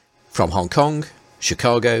From Hong Kong,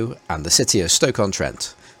 Chicago, and the city of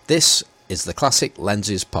Stoke-on-Trent, this is the Classic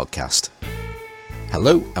Lenses podcast.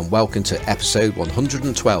 Hello and welcome to episode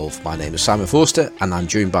 112. My name is Simon Forster and I'm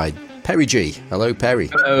joined by Perry G. Hello, Perry.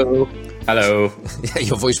 Hello. Hello. Yeah,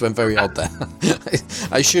 your voice went very odd there.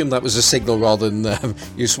 I assume that was a signal rather than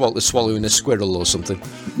you swallowing a squirrel or something.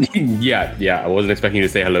 Yeah. I wasn't expecting you to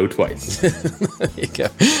say hello twice. There you go.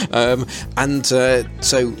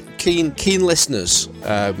 So keen listeners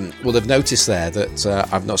will have noticed there that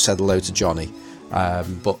I've not said hello to Johnny.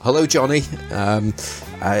 But hello, Johnny.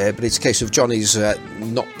 But it's a case of Johnny's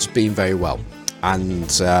not being very well. And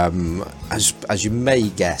as you may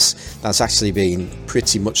guess, that's actually been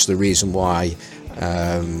pretty much the reason why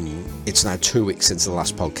it's now 2 weeks since the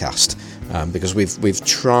last podcast, because we've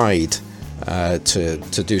tried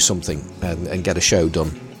to do something and get a show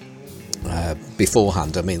done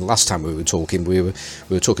beforehand. I mean, last time we were talking, we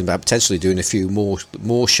were talking about potentially doing a few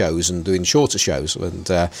more shows and doing shorter shows,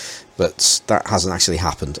 but that hasn't actually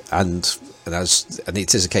happened. And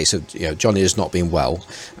it is a case of, Johnny has not been well,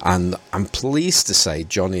 and I'm pleased to say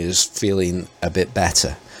Johnny is feeling a bit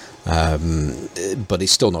better, but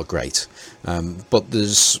he's still not great. But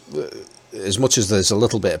there's, as much as there's a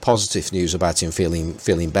little bit of positive news about him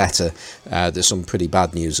feeling better, there's some pretty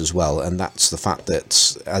bad news as well, and that's the fact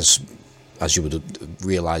that as you would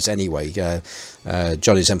realise anyway,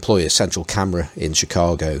 Johnny's employer, Central Camera in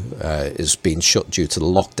Chicago, is being shut due to the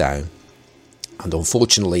lockdown. And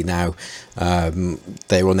unfortunately now,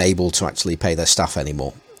 they're unable to actually pay their staff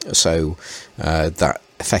anymore. So that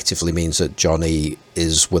effectively means that Johnny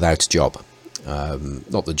is without a job.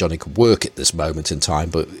 Not that Johnny could work at this moment in time,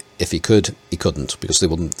 but if he could, he couldn't, because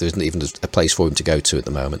there isn't even a place for him to go to at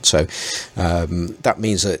the moment. So that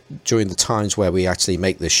means that during the times where we actually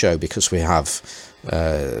make this show, because we have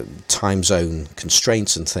time zone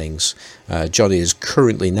constraints and things, Johnny is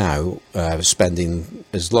currently now spending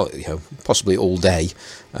possibly all day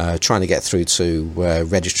trying to get through to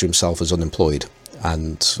register himself as unemployed,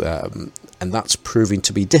 and that's proving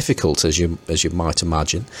to be difficult, as you might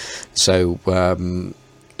imagine. So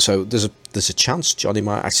there's a chance Johnny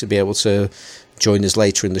might actually be able to join us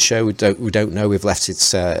later in the show. We don't know. We've left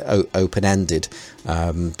it open-ended,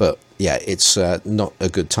 but yeah, it's not a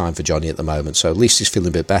good time for Johnny at the moment. So at least he's feeling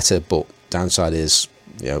a bit better. But downside is,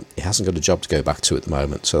 he hasn't got a job to go back to at the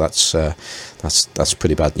moment. So that's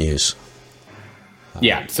pretty bad news.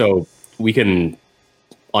 Yeah. So we can,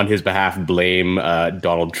 on his behalf, blame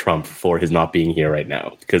Donald Trump for his not being here right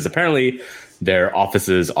now, because apparently their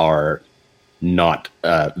offices are not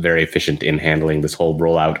very efficient in handling this whole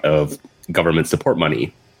rollout of government support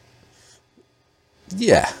money.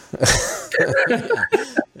 Yeah.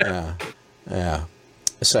 Yeah.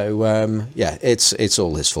 So it's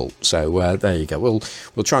all his fault. So there you go. We'll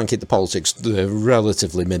try and keep the politics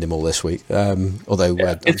relatively minimal this week. Although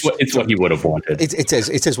it's what he would have wanted.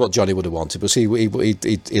 It is what Johnny would have wanted. But see,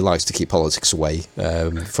 he likes to keep politics away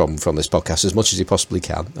from this podcast as much as he possibly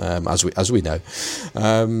can, as we know.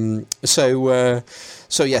 So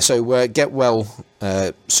get well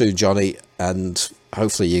soon, Johnny, and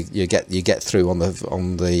hopefully you get through on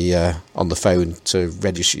the phone to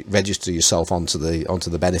register yourself onto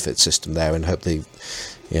the benefit system there, and hopefully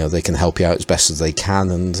they can help you out as best as they can,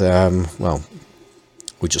 and we'll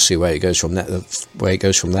just see where it goes from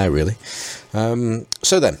there really.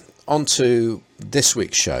 So then on to this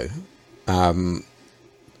week's show.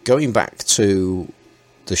 Going back to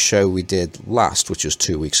the show we did last, which was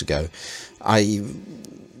 2 weeks ago, I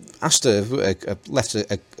left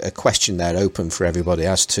a question there open for everybody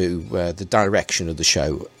as to the direction of the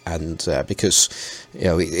show, and because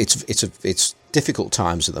it's difficult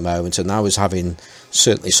times at the moment, and I was having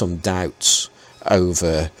certainly some doubts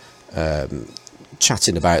over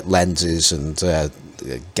chatting about lenses and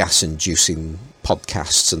gas-inducing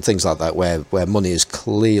podcasts and things like that, where money is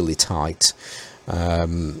clearly tight.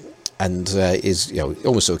 And is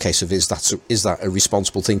almost a case of is that a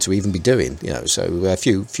responsible thing to even be doing? So a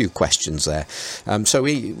few questions there. So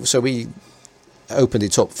we opened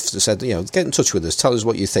it up, said get in touch with us, tell us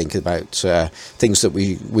what you think about things that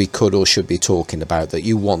we could or should be talking about that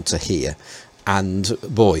you want to hear, and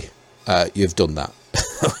boy, you've done that.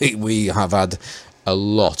 We have had a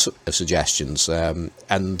lot of suggestions,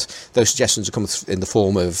 and those suggestions have come in the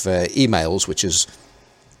form of emails, which is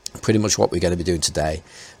pretty much what we're going to be doing today.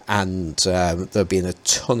 And there have been a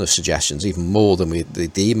ton of suggestions, even more than the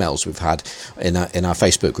emails we've had in our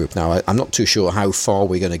Facebook group. Now, I'm not too sure how far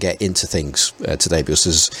we're going to get into things today, because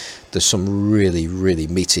there's some really, really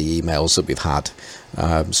meaty emails that we've had.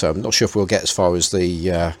 So I'm not sure if we'll get as far as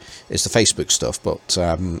the Facebook stuff, but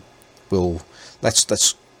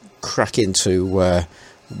let's crack into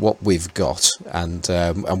what we've got, and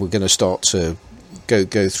we're going to start to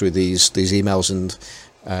go through these emails and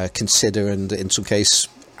consider, and in some case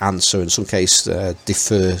answer, in some case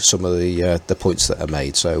defer some of the points that are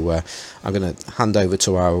made. So I'm going to hand over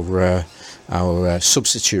to our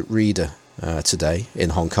substitute reader today in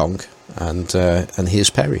Hong Kong, and here's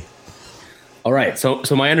Perry. All right. So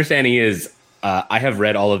my understanding is I have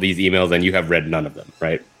read all of these emails and you have read none of them,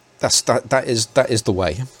 right? That is the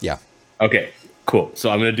way. Yeah. Okay. Cool. So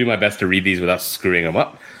I'm going to do my best to read these without screwing them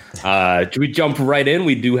up. Should we jump right in?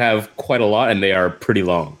 We do have quite a lot, and they are pretty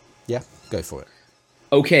long. Yeah, go for it.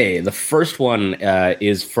 Okay, the first one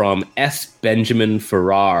is from S. Benjamin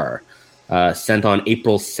Farrar, sent on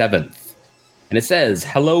April 7th. And it says,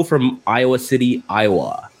 "Hello from Iowa City,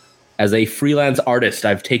 Iowa. As a freelance artist,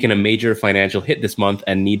 I've taken a major financial hit this month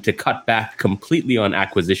and need to cut back completely on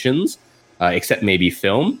acquisitions, except maybe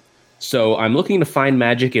film. So I'm looking to find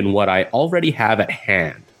magic in what I already have at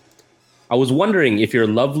hand. I was wondering if your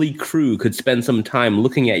lovely crew could spend some time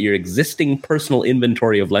looking at your existing personal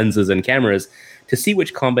inventory of lenses and cameras to see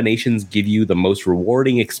which combinations give you the most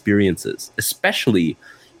rewarding experiences, especially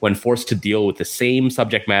when forced to deal with the same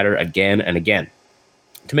subject matter again and again.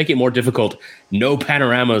 To make it more difficult, no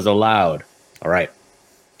panoramas allowed." All right.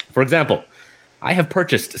 For example, I have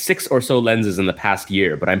purchased 6 or so lenses in the past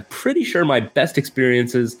year, but I'm pretty sure my best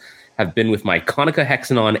experiences have been with my Konica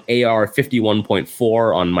Hexanon AR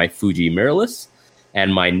 51.4 on my Fuji mirrorless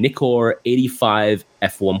and my Nikkor 85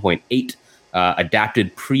 f1.8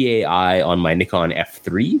 adapted pre-AI on my Nikon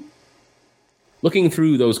F3. Looking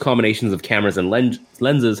through those combinations of cameras and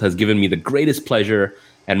lenses has given me the greatest pleasure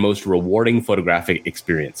and most rewarding photographic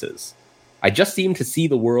experiences. I just seem to see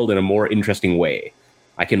the world in a more interesting way.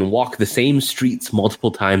 I can walk the same streets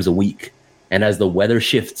multiple times a week, and as the weather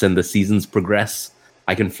shifts and the seasons progress,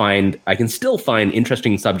 I can still find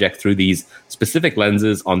interesting subjects through these specific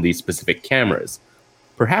lenses on these specific cameras.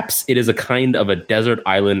 Perhaps it is a kind of a desert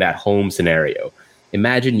island at home scenario.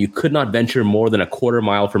 Imagine you could not venture more than a quarter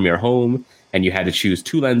mile from your home, and you had to choose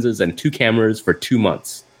 2 lenses and 2 cameras for 2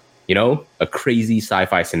 months. You know, a crazy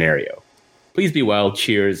sci-fi scenario. Please be well.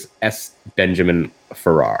 Cheers, S. Benjamin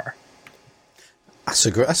Farrar. That's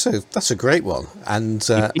a great one, and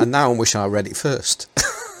now I wish I read it first.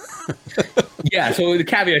 Yeah, so the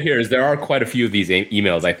caveat here is there are quite a few of these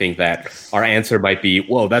emails, I think, that our answer might be,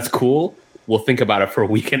 "Whoa, that's cool. We'll think about it for a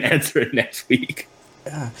week and answer it next week."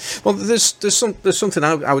 Yeah. Well, there's something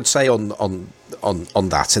I would say on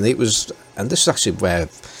that, and this is actually where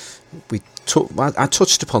I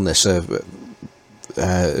touched upon this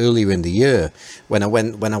earlier in the year when I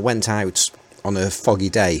went out on a foggy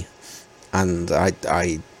day, and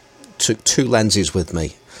I took 2 lenses with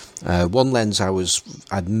me. One lens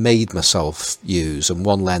I'd made myself use, and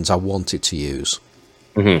one lens I wanted to use.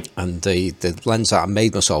 Mm-hmm. And the lens that I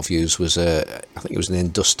made myself use was I think it was an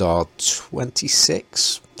Industar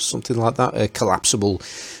 26, something like that, a collapsible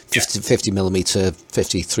 50mm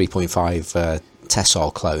 53.5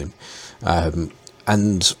 Tessar clone.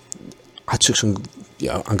 And I took some,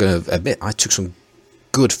 I'm going to admit, I took some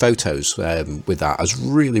good photos with that. I was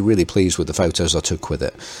really, really pleased with the photos I took with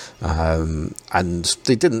it. And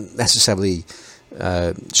they didn't necessarily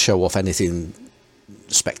show off anything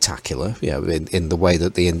spectacular, in the way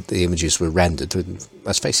that the images were rendered. And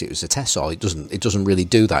let's face it, it was a Tessar. It doesn't really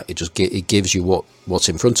do that. It gives you what's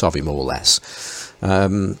in front of you, more or less.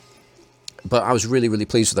 But I was really, really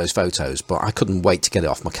pleased with those photos, but I couldn't wait to get it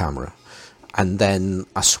off my camera. And then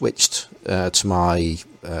I switched to my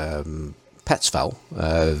Petzval,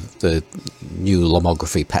 the new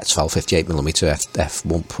Lomography Petzval 58mm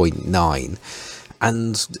f1.9,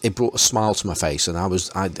 and it brought a smile to my face. And I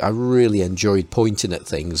really enjoyed pointing at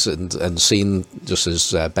things and seeing, just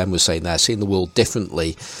as Ben was saying there, seeing the world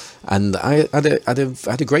differently. And I had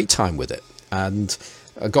a great time with it. And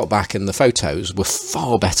I got back, and the photos were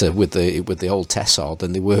far better with the old Tessar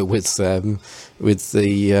than they were with the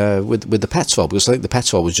Petzval, because I think the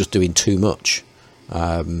Petzval was just doing too much.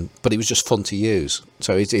 But it was just fun to use.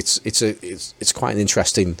 So it's quite an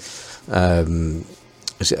interesting.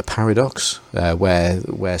 Is it a paradox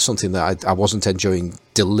where something that I wasn't enjoying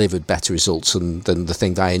delivered better results than the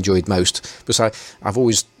thing that I enjoyed most? Because I've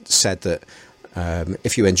always said that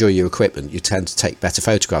if you enjoy your equipment, you tend to take better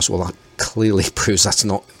photographs. Well, that clearly proves that's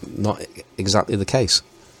not exactly the case.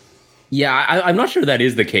 Yeah, I'm not sure that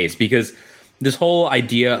is the case, because this whole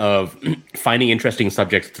idea of finding interesting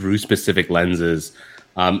subjects through specific lenses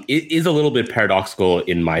it is a little bit paradoxical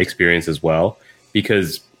in my experience as well,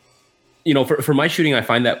 because, for my shooting, I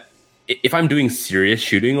find that if I'm doing serious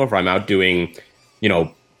shooting, or if I'm out doing,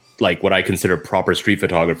 like what I consider proper street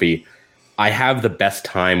photography, I have the best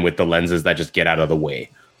time with the lenses that just get out of the way.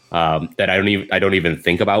 that I don't even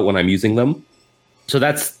think about when I'm using them. So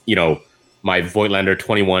that's, my Voigtlander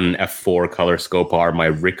 21 f4 color scope R, my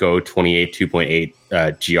Ricoh 28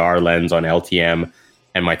 2.8 GR lens on LTM,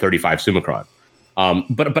 and my 35 Summicron.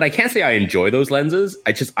 But I can't say I enjoy those lenses.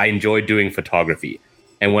 I enjoy doing photography.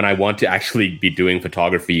 And when I want to actually be doing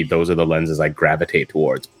photography, those are the lenses I gravitate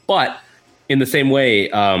towards. But in the same way,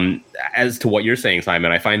 as to what you're saying,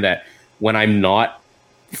 Simon, I find that when I'm not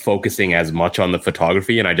focusing as much on the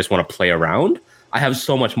photography and I just want to play around, I have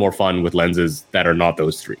so much more fun with lenses that are not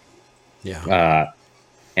those three. Yeah.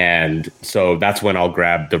 And so that's when I'll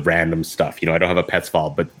grab the random stuff. I don't have a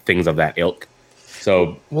Petzval, but things of that ilk.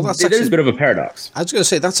 So it is a bit of a paradox. I was going to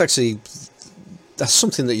say that's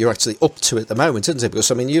something that you're actually up to at the moment, isn't it?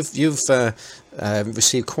 Because I mean, you've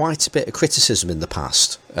received quite a bit of criticism in the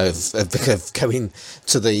past of going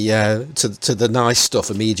to the nice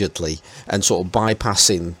stuff immediately and sort of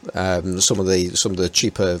bypassing some of the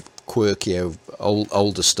cheaper, quirkier,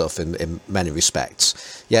 older stuff in many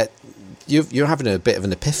respects. Yet you're having a bit of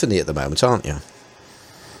an epiphany at the moment, aren't you?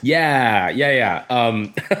 Yeah.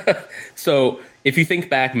 So if you think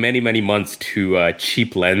back many months to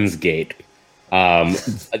Cheap Lens Gate,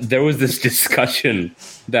 there was this discussion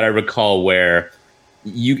that I recall where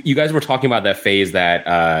you guys were talking about that phase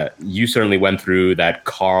that you certainly went through, that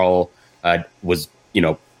Carl was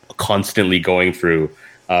constantly going through,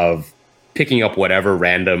 of picking up whatever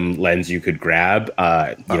random lens you could grab.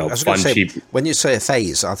 Fun, cheap. When you say a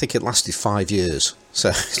phase, I think it lasted 5 years, so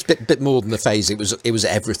it's a bit more than a phase. It was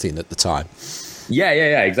everything at the time. Yeah,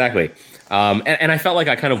 exactly. And I felt like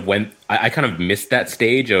I kind of missed that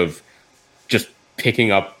stage of just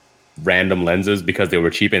picking up random lenses because they were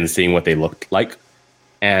cheap and seeing what they looked like.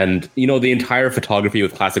 And, the entire Photography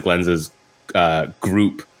with Classic Lenses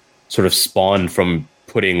group sort of spawned from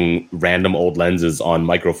putting random old lenses on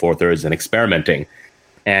Micro Four Thirds and experimenting.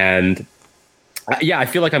 And I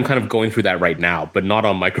feel like I'm kind of going through that right now, but not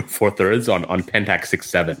on Micro Four Thirds, on Pentax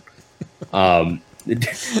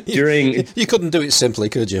 6.7. You couldn't do it simply,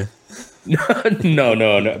 could you?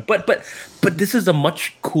 No. But this is a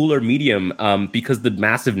much cooler medium because the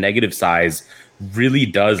massive negative size really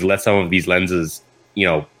does let some of these lenses,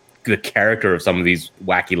 the character of some of these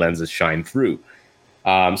wacky lenses shine through.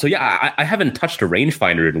 I haven't touched a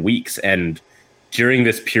rangefinder in weeks, and during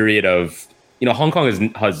this period of, Hong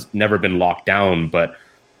Kong has never been locked down, but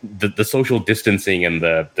the social distancing and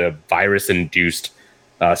the virus-induced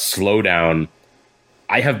slowdown,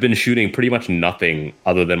 I have been shooting pretty much nothing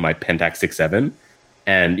other than my Pentax 6.7.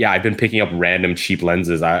 And I've been picking up random cheap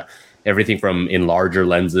lenses, everything from enlarger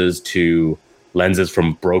lenses to lenses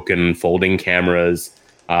from broken folding cameras,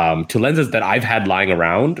 to lenses that I've had lying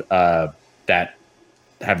around that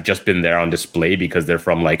have just been there on display because they're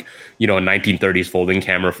from a 1930s folding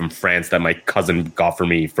camera from France that my cousin got for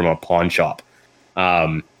me from a pawn shop.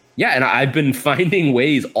 And I've been finding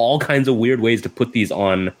all kinds of weird ways to put these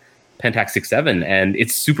on Pentax 6.7, and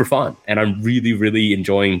it's super fun. And I'm really, really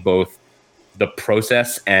enjoying both the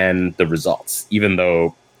process and the results, even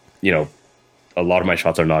though, a lot of my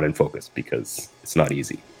shots are not in focus because it's not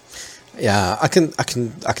easy. Yeah, I can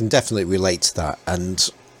definitely relate to that. And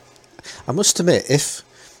I must admit,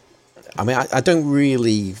 I don't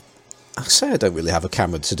really have a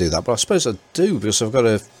camera to do that, but I suppose I do, because I've got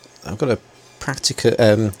a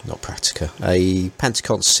a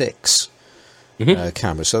Pentacon 6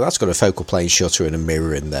 camera, so that's got a focal plane shutter and a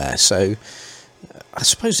mirror in there. So I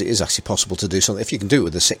suppose it is actually possible to do something. If you can do it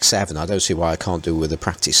with a 6.7, I don't see why I can't do it with a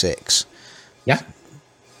Practi 6. Yeah.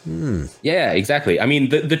 Yeah, exactly. I mean,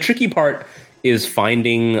 the tricky part is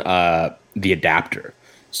finding the adapter.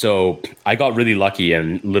 So I got really lucky,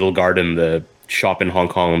 and Little Garden, the shop in Hong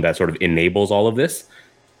Kong that sort of enables all of this,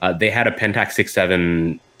 they had a Pentax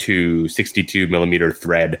 6.7 to 62 millimeter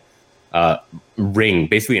thread ring,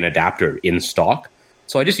 basically an adapter in stock.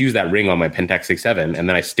 So I just use that ring on my Pentax 6.7, and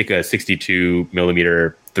then I stick a 62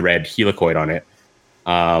 millimeter thread helicoid on it.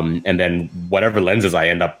 And then whatever lenses I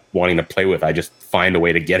end up wanting to play with, I just find a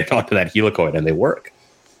way to get it onto that helicoid, and they work.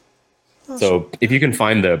 So if you can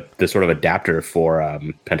find the sort of adapter for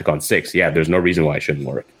Pentacon 6, there's no reason why it shouldn't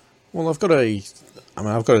work. Well, I've got an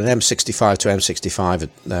M65 to M65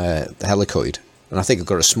 helicoid, and I think I've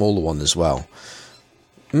got a smaller one as well.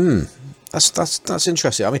 That's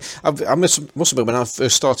interesting. I mean, I must admit, when I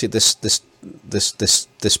first started this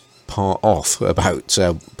part off about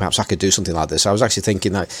perhaps I could do something like this, I was actually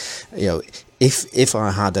thinking that, if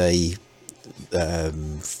I had a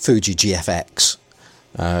Fuji GFX,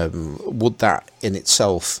 would that in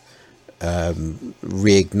itself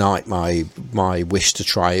reignite my wish to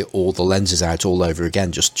try all the lenses out all over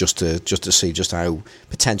again, just to see just how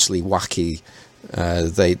potentially wacky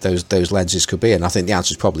those lenses could be? And I think the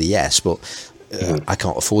answer is probably yes, but I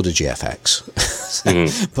can't afford a GFX.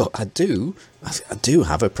 But I do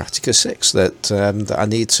have a Praktica 6 that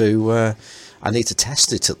I need to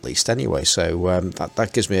test it at least anyway. So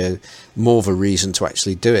that gives me more of a reason to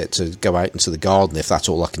actually do it, to go out into the garden if that's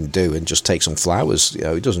all I can do and just take some flowers.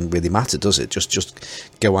 It doesn't really matter, does it? Just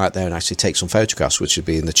go out there and actually take some photographs, which would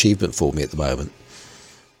be an achievement for me at the moment.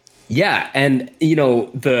 Yeah, and you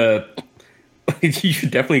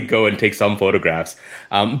should definitely go and take some photographs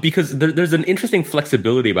because there's an interesting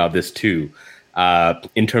flexibility about this too,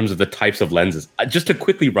 in terms of the types of lenses. Just to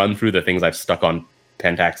quickly run through the things I've stuck on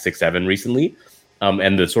Pentax 6.7 recently,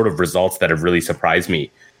 and the sort of results that have really surprised me.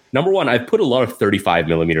 Number one, I've put a lot of 35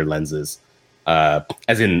 millimeter lenses,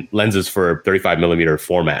 as in lenses for 35 millimeter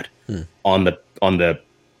format, on the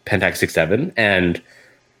Pentax 6.7, and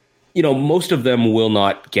most of them will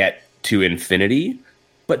not get to infinity,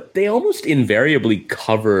 but they almost invariably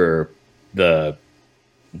cover the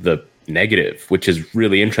negative, which is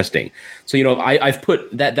really interesting. So I've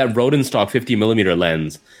put that Rodenstock 50 millimeter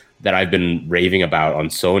lens that I've been raving about on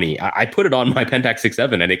Sony. I put it on my Pentax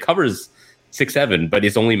 6.7 and it covers 6.7, but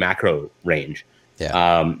it's only macro range.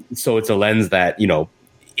 Yeah. So it's a lens that,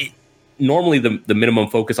 normally the minimum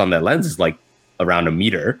focus on that lens is like around a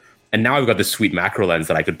meter. And now I've got this sweet macro lens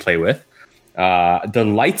that I could play with. The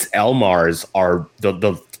Leitz Elmars are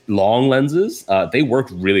the long lenses. They work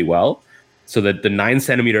really well. So that the 9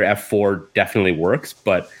 centimeter f4 definitely works,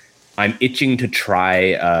 but I'm itching to try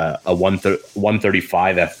a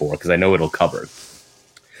 135 f4 because I know it'll cover.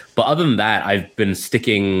 But other than that, I've been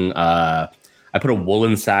sticking. I put a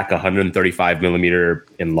Woolen Sack 135 millimeter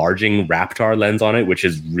enlarging Raptar lens on it, which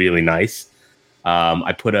is really nice.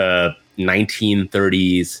 I put a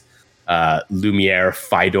 1930s Lumiere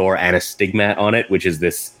Fidor Anastigmat on it, which is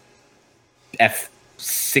this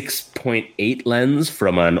f6.8 lens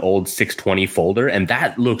from an old 620 folder, and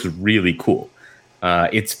that looks really cool.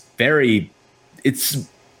 It's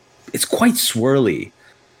quite swirly,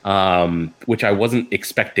 which I wasn't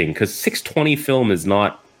expecting because 620 film is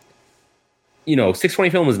not, 620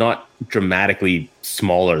 film is not dramatically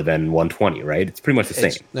smaller than 120, right? It's pretty much the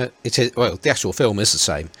same. It is. Well, the actual film is the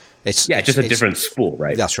same. It's just a different spool,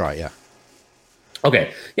 right? That's right. Yeah.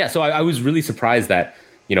 Okay. Yeah. So I was really surprised that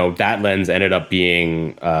that lens ended up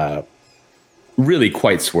being really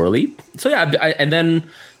quite swirly. So yeah, and then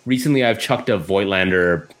recently I've chucked a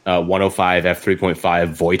Voigtlander 105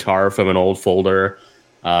 f3.5 Voitar from an old folder,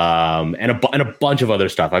 and a bunch of other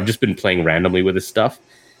stuff. I've just been playing randomly with this stuff.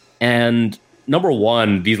 And number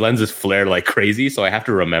one, these lenses flare like crazy, so I have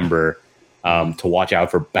to remember to watch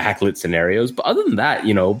out for backlit scenarios. But other than that,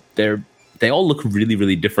 they all look really,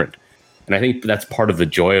 really different. And I think that's part of the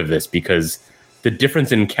joy of this, because the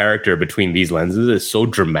difference in character between these lenses is so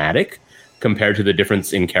dramatic compared to the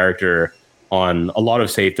difference in character on a lot of,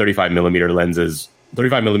 say, 35 millimeter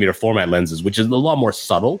format lenses, which is a lot more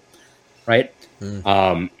subtle, right?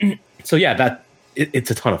 So yeah,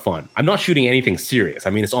 it's a ton of fun. I'm not shooting anything serious.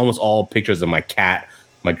 I mean, it's almost all pictures of my cat,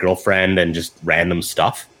 my girlfriend, and just random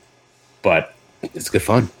stuff. But it's good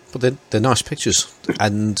fun. But they're nice pictures.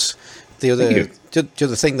 And the other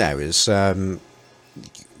thing there is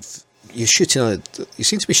you're shooting. You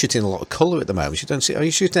seem to be shooting a lot of colour at the moment. Are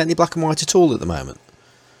you shooting any black and white at all at the moment?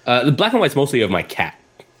 The black and white's mostly of my cat.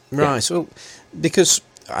 Right. Yeah. So because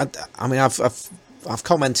I mean I've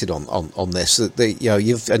commented on this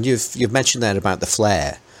that you've mentioned there about the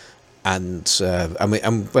flare, and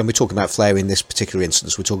when we're talking about flare in this particular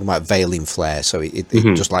instance, we're talking about veiling flare, so it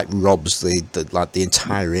just like robs the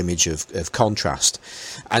entire image of contrast.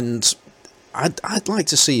 And I'd like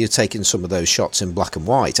to see you taking some of those shots in black and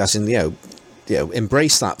white, as in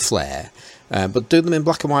embrace that flare, but do them in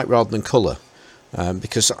black and white rather than colour,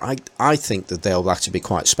 because I think that they'll actually be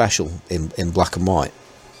quite special in black and white.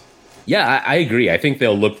 Yeah, I agree. I think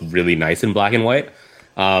they'll look really nice in black and white.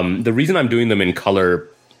 The reason I'm doing them in color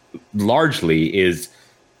largely is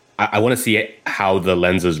I want to see how the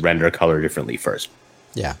lenses render color differently first.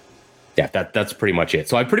 Yeah. Yeah, that's pretty much it.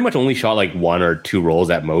 So I pretty much only shot like 1 or 2 rolls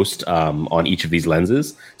at most on each of these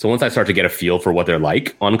lenses. So once I start to get a feel for what they're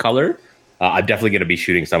like on color, I'm definitely going to be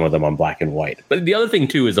shooting some of them on black and white. But the other thing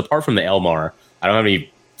too is, apart from the Elmar, I don't have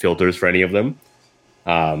any filters for any of them.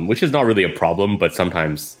 Which is not really a problem, but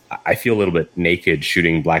sometimes I feel a little bit naked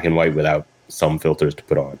shooting black and white without some filters to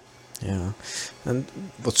put on. Yeah, and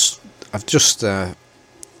I've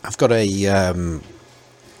got a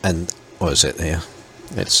and what is it here?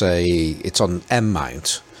 It's on M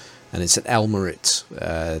mount, and it's an Elmarit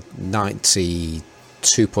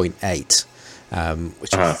 92.8,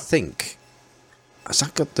 which I think has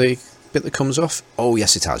that got the bit that comes off? Oh,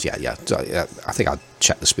 yes, it has. Yeah. I think I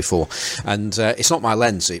checked this before. And it's not my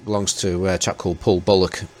lens. It belongs to a chap called Paul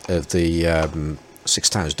Bullock of the Six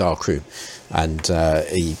Towns Darkroom. And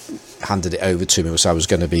he handed it over to me, so I was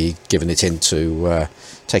going to be giving it into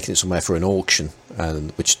taking it somewhere for an auction,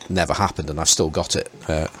 which never happened, and I've still got it.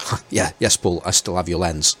 Yes, Paul, I still have your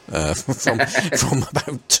lens from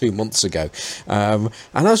about 2 months ago. And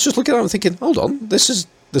I was just looking at it and thinking, hold on, this is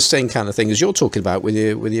the same kind of thing as you're talking about with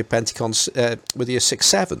your Penticon, with your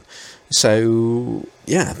 6.7. So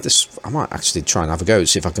yeah, I might actually try and have a go,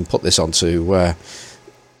 see if I can put this onto my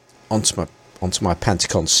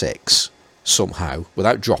Penticon 6 somehow,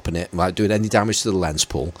 without dropping it, without doing any damage to the lens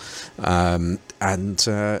pool, and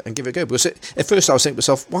give it a go. Because at first I was thinking to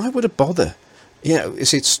myself, why would I bother? It's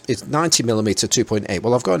 90mm 2.8.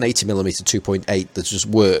 Well, I've got an 80mm 2.8 that just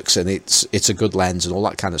works, and it's a good lens and all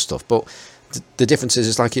that kind of stuff. But the difference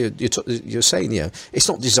is, like you're saying, it's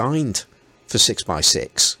not designed for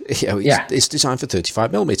 6x6. It's designed for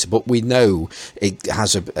 35mm, but we know it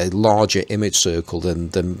has a larger image circle than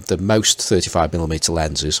the most 35mm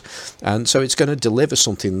lenses, and so it's going to deliver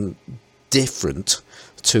something different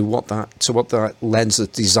to what that lens is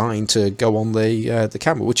designed to go on the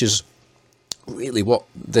camera, which is really what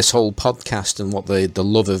this whole podcast and what the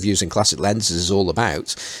love of using classic lenses is all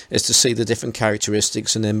about, is to see the different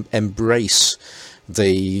characteristics and embrace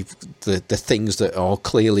the things that are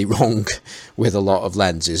clearly wrong with a lot of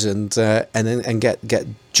lenses, and get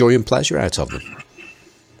joy and pleasure out of them.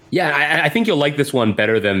 Yeah, I think you'll like this one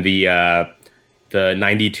better than the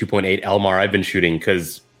 92.8 Elmar I've been shooting,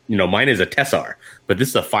 because mine is a Tessar, but this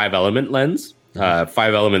is a 5-element lens,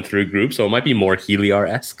 5-element through group, so it might be more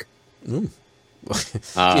Heliar-esque. Well,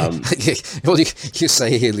 you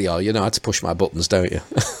say Heliar, you know how to push my buttons, don't you?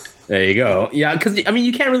 There you go. Yeah, because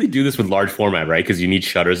you can't really do this with large format, right? Because you need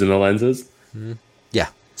shutters in the lenses. Yeah.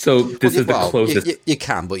 So this is the closest. You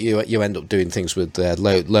can, but you end up doing things with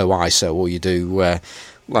low ISO, or you do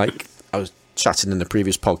like I was chatting in the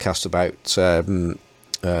previous podcast about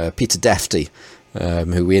Peter Defty,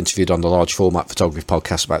 who we interviewed on the Large Format Photography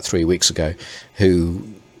podcast about 3 weeks ago, who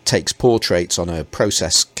takes portraits on a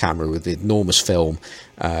process camera with enormous film,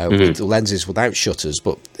 with lenses without shutters,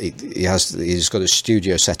 but he's got a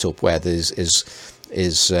studio set up where his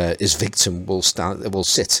victim will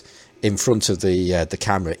sit in front of the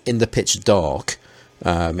camera in the pitch dark.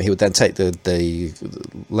 He would then take the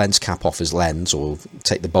lens cap off his lens, or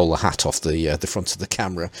take the bowler hat off the front of the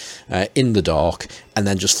camera in the dark, and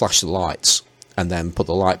then just flash the lights, and then put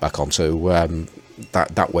the light back on. So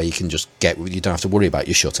that way you can just you don't have to worry about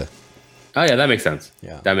your shutter. Oh yeah, that makes sense.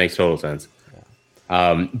 Yeah, that makes total sense.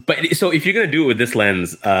 Yeah. But so if you're gonna do it with this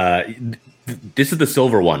lens, this is the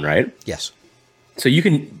silver one, right? Yes. So you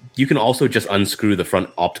can also just unscrew the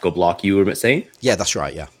front optical block you were saying? Yeah, that's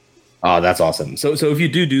right. Yeah. Oh, that's awesome. So if you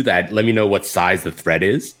do that, let me know what size the thread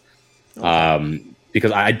is,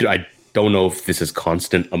 because I don't know if this is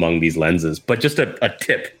constant among these lenses. But just a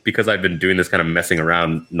tip, because I've been doing this kind of messing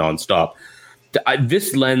around nonstop.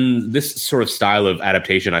 This lens, this sort of style of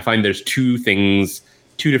adaptation, I find there's two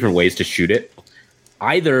different ways to shoot it.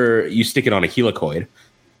 Either you stick it on a helicoid,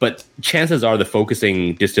 but chances are the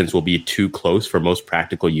focusing distance will be too close for most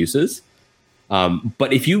practical uses.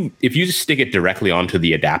 But if you just stick it directly onto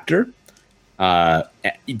the adapter,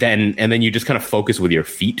 then you just kind of focus with your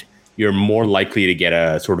feet, you're more likely to get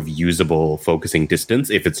a sort of usable focusing distance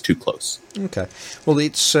if it's too close. Okay. Well,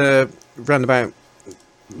 it's round about.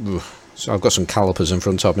 So I've got some calipers in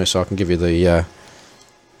front of me, so I can give you the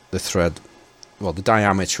thread. Well, the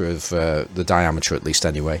diameter at least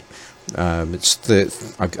anyway.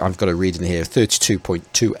 I've got a reading here,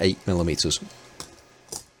 32.28 millimeters.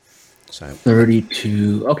 So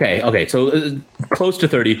 32. Okay. So close to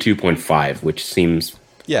 32.5, which seems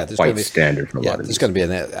quite standard for a lot of these. There's going to be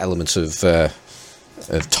an element of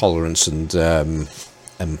tolerance and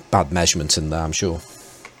bad measurement in there, I'm sure.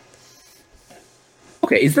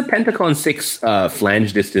 Okay, is the Pentacon 6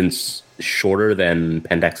 flange distance shorter than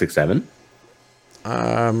Pentax 6.7?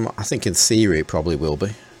 I think in theory it probably will be.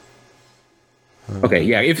 Okay,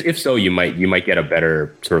 yeah. If so, you might get a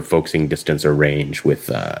better sort of focusing distance or range with.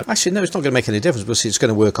 Actually, no, it's not going to make any difference because it's going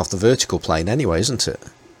to work off the vertical plane anyway, isn't it?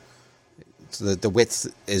 The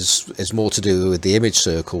width is more to do with the image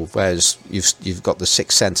circle, whereas you've got the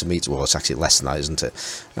 6 centimeters. Well, it's actually less than that, isn't it?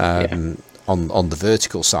 On the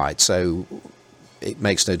vertical side, so it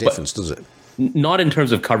makes no difference, does it? Not in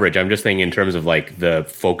terms of coverage. I'm just saying in terms of like the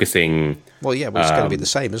focusing. Well, yeah, but it's going to be the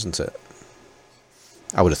same, isn't it?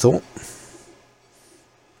 I would have thought.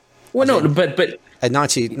 Well, no, but a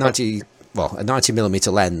 90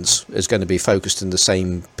 millimeter lens is going to be focused in the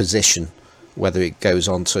same position whether it goes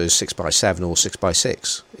on to 6x7 or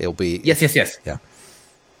 6x6. It'll be yes. Yeah.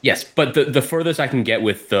 Yes, but the furthest I can get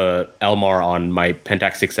with the Elmar on my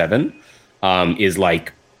Pentax 6.7 is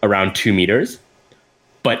like around 2 meters.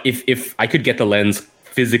 But if I could get the lens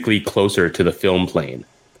physically closer to the film plane,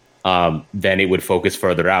 then it would focus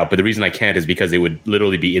further out. But the reason I can't is because it would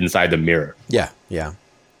literally be inside the mirror. Yeah.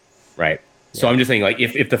 Right. So I'm just saying, like,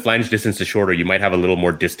 if the flange distance is shorter, you might have a little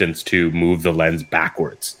more distance to move the lens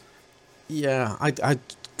backwards. Yeah, I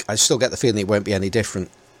still get the feeling it won't be any different.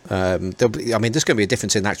 There's going to be a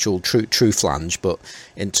difference in actual true flange, but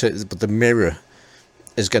but the mirror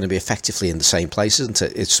is going to be effectively in the same place, isn't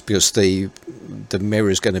it? It's because the mirror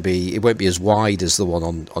is going to be, it won't be as wide as the one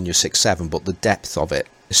on your 6.7, but the depth of it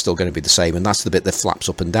is still going to be the same, and that's the bit that flaps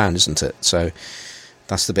up and down, isn't it? So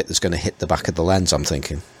that's the bit that's going to hit the back of the lens, I'm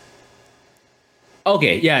thinking.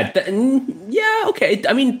 Okay, yeah, okay.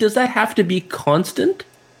 I mean, does that have to be constant?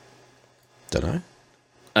 Don't know.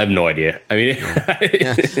 I have no idea. I mean,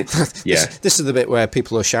 yeah. This is the bit where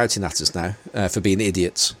people are shouting at us now for being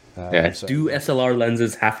idiots. So. Do SLR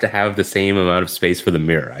lenses have to have the same amount of space for the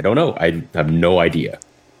mirror? I don't know. I have no idea.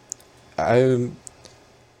 Well,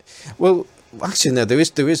 actually, no. There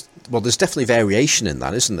is. Well, there's definitely variation in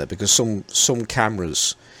that, isn't there? Because some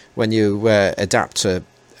cameras, when you adapt a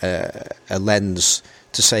lens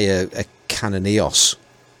to say a Canon EOS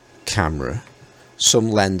camera, some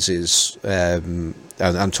lenses.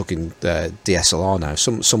 I'm talking DSLR now.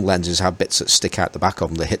 Some lenses have bits that stick out the back of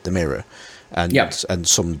them that hit the mirror, and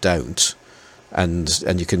some don't,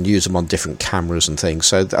 and you can use them on different cameras and things.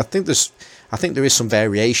 So I think there is some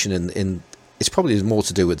variation in. It's probably more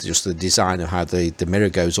to do with just the design of how the mirror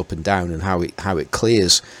goes up and down and how it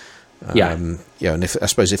clears. And I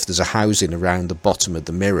suppose if there's a housing around the bottom of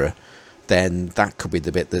the mirror, then that could be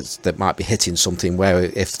the bit that might be hitting something where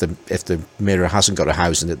if the mirror hasn't got a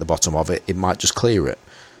housing at the bottom of it, it might just clear it.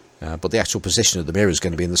 But the actual position of the mirror is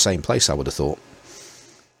going to be in the same place, I would have thought,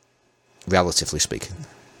 relatively speaking.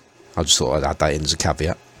 I just thought I'd add that in as a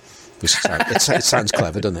caveat. It sounds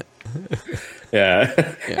clever, doesn't it? Yeah,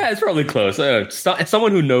 it's probably close.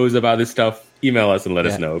 Someone who knows about this stuff, email us and let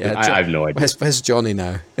us know. I have no idea. Where's Johnny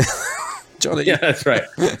now? Johnny. Yeah, that's right.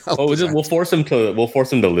 We'll force him to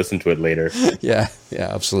listen to it later. Yeah,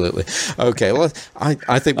 absolutely. Okay, well,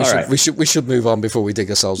 I think we should move on before we dig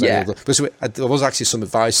ourselves in. Because there was actually some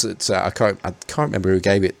advice that I can't remember who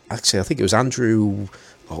gave it. Actually, I think it was Andrew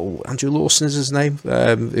Lawson is his name,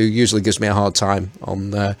 who usually gives me a hard time on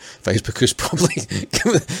Facebook. Who's probably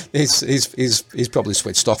he's probably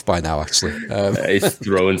switched off by now. Actually, he's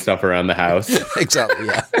throwing stuff around the house. Exactly.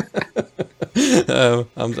 Yeah.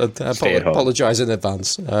 I apologize in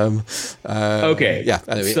advance. Okay. Yeah.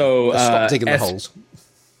 Anyway, so stop digging the holes.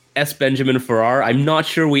 S. Benjamin Farrar. I'm not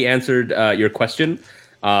sure we answered your question.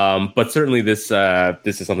 But certainly this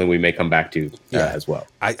is something we may come back to as well.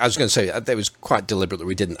 I was going to say that it was quite deliberate that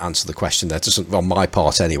we didn't answer the question there, on my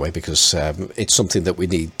part anyway, because it's something that we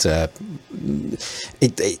need. I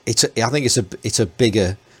think it's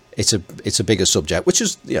a bigger subject, which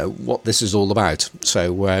is what this is all about.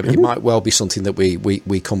 So it might well be something that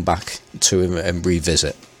we come back to and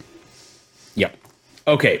revisit. Yep.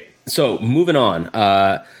 Okay. So moving on.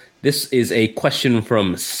 This is a question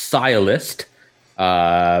from Stylist.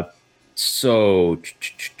 So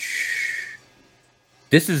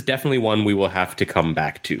this is definitely one we will have to come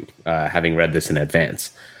back to, having read this in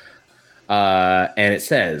advance. And it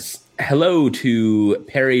says, hello to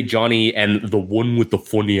Perry, Johnny, and the one with the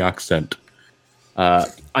funny accent.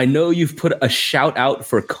 I know you've put a shout out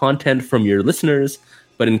for content from your listeners,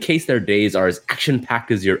 but in case their days are as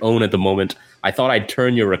action-packed as your own at the moment, I thought I'd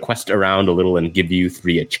turn your request around a little and give you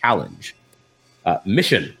three a challenge.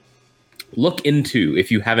 Mission. Look into, if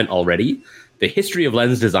you haven't already, the history of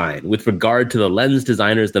lens design with regard to the lens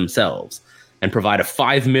designers themselves, and provide a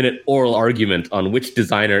 5-minute oral argument on which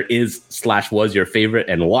designer is/was your favorite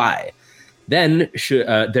and why. Then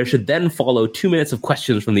there should then follow 2 minutes of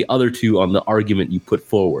questions from the other two on the argument you put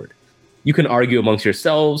forward. You can argue amongst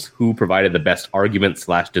yourselves who provided the best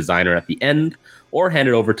argument/designer at the end, or hand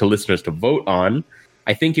it over to listeners to vote on.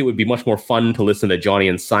 I think it would be much more fun to listen to Johnny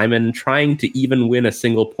and Simon trying to even win a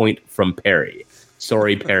single point from Perry.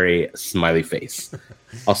 Sorry, Perry, smiley face.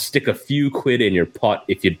 I'll stick a few quid in your pot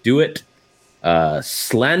if you do it.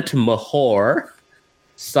 Slant Mahor,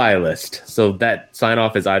 Stylist. So that sign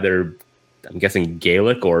off is either, I'm guessing,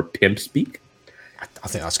 Gaelic or pimp speak. I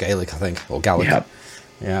think that's Gaelic, or Gaelic.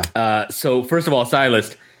 Yeah. So first of all,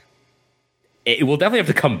 Stylist, we'll definitely have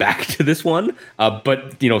to come back to this one.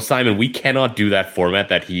 But, Simon, we cannot do that format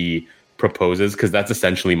that he proposes, because that's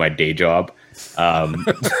essentially my day job.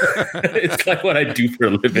 It's like what I do for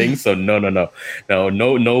a living. So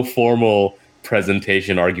no formal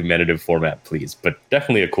presentation, argumentative format, please. But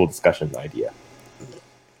definitely a cool discussion idea.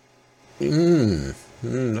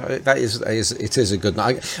 That is a good.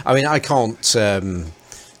 I mean, I can't.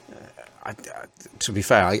 To be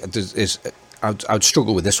fair, I'd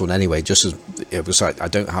struggle with this one anyway. Just as it was, I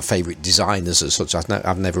don't have favourite designers as such.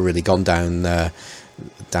 I've never really gone down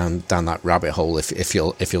that rabbit hole, if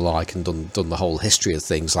you like, and done the whole history of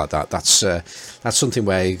things like that. That's something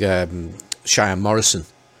where Cheyenne Morrison.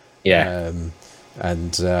 Yeah. I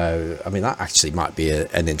mean, that actually might be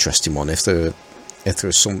an interesting one. If there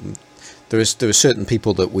are some. There are certain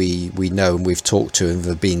people that we know and we've talked to and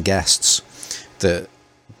have been guests that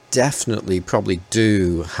definitely probably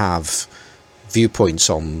do have viewpoints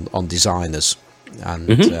on designers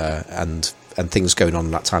and things going on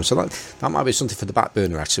at that time. So that might be something for the back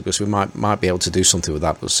burner actually, because we might be able to do something with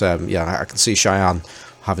that. But I can see Cheyenne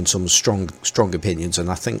having some strong opinions, and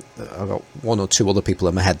I think I've got one or two other people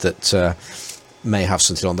in my head that may have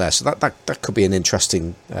something on there. So that could be an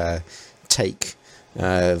interesting take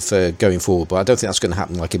for going forward, but I don't think that's going to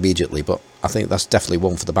happen like immediately, but I think that's definitely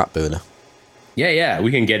one for the back burner. Yeah,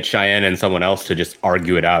 we can get Cheyenne and someone else to just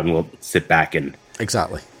argue it out, and we'll sit back and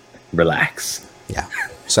exactly relax. Yeah,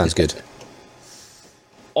 sounds good.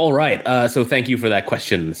 All right, so thank you for that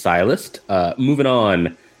question, Stylist. Moving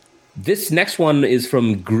on, this next one is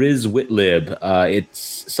from Grizz Whitlib.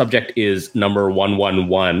 Its subject is number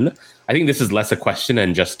 111. I think this is less a question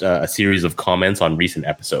and just a series of comments on recent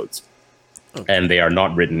episodes. Okay. And they are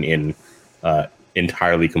not written in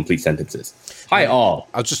entirely complete sentences. Hi, all.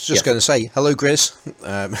 I was just going to say, hello, Grizz.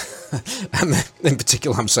 And in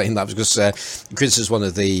particular, I'm saying that because Grizz is one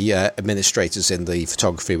of the administrators in the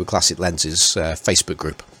Photography with Classic Lenses Facebook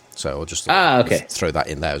group. So I'll just throw that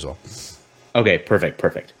in there as well. Okay,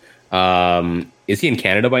 perfect. Is he in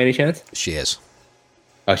Canada by any chance? She is.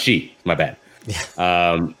 She, my bad.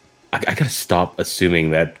 Yeah. I got to stop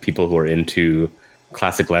assuming that people who are into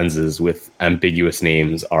classic lenses with ambiguous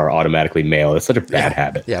names are automatically male. It's such a bad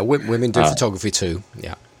habit. Yeah, women do photography too.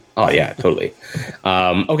 Yeah. Oh, yeah, totally.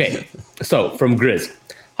 Okay, so from Grizz.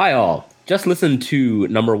 Hi, all. Just listened to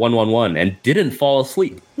number 111 and didn't fall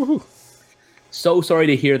asleep. Woohoo. So sorry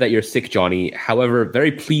to hear that you're sick, Johnny. However,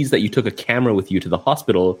 very pleased that you took a camera with you to the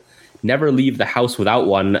hospital. Never leave the house without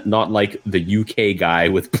one, not like the UK guy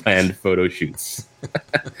with planned photo shoots.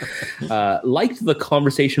 Liked the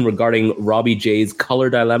conversation regarding Robbie J's color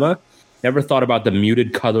dilemma. Never thought about the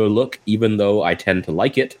muted color look, even though I tend to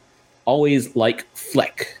like it. Always like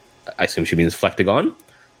Fleck. I assume she means Flectagon.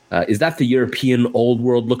 Is that the European old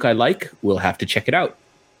world look I like? We'll have to check it out.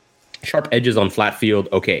 Sharp edges on flat field.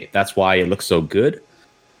 Okay, that's why it looks so good.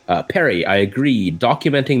 Perry, I agree.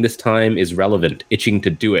 Documenting this time is relevant. Itching to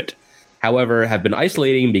do it. However, have been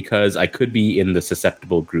isolating because I could be in the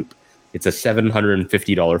susceptible group. It's a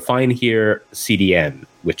 $750 fine here, CDN,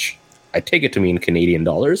 which I take it to mean Canadian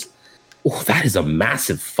dollars. Oh, that is a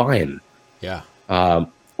massive fine. Yeah.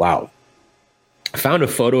 Wow. Found a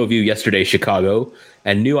photo of you yesterday, Chicago,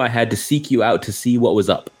 and knew I had to seek you out to see what was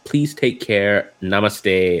up. Please take care.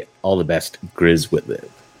 Namaste. All the best, Grizz Whitlib.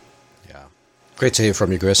 Yeah. Great to hear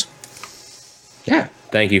from you, Grizz. Yeah.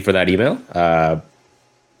 Thank you for that email.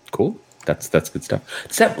 Cool. That's good stuff.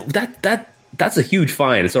 That's a huge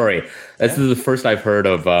fine. Sorry. This is the first I've heard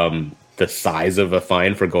of the size of a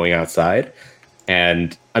fine for going outside.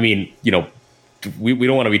 And I mean, we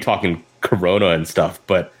don't want to be talking Corona and stuff,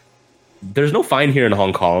 but there's no fine here in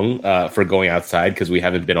Hong Kong for going outside because we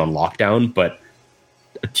haven't been on lockdown. But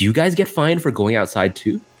do you guys get fined for going outside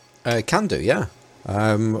too? Can do, yeah.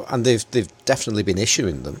 And they've definitely been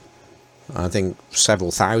issuing them. I think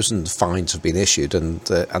several thousand fines have been issued, and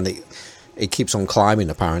it keeps on climbing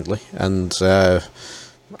apparently. And I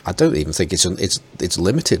don't even think it's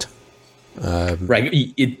limited. Right,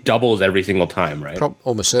 it doubles every single time, right?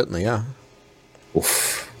 Almost certainly, yeah.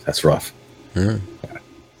 Oof, that's rough. Mm.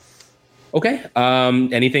 Okay.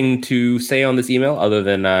 Anything to say on this email other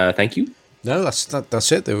than thank you? No,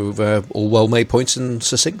 that's it. They were all well-made points and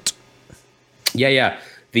succinct. Yeah.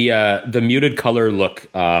 The muted color look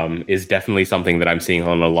is definitely something that I'm seeing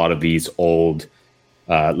on a lot of these old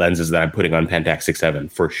lenses that I'm putting on Pentax 6.7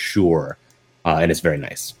 for sure, and it's very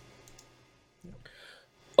nice.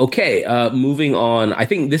 Okay, moving on. I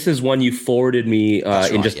think this is one you forwarded me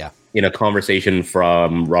in a conversation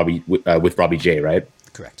from Robbie with Robbie J, right?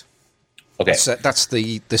 Correct. Okay, that's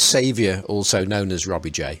the savior, also known as Robbie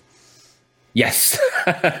J. Yes,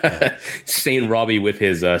 Saint Robbie with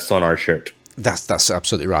his Sonar shirt. That's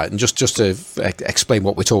absolutely right. And just to explain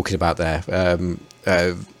what we're talking about there,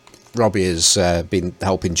 Robbie has been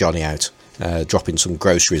helping Johnny out, dropping some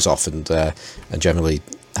groceries off and generally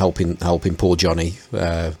helping poor Johnny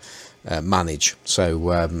manage.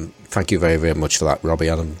 So thank you very, very much for that, Robbie,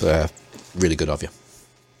 and really good of you.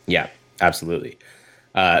 Yeah, absolutely.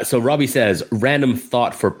 So Robbie says, random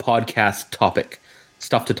thought for podcast topic.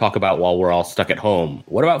 Stuff to talk about while we're all stuck at home.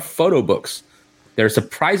 What about photo books? They're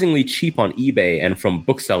surprisingly cheap on eBay and from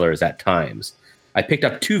booksellers at times. I picked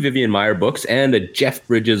up 2 Vivian Maier books and a Jeff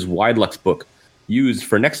Bridges Widelux book used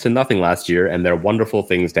for next to nothing last year, and they're wonderful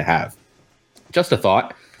things to have. Just a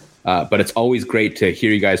thought, but it's always great to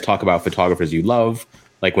hear you guys talk about photographers you love,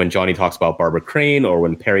 like when Johnny talks about Barbara Crane or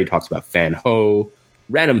when Perry talks about Fan Ho.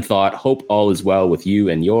 Random thought, hope all is well with you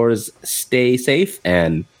and yours. Stay safe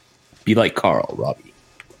and be like Carl, Robbie.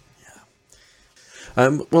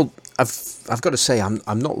 Well, I've got to say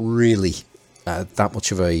I'm not really that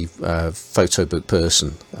much of a photo book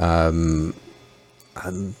person. I'm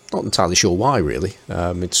not entirely sure why. Really,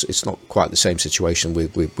 it's not quite the same situation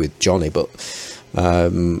with Johnny, but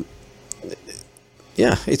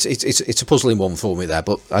yeah, it's a puzzling one for me there.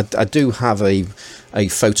 But I do have a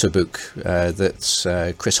photo book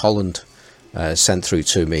that Chris Holland sent through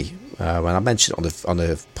to me. When I mentioned it on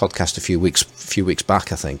a podcast a few weeks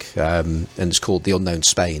back, I think, and it's called The Unknown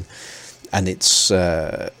Spain, and it's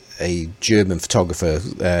a German photographer,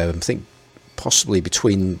 I think possibly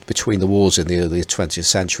between the wars in the early 20th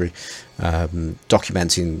century,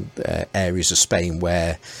 documenting areas of Spain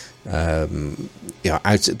where they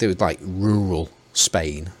were like rural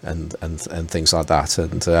Spain and things like that,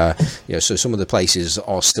 and so some of the places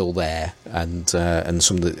are still there, and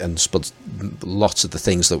but lots of the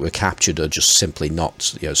things that were captured are just simply not,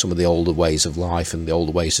 some of the older ways of life and the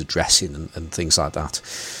older ways of dressing and things like that,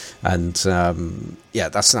 and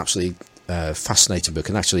that's an absolutely fascinating book,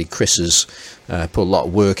 and actually Chris has put a lot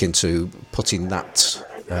of work into putting that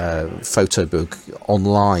photo book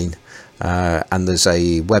online, and there's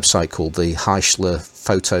a website called the Heischler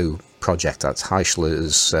Photo Project. That's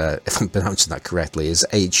Heischler's, if I'm pronouncing that correctly, is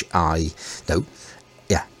H-I-E.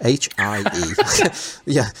 Yeah,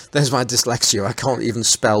 there's my dyslexia. I can't even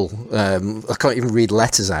spell, I can't even read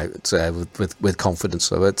letters out with confidence.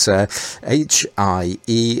 So it's Heielscher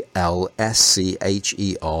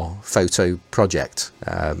Photo Project.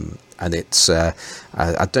 And it's,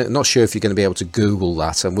 I'm not sure if you're going to be able to Google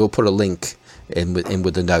that, and we'll put a link in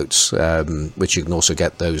with the notes, which you can also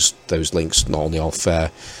get those links not only off the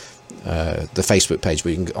Facebook page, but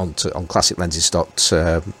you can get on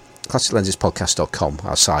classiclensespodcast.com,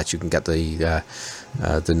 our site. You can get the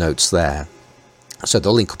notes there, so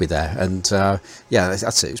the link will be there. And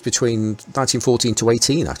that's it. It was between 1914 to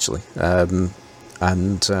 18 actually,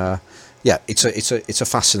 it's a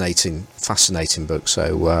fascinating book.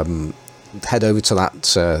 So head over to that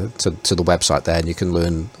to the website there, and you can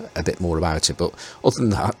learn a bit more about it. But other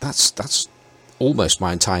than that, that's almost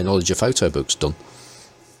my entire knowledge of photo books done.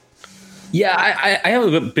 Yeah, I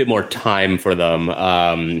have a bit more time for them.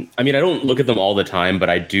 I don't look at them all the time, but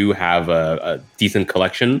I do have a decent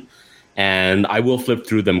collection, and I will flip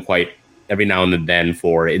through them quite every now and then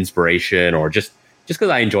for inspiration, or just because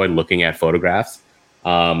I enjoy looking at photographs.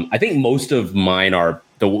 I think most of mine are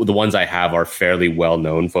the ones I have are fairly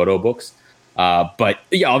well-known photo books. But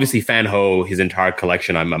yeah, obviously Fan Ho, his entire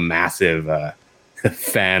collection, I'm a massive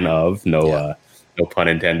fan of. No pun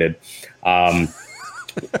intended. But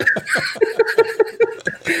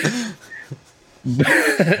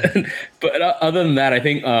other than that, I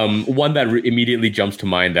think one that immediately jumps to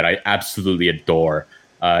mind that I absolutely adore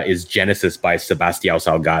is Genesis by Sebastião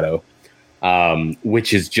Salgado,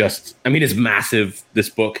 which is just, it's massive, this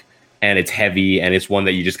book, and it's heavy, and it's one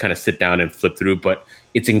that you just kind of sit down and flip through, but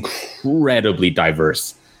it's incredibly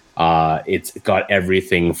diverse. It's got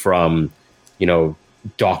everything from,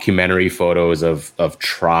 documentary photos of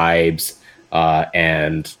tribes,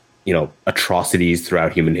 and atrocities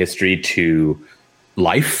throughout human history, to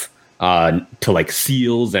life, to like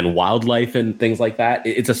seals and wildlife and things like that.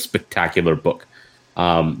 It's a spectacular book.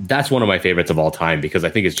 That's one of my favorites of all time, because I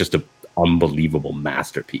think it's just an unbelievable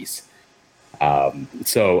masterpiece.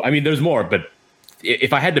 There's more, but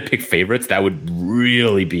if I had to pick favorites, that would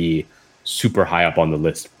really be super high up on the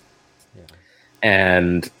list. Yeah.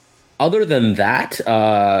 And other than that,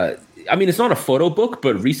 it's not a photo book,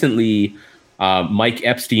 but recently Mike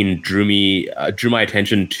Epstein drew my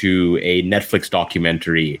attention to a Netflix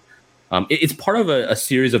documentary. It's part of a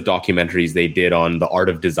series of documentaries they did on the art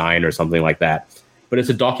of design or something like that. But it's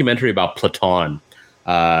a documentary about Platon,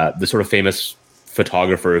 the sort of famous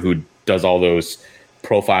photographer who does all those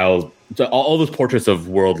profiles, all those portraits of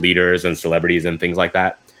world leaders and celebrities and things like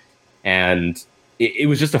that. And it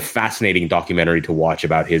was just a fascinating documentary to watch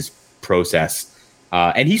about his process.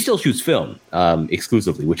 And he still shoots film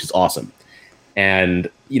exclusively, which is awesome. And,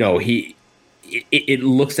 it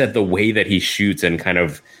looks at the way that he shoots and kind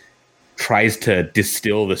of tries to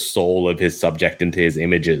distill the soul of his subject into his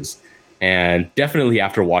images. And definitely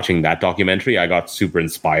after watching that documentary, I got super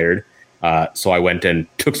inspired. So I went and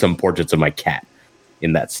took some portraits of my cat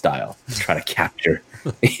in that style to try to capture.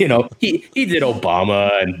 He did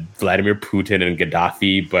Obama and Vladimir Putin and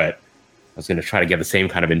Gaddafi, but I was going to try to get the same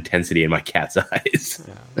kind of intensity in my cat's eyes.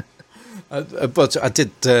 Yeah. But I did.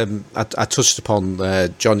 I touched upon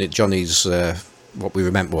Johnny's what we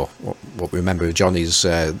remember of Johnny's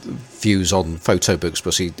views on photo books,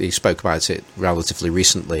 but he spoke about it relatively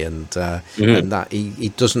recently, and and that he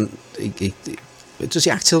doesn't. Does he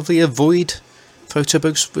actively avoid photo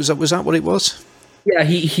books? Was that what it was? Yeah,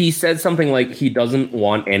 he said something like he doesn't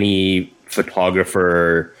want any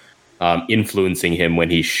photographer influencing him when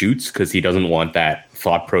he shoots, because he doesn't want that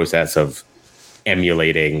thought process of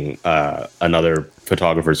emulating another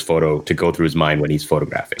photographer's photo to go through his mind when he's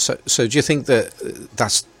photographing. So do you think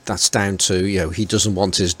that's down to he doesn't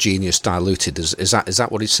want his genius diluted? Is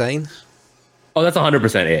that what he's saying? Oh, that's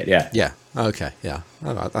 100% it. Yeah. Yeah. Okay. Yeah.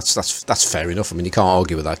 All right. That's fair enough. I mean, you can't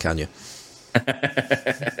argue with that, can you?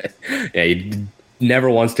 Yeah. He never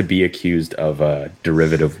wants to be accused of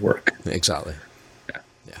derivative work. Exactly. Yeah.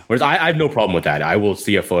 Whereas I have no problem with that. I will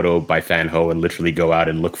see a photo by Fan Ho and literally go out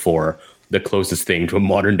and look for the closest thing to a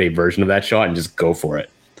modern day version of that shot and just go for it.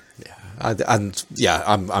 Yeah,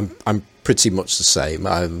 I'm pretty much the same.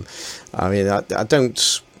 I'm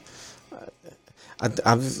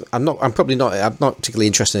probably not. I'm not particularly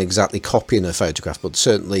interested in exactly copying a photograph, but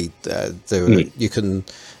certainly you can.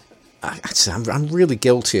 I'm really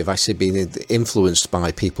guilty of actually being influenced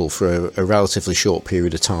by people for a relatively short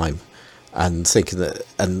period of time, and thinking that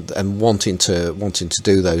and wanting to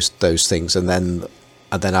do those things, and then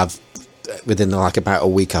I've within like about a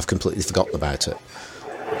week I've completely forgotten about it.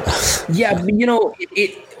 Yeah,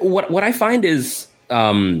 what I find is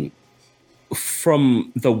from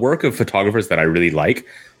the work of photographers that I really like,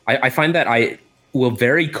 I find that I will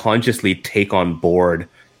very consciously take on board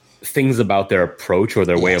things about their approach or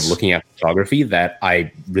their way of looking at photography that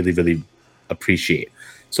I really, really appreciate.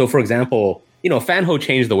 So, for example, Fan Ho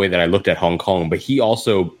changed the way that I looked at Hong Kong, but he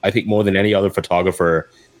also, I think more than any other photographer,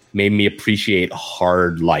 made me appreciate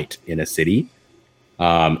hard light in a city,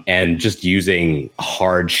 and just using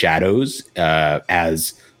hard shadows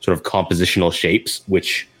as sort of compositional shapes,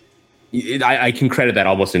 which I can credit that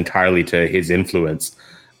almost entirely to his influence.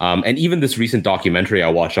 And even this recent documentary I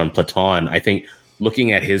watched on Platon, I think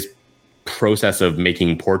looking at his process of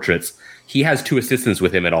making portraits, he has two assistants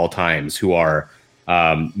with him at all times who are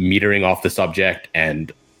metering off the subject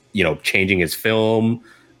and, changing his film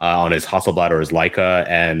on his Hasselblad or his Leica,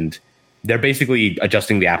 and they're basically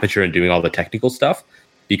adjusting the aperture and doing all the technical stuff,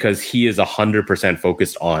 because he is 100%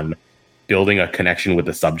 focused on building a connection with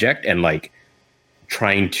the subject and like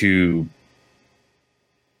trying to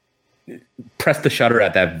press the shutter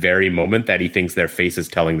at that very moment that he thinks their face is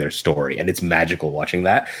telling their story. And it's magical watching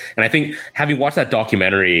that. And I think having watched that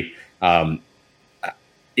documentary,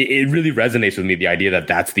 it really resonates with me, the idea that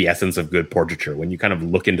that's the essence of good portraiture, when you kind of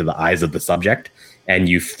look into the eyes of the subject and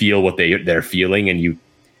you feel what they're feeling, and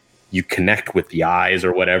you connect with the eyes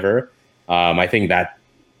or whatever. I think that,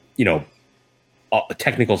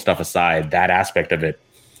 technical stuff aside, that aspect of it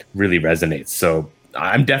really resonates. So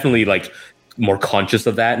I'm definitely like more conscious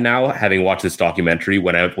of that now, having watched this documentary,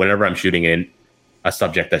 whenever I'm shooting in a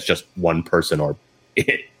subject that's just one person, or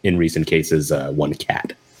in recent cases, one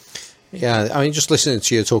cat. Yeah, I mean, just listening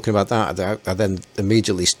to you talking about that, I then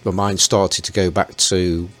immediately my mind started to go back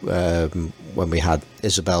to when we had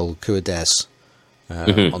Isabelle Coudès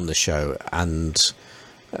on the show, and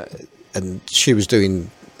she was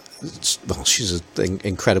doing. Well, she's an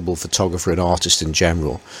incredible photographer and artist in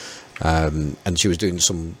general, and she was doing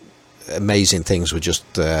some amazing things with just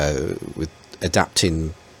with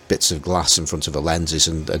adapting bits of glass in front of her lenses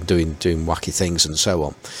and doing wacky things and so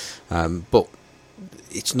on, but.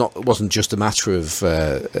 It wasn't just a matter of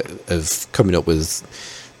coming up with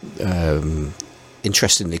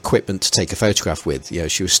interesting equipment to take a photograph with.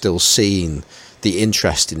 She was still seeing the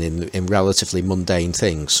interest in relatively mundane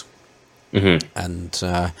things.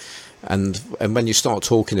 Mm-hmm. And when you start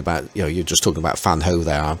talking about, you're just talking about Fan Ho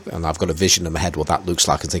there, and I've got a vision in my head what that looks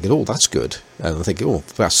like, and thinking, oh, that's good. And I'm thinking, oh,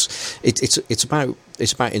 it's about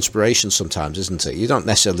inspiration sometimes, isn't it? You're not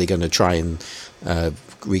necessarily going to try and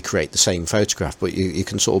recreate the same photograph, but you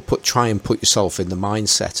can sort of try and put yourself in the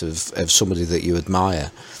mindset of somebody that you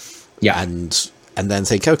admire, and then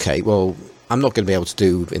think, okay, well, I'm not going to be able to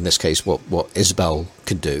do, in this case, what Isabel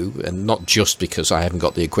can do, and not just because I haven't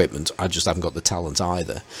got the equipment, I just haven't got the talent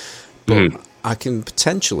either. But I can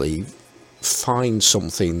potentially find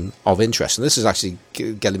something of interest, and this is actually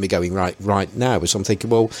getting me going right now. Because I'm thinking,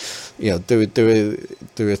 well, there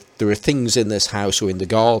are things in this house or in the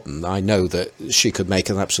garden I know that she could make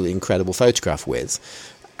an absolutely incredible photograph with,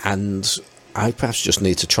 and I perhaps just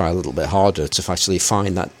need to try a little bit harder to actually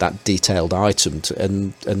find that detailed item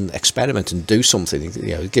and experiment and do something.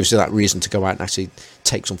 It gives you that reason to go out and actually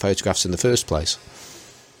take some photographs in the first place.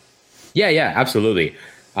 Yeah, absolutely.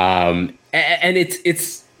 And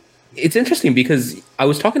it's interesting because I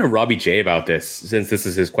was talking to Robbie J about this, since this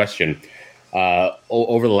is his question,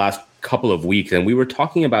 over the last couple of weeks, and we were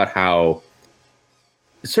talking about how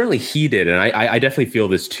certainly he did, and I definitely feel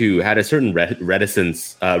this too, had a certain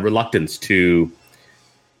reluctance to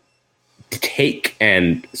take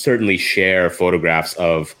and certainly share photographs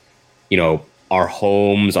of, our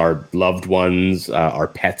homes, our loved ones, our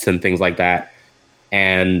pets, and things like that.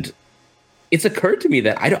 And it's occurred to me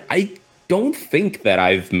that I don't think that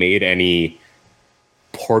I've made any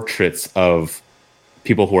portraits of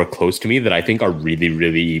people who are close to me that I think are really,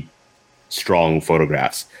 really strong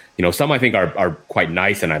photographs. Some I think are quite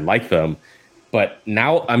nice and I like them, but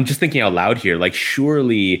now I'm just thinking out loud here, like,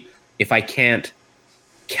 surely if I can't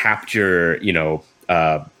capture,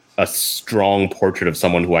 a strong portrait of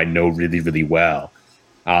someone who I know really, really well,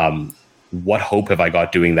 what hope have I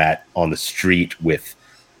got doing that on the street with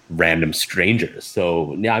random strangers?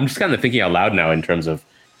 So yeah, I'm just kind of thinking out loud now in terms of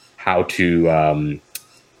how to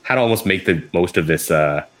almost make the most of this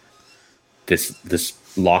this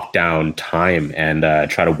lockdown time and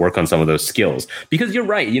try to work on some of those skills. Because you're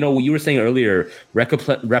right, you were saying earlier,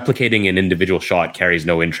 replicating an individual shot carries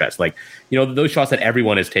no interest. Like, those shots that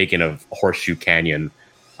everyone has taken of Horseshoe Canyon,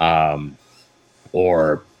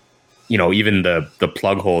 or even the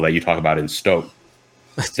plug hole that you talk about in Stoke.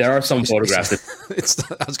 There are some photographs.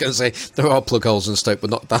 I was going to say there are plug holes in Stoke, but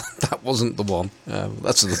not that. That wasn't the one.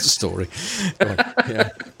 That's another story. Yeah.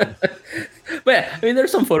 But I mean,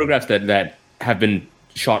 there's some photographs that have been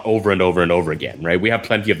shot over and over and over again, right? We have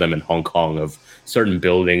plenty of them in Hong Kong of certain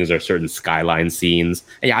buildings or certain skyline scenes.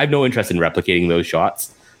 And yeah, I have no interest in replicating those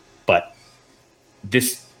shots. But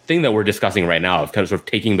this thing that we're discussing right now of kind of sort of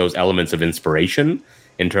taking those elements of inspiration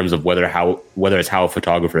in terms of whether it's how a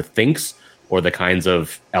photographer thinks or the kinds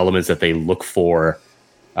of elements that they look for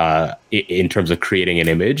in terms of creating an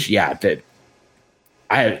image. Yeah, that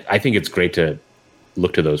I think it's great to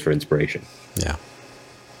look to those for inspiration. Yeah.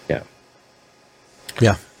 Yeah.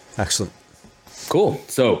 Yeah. Excellent. Cool.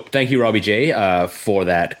 So thank you, Robbie J, for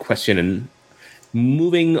that question. And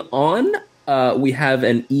moving on, we have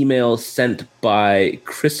an email sent by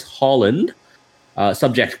Chris Holland.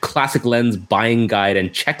 Subject: classic lens buying guide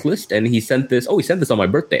and checklist. And he sent this on my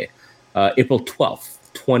birthday, April 12th,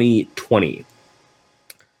 2020.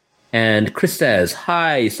 And Chris says,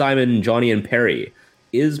 "Hi, Simon, Johnny, and Perry.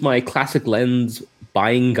 Is my classic lens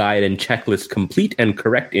buying guide and checklist complete and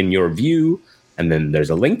correct in your view?" And then there's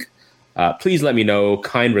a link. Please let me know.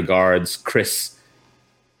 Kind regards, Chris.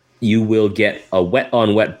 You will get a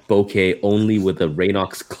wet-on-wet bokeh only with a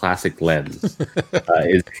Raynox classic lens.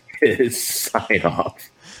 Is sign off.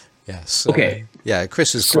 Yes. Okay. Yeah,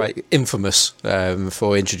 Chris is quite infamous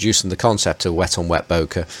for introducing the concept of wet-on-wet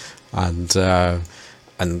bokeh,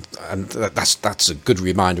 and that's a good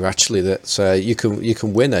reminder actually that you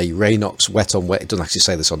can win a Raynox wet-on-wet. It doesn't actually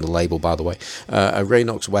say this on the label, by the way. A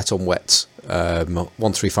Raynox wet-on-wet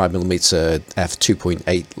 135mm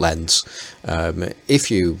f2.8 lens.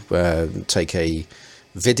 If you take a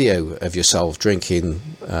video of yourself drinking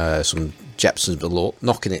some Jepson's Malort,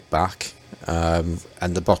 knocking it back, and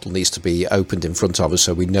the bottle needs to be opened in front of us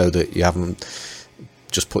so we know that you haven't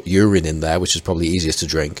just put urine in there, which is probably easiest to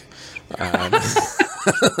drink. And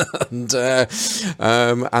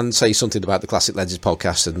say something about the Classic Lenses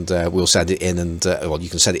podcast, and we'll send it in, and you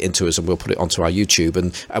can send it in to us, and we'll put it onto our YouTube.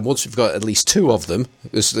 And once we've got at least two of them,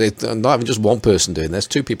 not even just one person doing this,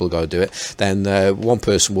 two people got to do it, then one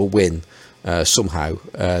person will win somehow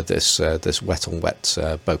this wet on wet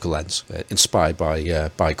bokeh lens, inspired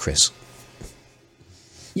by Chris.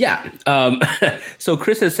 Yeah. So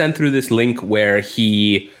Chris has sent through this link where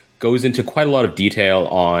he goes into quite a lot of detail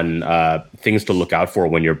on things to look out for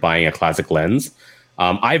when you're buying a classic lens.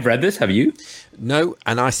 I've read this. Have you? No,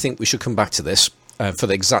 and I think we should come back to this for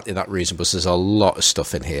exactly that reason, because there's a lot of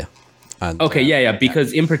stuff in here. And, okay,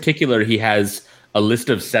 because in particular, he has a list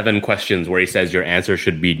of 7 questions where he says your answer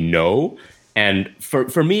should be no. And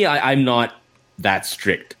for me, I'm not that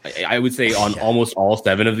strict. I would say on almost all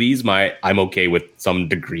 7 of these, I'm okay with some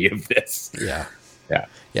degree of this. Yeah.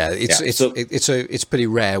 It's pretty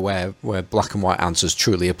rare where black and white answers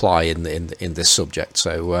truly apply in this subject.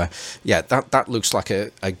 So that looks like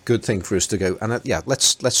a good thing for us to go. And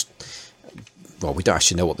let's. Well, we don't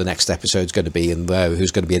actually know what the next episode's going to be and who's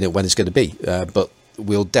going to be in it, when it's going to be, but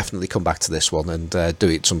we'll definitely come back to this one and do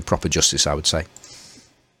it some proper justice, I would say.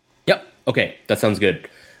 Yep. Okay, that sounds good.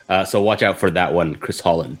 So watch out for that one, Chris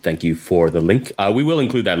Holland. Thank you for the link. We will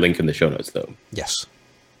include that link in the show notes, though. Yes.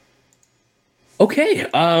 Okay.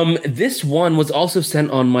 This one was also sent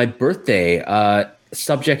on my birthday.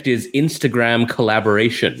 Subject is Instagram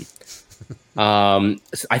collaboration. I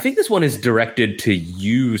think this one is directed to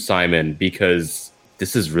you, Simon, because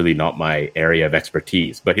this is really not my area of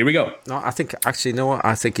expertise. But here we go. No, I think actually, you know what?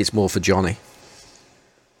 I think it's more for Johnny.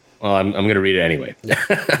 Well, I'm going to read it anyway. Yeah.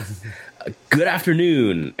 Good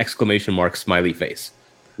afternoon! ! Smiley face.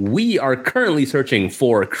 We are currently searching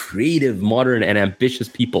for creative, modern, and ambitious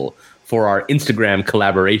people for our Instagram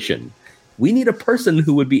collaboration. We need a person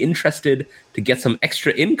who would be interested to get some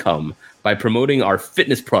extra income by promoting our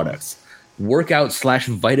fitness products,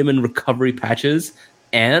 workout/vitamin recovery patches,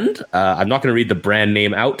 and I'm not going to read the brand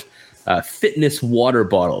name out, fitness water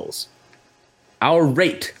bottles. Our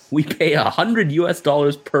rate, we pay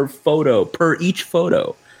 $100 per photo, per each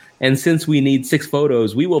photo. And since we need 6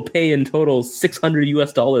 photos, we will pay in total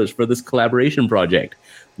 $600 for this collaboration project.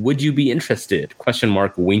 Would you be interested? ?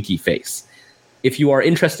 Winky face. If you are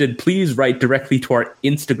interested, please write directly to our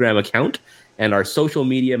Instagram account, and our social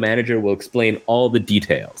media manager will explain all the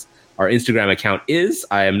details. Our Instagram account is,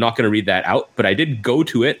 I am not going to read that out, but I did go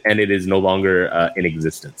to it, and it is no longer in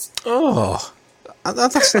existence. Oh,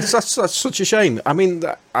 that's such a shame. I mean,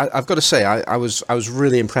 I've got to say, I was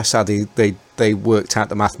really impressed how they worked out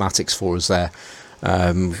the mathematics for us there.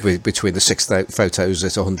 Between the 6 photos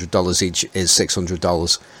at $100 each is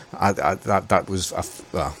 $600. That was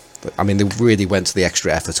I mean, they really went to the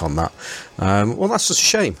extra effort on that. Well, that's such a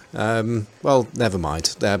shame. Well, never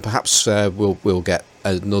mind. Perhaps we'll get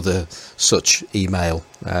another such email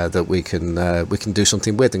that we can do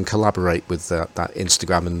something with and collaborate with that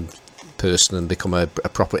Instagram and person and become a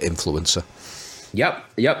proper influencer.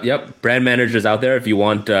 Yep. Brand managers out there, if you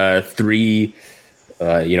want 3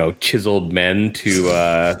 chiseled men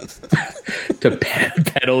to to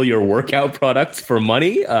peddle your workout products for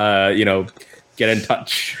money, get in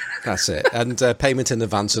touch. That's it. And payment in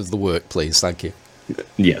advance of the work, please. Thank you.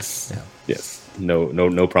 Yes. Yeah. Yes.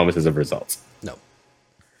 No promises of results. No.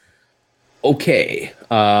 Okay.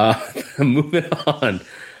 Moving on.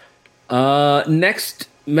 Next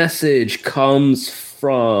message comes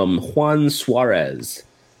from Juan Suarez.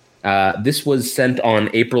 This was sent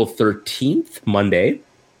on April 13th, Monday.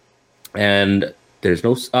 And there's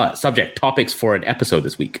no subject, topics for an episode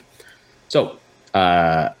this week. So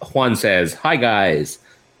Juan says, "Hi guys.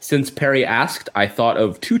 Since Perry asked, I thought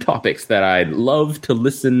of 2 topics that I'd love to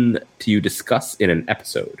listen to you discuss in an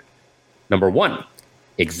episode. Number 1,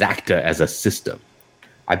 Exacta as a system.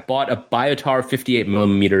 I bought a Biotar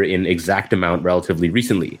 58mm in Exactamount relatively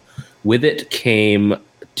recently. With it came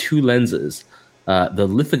 2 lenses, the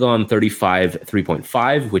Lithogon 35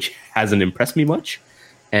 3.5, which hasn't impressed me much,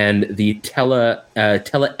 and the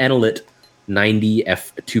Tele-Analyte 90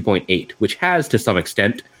 f 2.8, which has, to some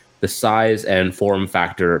extent, the size and form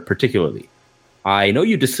factor particularly. I know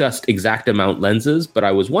you discussed Exacta-mount lenses, but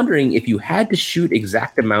I was wondering if you had to shoot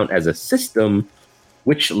Exacta-mount as a system,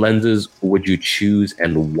 which lenses would you choose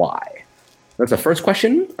and why?" That's the first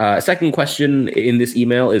question. Second question in this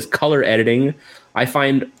email is color editing. I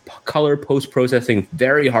find color post-processing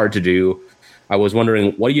very hard to do. I was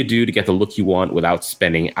wondering, what do you do to get the look you want without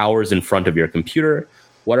spending hours in front of your computer?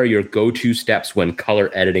 What are your go-to steps when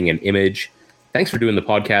color editing an image? Thanks for doing the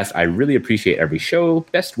podcast. I really appreciate every show.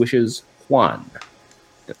 Best wishes, Juan.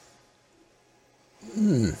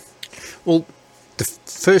 Well, the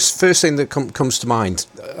first thing that comes to mind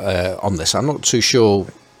on this, I'm not too sure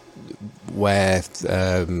where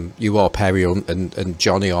you are, Perry, and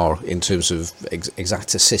Johnny are in terms of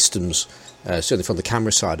Exacta systems, certainly from the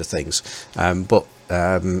camera side of things. But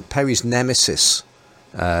Perry's nemesis,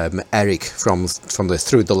 Eric from the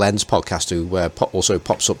Through the Lens podcast, who also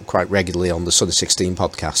pops up quite regularly on the Sunny 16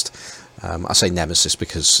 podcast. I say nemesis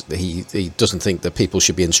because he doesn't think that people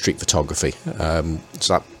should be in street photography.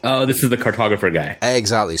 This is the cartographer guy.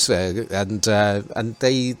 Exactly. So, and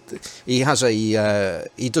he does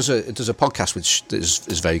a podcast which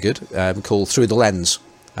is very good, called Through the Lens.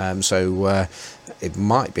 So it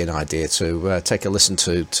might be an idea to take a listen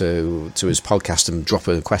to his podcast and drop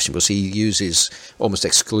a question, because he uses almost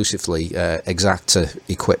exclusively Exacta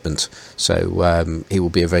equipment. So he will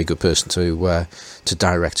be a very good person to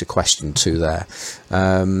direct a question to there.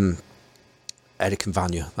 Eric and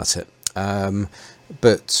Vanya, that's it.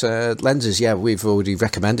 But lenses, yeah, we've already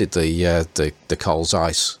recommended the Carl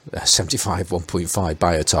Zeiss 75 1.5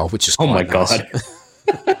 Biotar, which is quite oh my nice. God.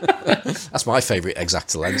 That's my favourite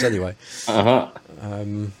Exacta lens, anyway.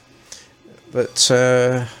 But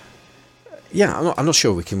yeah, I'm not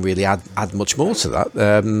sure we can really add much more to that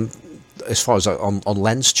as far as on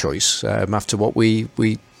lens choice after what we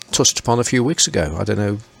touched upon a few weeks ago. I don't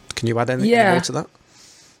know. Can you add anything more to that?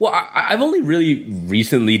 Well, I've only really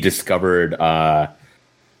recently discovered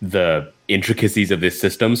the intricacies of this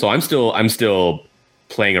system, so I'm still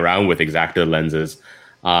playing around with Exacta lenses.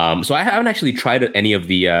 So I haven't actually tried any of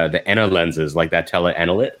the ENA lenses like that Tele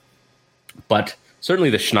Enalit, but certainly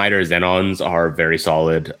the Schneider Xenons are very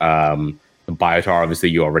solid. The Biotar, obviously,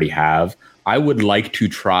 you already have. I would like to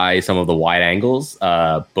try some of the wide angles,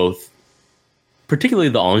 both, particularly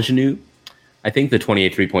the Ingenue. I think the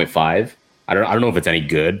 28 3.5. I don't know if it's any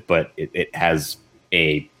good, but it has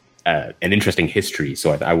an interesting history,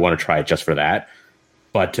 so I want to try it just for that.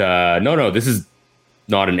 But no, this is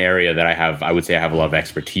not an area that I would say I have a lot of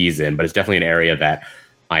expertise in, but it's definitely an area that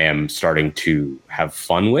I am starting to have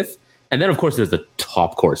fun with. And then, of course, there's the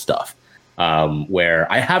top core stuff,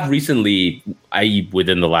 where I have recently,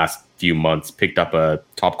 within the last few months, picked up a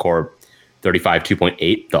top core 35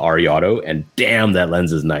 2.8, the RE Auto, and damn, that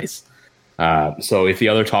lens is nice. So if the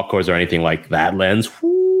other top cores are anything like that lens,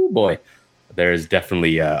 whoo, boy, there's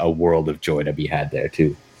definitely a world of joy to be had there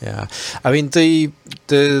too. Yeah, I mean the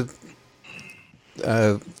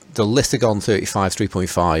Lithogon 35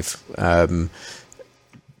 3.5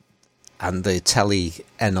 and the Tele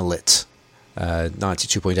Enalit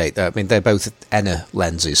 92.8. I mean, they're both ENA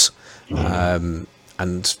lenses, and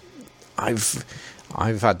I've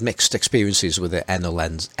had mixed experiences with the ENA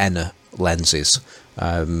lenses.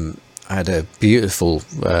 I had a beautiful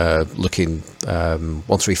looking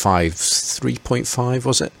 135 3.5,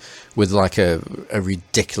 was it, with like a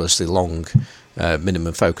ridiculously long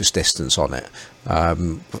minimum focus distance on it. I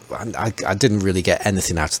didn't really get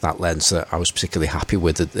anything out of that lens that I was particularly happy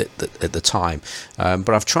with at the time. But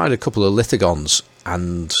I've tried a couple of Lithogons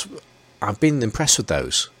and I've been impressed with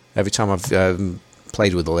those. Every time I've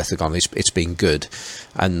played with the Lithogon, it's been good.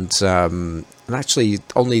 And actually,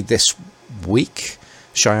 only this week,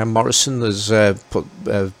 Cheyenne Morrison has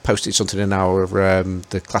posted something in our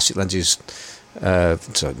the Classic Lenses.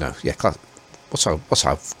 What's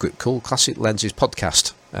our group called? Classic Lenses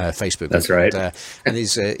podcast Facebook. That's right. And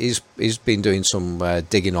he's been doing some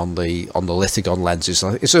digging on the Lithogon lenses.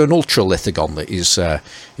 Is there an ultra Lithogon that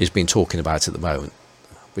he's been talking about at the moment?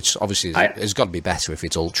 Which obviously has got to be better if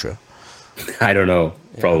it's ultra. I don't know.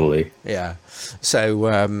 Probably. Yeah. So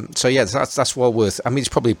yeah, that's well worth. I mean, he's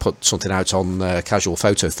probably put something out on Casual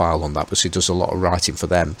Photo File on that, because he does a lot of writing for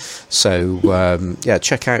them. So yeah,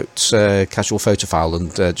 check out Casual Photo File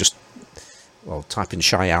and just type in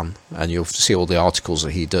Cheyenne, and you'll see all the articles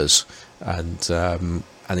that he does. And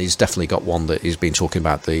he's definitely got one that he's been talking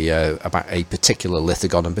about about a particular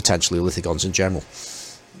Lithogon and potentially Lithogons in general.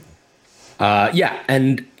 Yeah,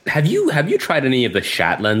 and have you tried any of the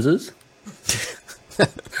Shat lenses?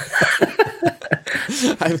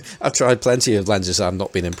 I've tried plenty of lenses I've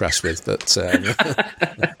not been impressed with, but I'm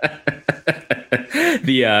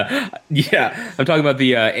talking about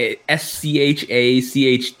the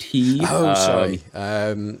SCHACHT. Oh, sorry.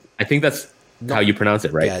 I think that's how you pronounce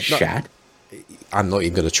it, right? Yeah, Shat. I'm not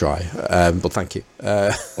even going to try, but thank you.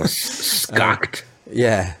 Or Skakt.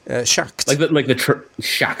 Yeah, Shacked. Like the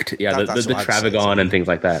Shacked. Yeah, the Travagon and things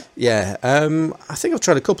like that. Yeah, I think I've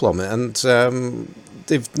tried a couple of them, and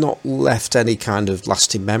they've not left any kind of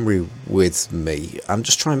lasting memory with me. I'm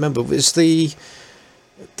just trying to remember. Is the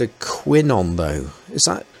Quinon though? Is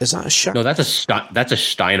that a Shacked? No, that's a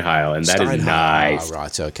Steinheil, and that is nice. Oh,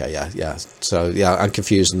 right. Okay. Yeah. So yeah, I'm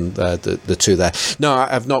confusing the two there. No,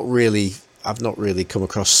 I've not really come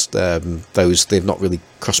across those. They've not really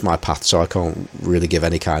crossed my path, so I can't really give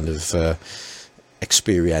any kind of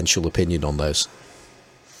experiential opinion on those.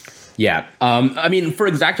 Yeah. I mean, for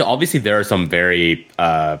Exacta, obviously there are some very,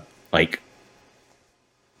 we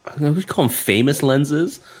call them famous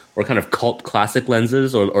lenses, or kind of cult classic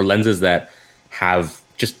lenses, or lenses that have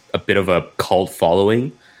just a bit of a cult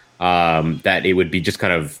following, that it would be just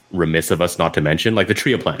kind of remiss of us not to mention, like the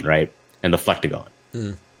Trioplan, right? And the Flectagon.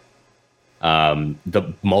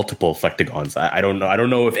 The multiple Flectagons. I don't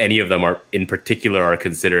know if any of them are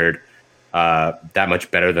considered that much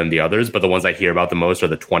better than the others, but the ones I hear about the most are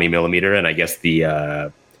the 20 millimeter, and I guess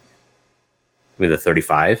the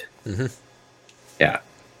 35. Mm-hmm. Yeah.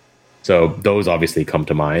 So those obviously come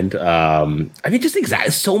to mind. I mean, just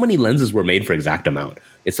so many lenses were made for Exacta mount.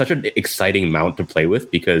 It's such an exciting mount to play with,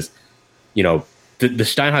 because the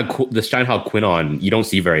Steinhaus Quinon you don't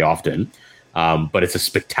see very often, but it's a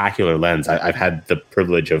spectacular lens. I've had the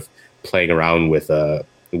privilege of playing around with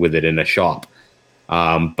it in a shop.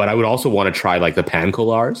 But I would also want to try like the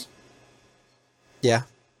Pancolars. Yeah.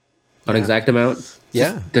 On Exacta mount.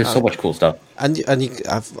 Yeah. There's so much cool stuff. And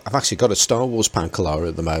I've actually got a Star Wars Pancolar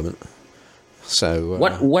at the moment. So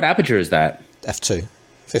what aperture is that? F2.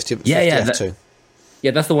 50 F2.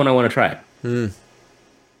 That's the one I want to try.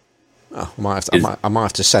 Oh, I might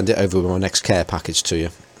have to send it over with my next care package to you.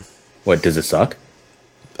 What, does it suck?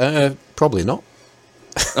 Probably not.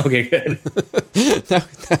 Okay, good. No,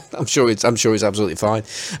 I'm sure it's absolutely fine.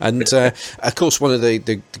 And of course, one of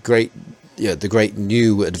the great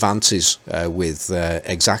new advances with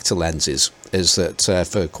Exacta lenses is that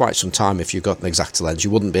for quite some time, if you've got an Exacta lens,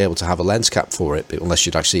 you wouldn't be able to have a lens cap for it unless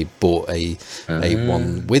you'd actually bought a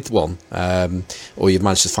one with one, or you've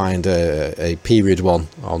managed to find a period one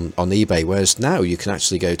on eBay. Whereas now you can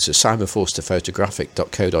actually go to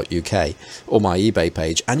simonforsterphotographic.co.uk or my eBay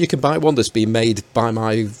page, and you can buy one that's been made by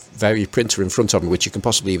my very printer in front of me, which you can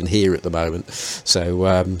possibly even hear at the moment. So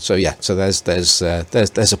there's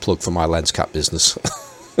a plug for my lens cap business.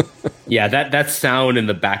 Yeah, that sound in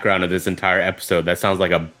the background of this entire episode, that sounds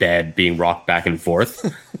like a bed being rocked back and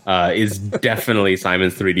forth, is definitely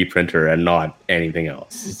Simon's 3D printer and not anything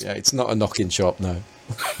else. Yeah, it's not a knock-in shop, no.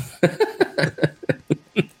 The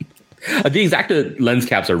Exacta lens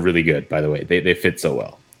caps are really good, by the way. They fit so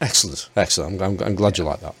well. Excellent. I'm glad you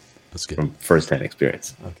like that. That's good. From first-hand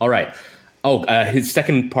experience. Okay. All right. His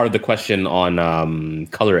second part of the question on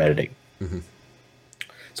color editing. Mm-hmm.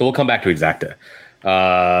 So we'll come back to Exacta.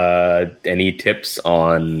 Any tips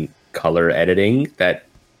on color editing?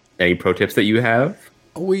 Any pro tips that you have?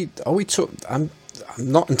 I'm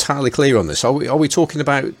not entirely clear on this. Are we talking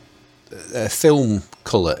about film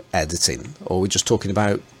color editing, or are we just talking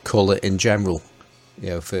about color in general?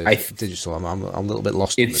 For digital. I'm a little bit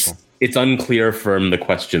lost on this one. It's unclear from the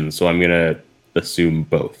question, so I'm going to assume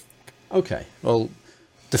both. Okay. Well,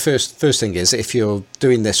 the first thing is, if you're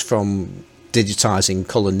doing this from digitizing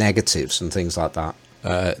color negatives and things like that,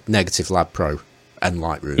 Negative Lab Pro and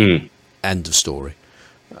Lightroom, end of story.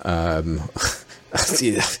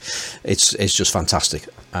 It's just fantastic.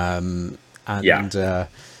 I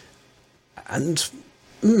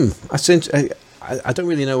think I don't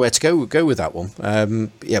really know where to go with that one.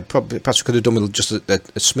 Probably perhaps we could have done with just a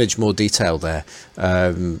smidge more detail there,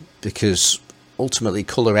 because ultimately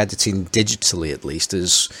color editing digitally, at least,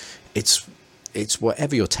 it's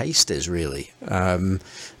whatever your taste is, really. I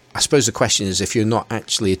suppose the question is, if you're not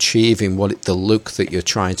actually achieving the look that you're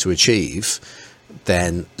trying to achieve,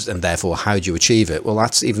 then, and therefore how do you achieve it? Well,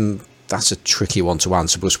 that's a tricky one to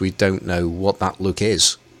answer, because we don't know what that look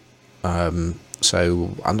is.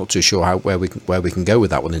 So I'm not too sure where we can go with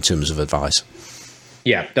that one in terms of advice.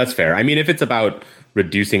 Yeah, that's fair. I mean, if it's about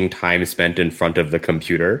reducing time spent in front of the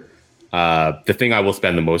computer, the thing I will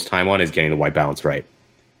spend the most time on is getting the white balance right.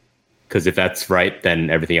 Because if that's right, then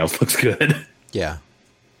everything else looks good. Yeah.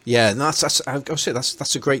 Yeah, no,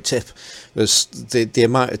 that's a great tip. There's the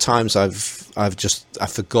amount of times I've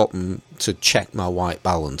forgotten to check my white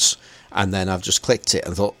balance, and then I've just clicked it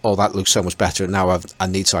and thought, oh, that looks so much better, and now I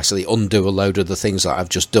need to actually undo a load of the things that I've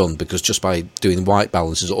just done, because just by doing white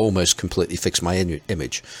balance has almost completely fixed my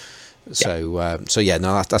image. So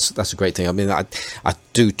that's a great thing. I mean, I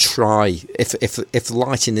do try, if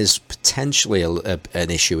lighting is potentially an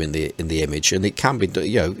issue in the image, and it can be,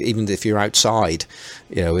 even if you're outside,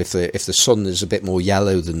 if the sun is a bit more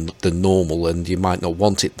yellow than normal, and you might not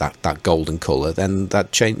want it that golden color, then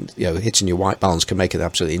that change, hitting your white balance can make an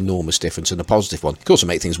absolutely enormous difference, and a positive one. It can also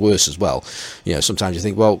make things worse as well. Sometimes you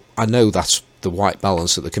think, well, I know that's the white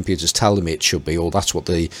balance that the computer's telling me it should be, or that's what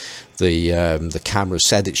the camera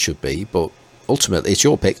said it should be, but ultimately it's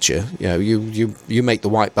your picture. You make the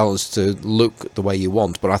white balance to look the way you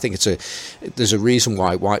want. But I think there's a reason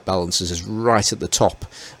why white balance is right at the top.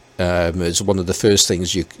 It's one of the first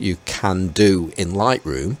things you can do in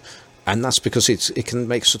Lightroom, and that's because it can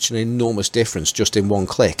make such an enormous difference just in one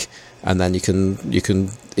click, and then you can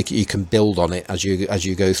build on it as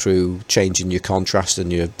you go through changing your contrast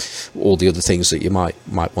and all the other things that you might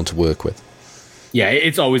want to work with. Yeah,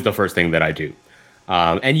 it's always the first thing that I do,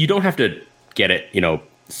 and you don't have to get it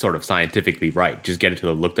sort of scientifically right. Just get it to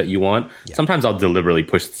the look that you want. Yeah. Sometimes I'll deliberately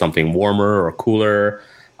push something warmer or cooler,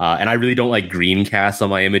 and I really don't like green casts on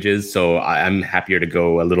my images, so I'm happier to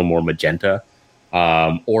go a little more magenta.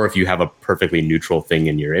 Or if you have a perfectly neutral thing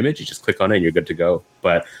in your image, you just click on it and you're good to go.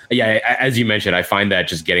 But yeah, as you mentioned, I find that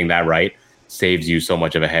just getting that right saves you so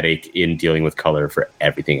much of a headache in dealing with color for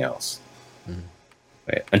everything else. Mm-hmm.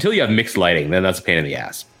 Right. Until you have mixed lighting, then that's a pain in the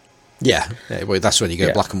ass. Yeah, well, that's when you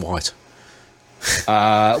go black and white.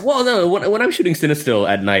 Well, no, when I'm shooting Cinestill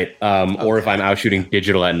at night, or if I'm out shooting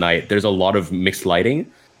digital at night, there's a lot of mixed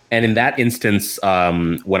lighting. And in that instance,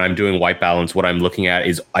 when I'm doing white balance, what I'm looking at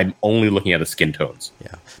is I'm only looking at the skin tones.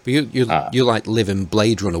 Yeah, but you like live in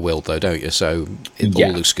Blade Runner world though, don't you? So it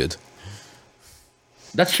all looks good.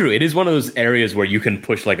 That's true. It is one of those areas where you can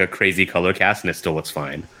push like a crazy color cast and it still looks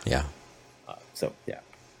fine. Yeah. So yeah.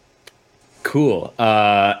 Cool.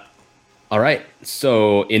 All right.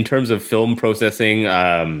 So in terms of film processing,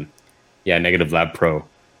 Negative Lab Pro.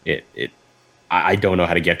 I don't know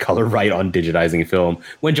how to get color right on digitizing film.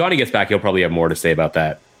 When Johnny gets back, he'll probably have more to say about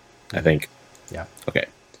that, I think. Yeah.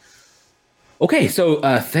 Okay, so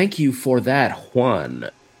thank you for that, Juan.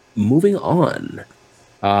 Moving on.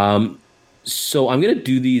 So I'm going to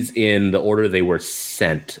do these in the order they were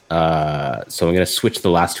sent. So I'm going to switch the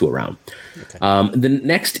last two around. Okay. The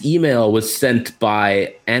next email was sent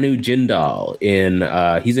by Anu Jindal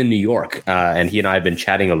he's in New York, and he and I have been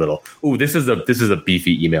chatting a little. Ooh, this is a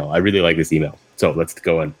beefy email. I really like this email. So let's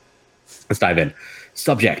go in. Let's dive in.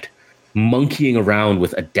 Subject: monkeying around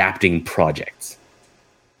with adapting projects.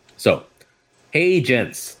 So, hey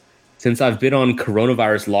gents. Since I've been on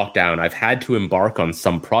coronavirus lockdown, I've had to embark on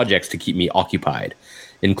some projects to keep me occupied,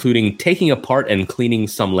 including taking apart and cleaning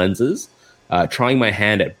some lenses, trying my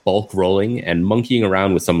hand at bulk rolling, and monkeying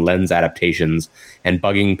around with some lens adaptations, and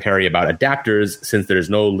bugging Perry about adapters since there's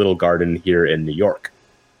no little garden here in New York.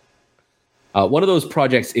 One of those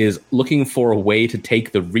projects is looking for a way to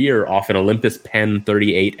take the rear off an Olympus Pen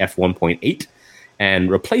 38 f1.8 and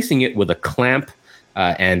replacing it with a clamp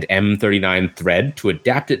and M39 thread to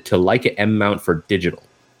adapt it to Leica M mount for digital.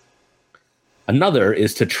 Another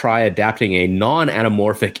is to try adapting a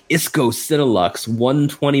non-anamorphic ISCO Cinelux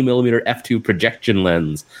 120mm f2 projection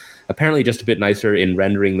lens, apparently just a bit nicer in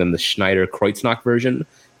rendering than the Schneider Kreuznach version,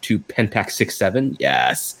 to Pentax 6.7,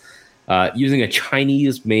 yes, using a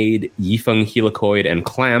Chinese-made Yifeng helicoid and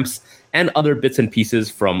clamps and other bits and pieces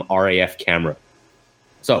from RAF camera.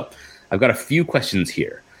 So, I've got a few questions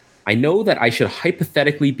here. I know that I should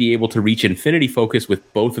hypothetically be able to reach infinity focus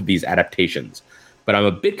with both of these adaptations, but I'm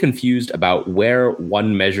a bit confused about where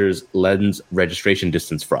one measures lens registration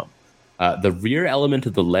distance from. The rear element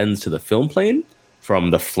of the lens to the film plane,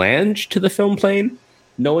 from the flange to the film plane.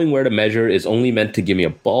 Knowing where to measure is only meant to give me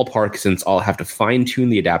a ballpark since I'll have to fine-tune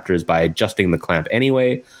the adapters by adjusting the clamp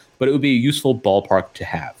anyway, but it would be a useful ballpark to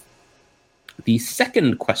have. The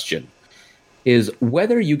second question is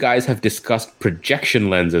whether you guys have discussed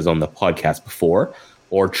projection lenses on the podcast before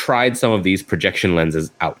or tried some of these projection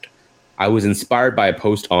lenses out. I was inspired by a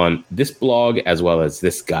post on this blog as well as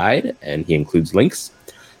this guide, and he includes links.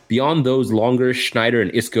 Beyond those longer Schneider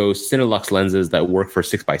and ISCO Cinelux lenses that work for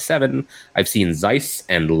 6x7, I've seen Zeiss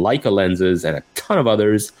and Leica lenses and a ton of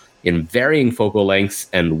others in varying focal lengths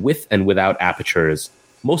and with and without apertures,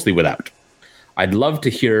 mostly without. I'd love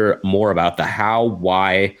to hear more about the how,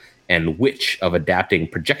 why, and which of adapting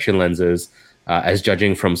projection lenses. As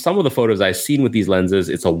judging from some of the photos I've seen with these lenses,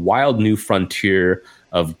 it's a wild new frontier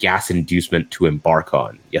of gas inducement to embark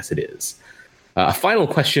on. Yes, it is. A final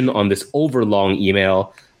question on this overlong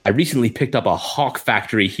email. I recently picked up a Hawk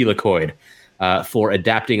Factory helicoid for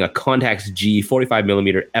adapting a Contax G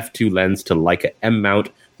 45mm f2 lens to Leica M mount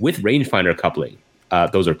with rangefinder coupling.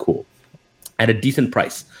 Those are cool. At a decent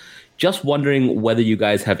price. Just wondering whether you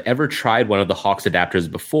guys have ever tried one of the Hawks adapters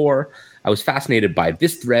before. I was fascinated by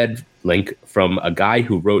this thread link from a guy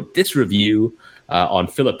who wrote this review on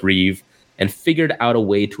Philip Reeve and figured out a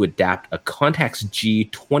way to adapt a Contax G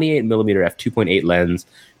 28mm f2.8 lens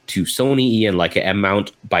to Sony E and Leica M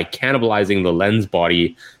mount by cannibalizing the lens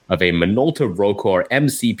body of a Minolta Rokkor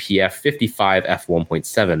MCPF 55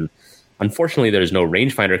 f1.7. Unfortunately, there's no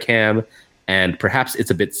rangefinder cam, and perhaps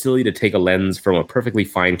it's a bit silly to take a lens from a perfectly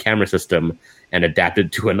fine camera system and adapt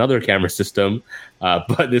it to another camera system.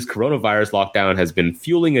 But this coronavirus lockdown has been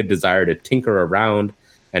fueling a desire to tinker around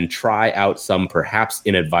and try out some perhaps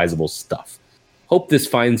inadvisable stuff. Hope this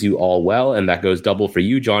finds you all well, and that goes double for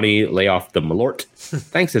you, Johnny. Lay off the malort.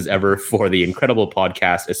 Thanks as ever for the incredible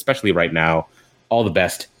podcast, especially right now. All the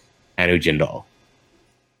best, Anu Jindal.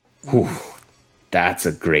 Whew, that's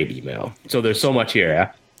a great email. So there's so much here,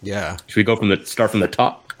 yeah? Yeah. Should we go start from the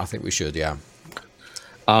top? I think we should, yeah.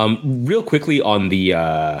 Real quickly on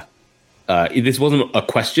the this wasn't a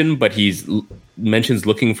question, but mentions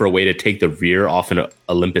looking for a way to take the rear off an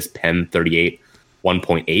Olympus Pen 38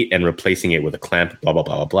 1.8 and replacing it with a clamp, blah, blah,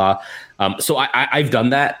 blah, blah, blah. So I've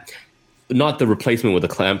done that. Not the replacement with a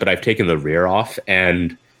clamp, but I've taken the rear off,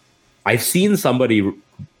 and I've seen somebody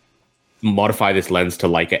modify this lens to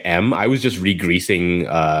Leica M. I was just re-greasing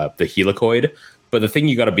the helicoid. But the thing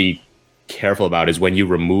you got to be careful about is when you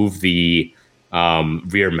remove the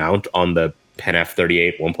rear mount on the Pen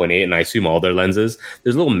F38 1.8, and I assume all their lenses,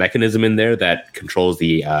 there's a little mechanism in there that controls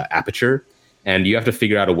the aperture, and you have to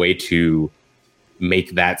figure out a way to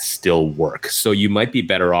make that still work. So you might be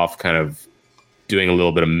better off kind of doing a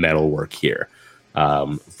little bit of metal work here,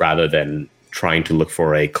 rather than trying to look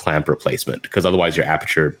for a clamp replacement, because otherwise your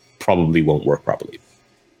aperture probably won't work properly.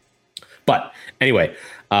 But anyway,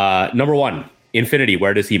 number one, Infinity,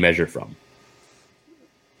 where does he measure from?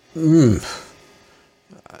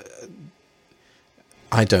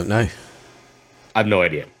 I don't know. I have no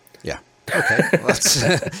idea. Yeah. Okay. Well, that's,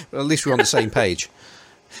 well, at least we're on the same page.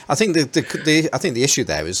 I think the issue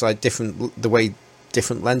there is like the way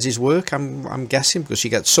different lenses work. I'm guessing, because you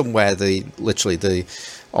get somewhere literally the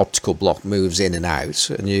optical block moves in and out,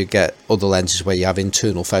 and you get other lenses where you have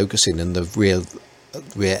internal focusing and the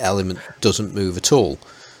rear element doesn't move at all.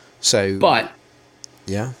 So, but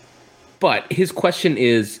his question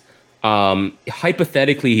is,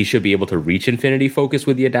 hypothetically, he should be able to reach infinity focus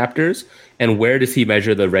with the adapters. And where does he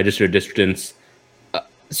measure the registered distance?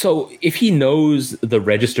 So if he knows the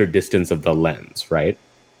registered distance of the lens, right,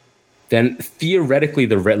 then theoretically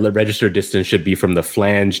the registered distance should be from the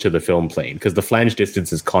flange to the film plane, because the flange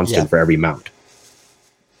distance is constant for every mount,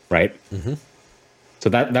 right? Mm-hmm. So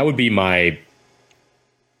that would be my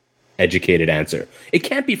educated answer. It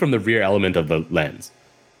can't be from the rear element of the lens.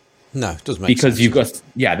 No, it doesn't make because sense. You've got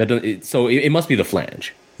so it must be the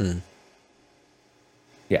flange.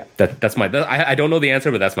 Yeah, that's my. I don't know the answer,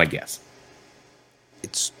 but that's my guess.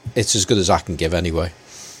 It's as good as I can give anyway.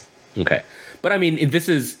 Okay, but I mean, this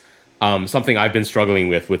is something I've been struggling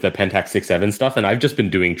with the Pentax 6.7 stuff, and I've just been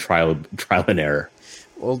doing trial and error.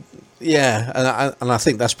 Well, yeah, and I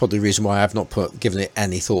think that's probably the reason why I've not given it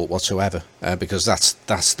any thought whatsoever, because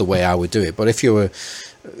that's the way I would do it. But if you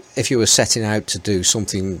were setting out to do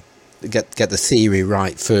something, get the theory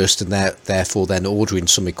right first, and therefore then ordering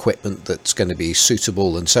some equipment that's going to be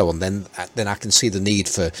suitable and so on, then I can see the need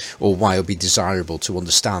for, or why it would be desirable to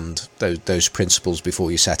understand those principles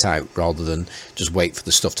before you set out, rather than just wait for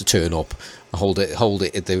the stuff to turn up, hold it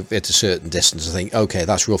at a certain distance and think, okay,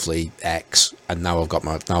 that's roughly X, and now I've got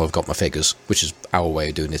my figures, which is our way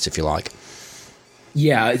of doing it, if you like.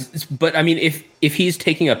 Yeah, but I mean, if he's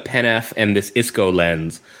taking a Pen F and this ISCO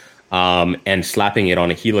lens, and slapping it on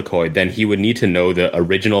a helicoid, then he would need to know the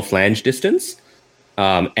original flange distance,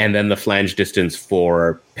 and then the flange distance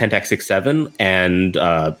for Pentax 6.7 and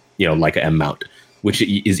Leica M mount, which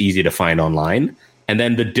is easy to find online. And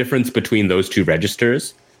then the difference between those two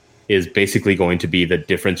registers is basically going to be the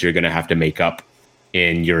difference you're going to have to make up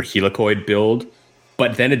in your helicoid build.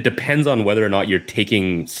 But then it depends on whether or not you're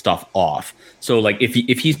taking stuff off. So like if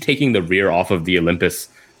he's taking the rear off of the Olympus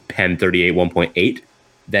Pen 38 1.8,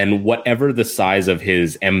 then whatever the size of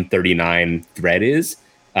his M39 thread is,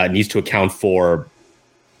 needs to account for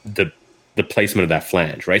the placement of that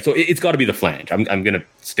flange, right? So it's got to be the flange. I'm going to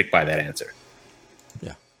stick by that answer.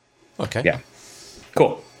 Yeah. Okay. Yeah.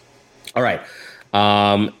 Cool. All right.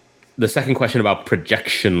 The second question about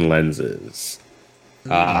projection lenses.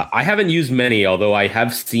 I haven't used many, although I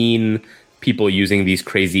have seen people using these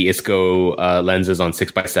crazy ISCO lenses on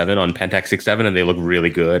 6x7 on Pentax 6.7, and they look really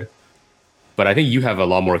good. But I think you have a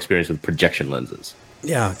lot more experience with projection lenses.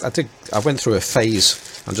 Yeah, I went through a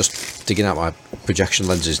phase. I'm just digging out my projection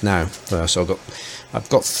lenses now. So I've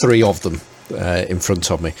got 3 of them in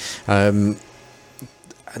front of me. And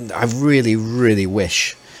I really, really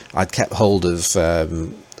wish I'd kept hold of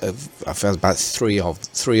I've had about three of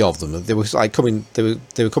them. They were like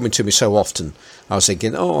they were coming to me so often. I was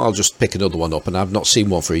thinking, I'll just pick another one up, and I've not seen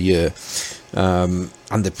one for a year. And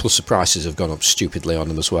plus the prices have gone up stupidly on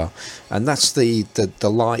them as well. And that's the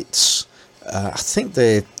lights. I think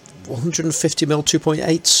they're 150mm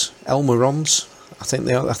 2.8s Elmerons. I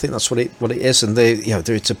think that's what it is. And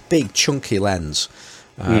it's a big chunky lens.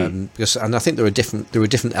 And I think there are different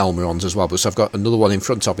Elmerons as well, because I've got another one in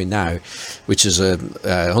front of me now, which is a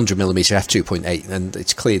 100mm f2.8, and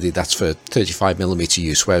it's clearly that's for 35mm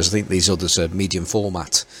use, whereas I think these others are medium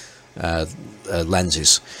format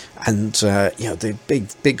lenses, and they're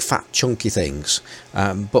big fat chunky things,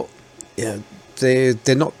 but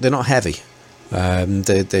they're not heavy.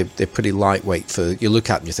 They're pretty lightweight. For you look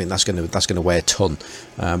at them, you think that's going to weigh a ton,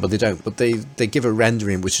 but they don't. But they give a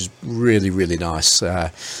rendering which is really, really nice,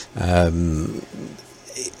 and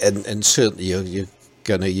certainly you're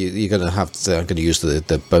gonna have. I'm going to use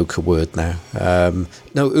the bokeh word now.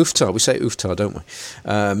 No, Uftar. We say Uftar, don't we?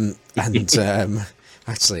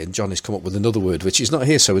 Actually, and Johnny's come up with another word, which is not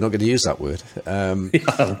here, so we're not going to use that word.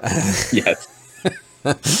 Yes.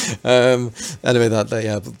 Anyway,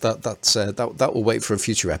 that will wait for a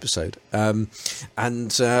future episode. So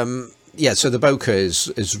the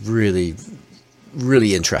bokeh is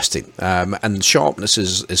really interesting, and sharpness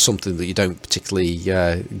is something that you don't particularly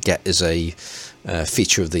get as a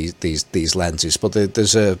feature of these lenses. But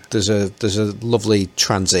there's a lovely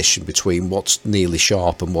transition between what's nearly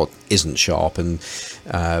sharp and what isn't sharp, and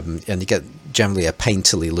you get generally a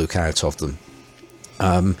painterly look out of them.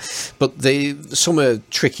 But some are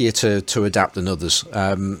trickier to adapt than others.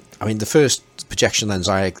 The first projection lens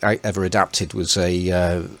I ever adapted was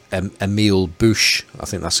a Emile Bouche. I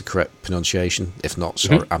think that's the correct pronunciation. If not,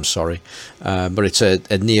 sorry, I'm sorry. But it's a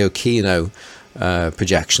Neo Kino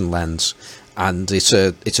projection lens, and it's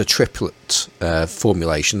a triplet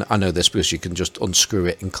formulation. I know this because you can just unscrew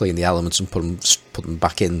it and clean the elements and put them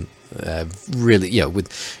back in.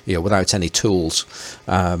 Without any tools.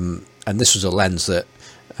 And this was a lens that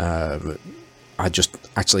I just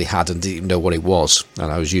actually had and didn't even know what it was,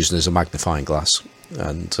 and I was using it as a magnifying glass.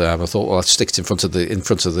 And I thought, well, I'd stick it in front of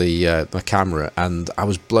the my camera, and I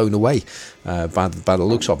was blown away by the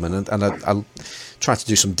looks of them. And I tried to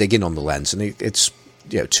do some digging on the lens, and it's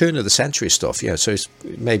turn of the century stuff. So it's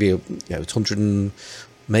maybe it's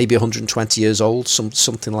 120 years old,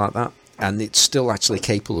 something like that. And it's still actually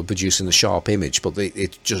capable of producing a sharp image, but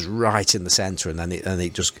it's just right in the centre, and then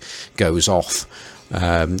it just goes off.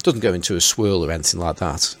 It doesn't go into a swirl or anything like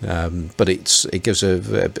that, but it gives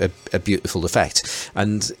a beautiful effect.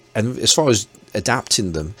 And as far as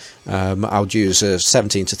adapting them, I would use a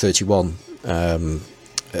 17-31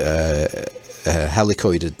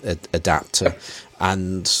 helicoid adapter,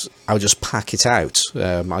 and I would just pack it out.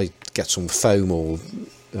 I get some foam or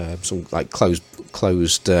some like closed.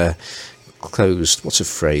 What's a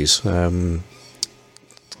phrase?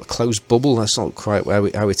 Closed bubble. That's not quite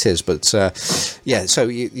how it is, but So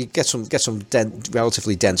you get some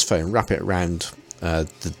relatively dense foam, wrap it around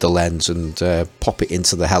the lens, and pop it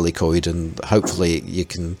into the helicoid, and hopefully you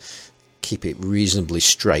can keep it reasonably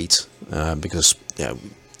straight, because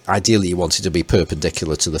ideally you want it to be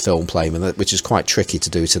perpendicular to the film plane, which is quite tricky to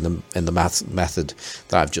do it in the method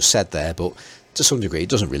that I've just said there. But to some degree, it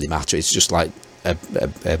doesn't really matter. It's just like a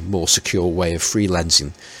more secure way of free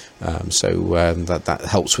lensing, that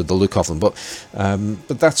helps with the look of them. But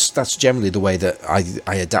that's generally the way that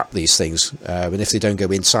I adapt these things. And if they don't go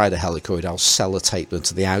inside a helicoid, I'll sellotape them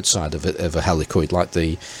to the outside of a helicoid, like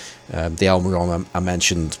the Elmaron I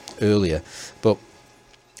mentioned earlier. But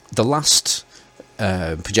the last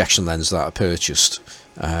projection lens that I purchased,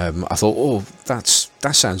 I thought,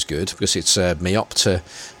 that sounds good, because it's a Meopta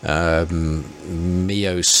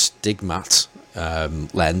Mio Stigmat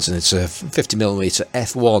lens, and it's a 50mm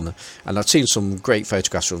f1, and I've seen some great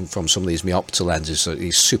photographs from some of these Meopta lenses,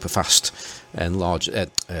 these super fast and large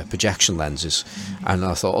projection lenses, and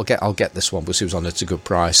I thought I'll get this one because it was on at a good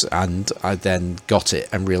price, and I then got it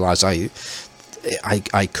and realised I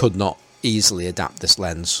could not easily adapt this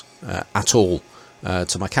lens at all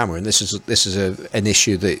to my camera, and this is an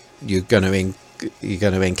issue that you're going to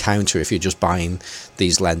encounter if you're just buying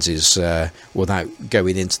these lenses without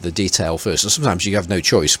going into the detail first. And sometimes you have no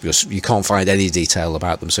choice because you can't find any detail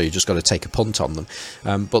about them, so you just got to take a punt on them.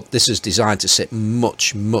 But this is designed to sit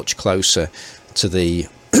much closer to the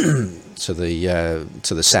to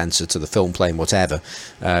the sensor, to the film plane, whatever,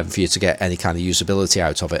 for you to get any kind of usability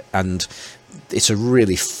out of it. And it's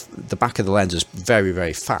the back of the lens is very,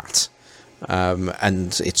 very fat.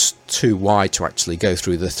 And it's too wide to actually go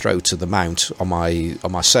through the throat of the mount on my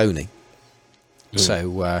Sony.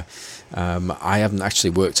 So I haven't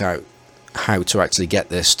actually worked out how to actually get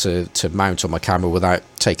this to mount on my camera without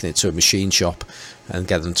taking it to a machine shop and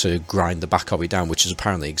get them to grind the back of it down, which is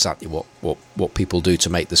apparently exactly what people do to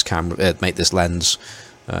make this lens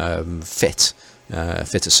fit a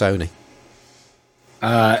Sony.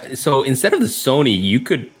 So instead of the Sony, you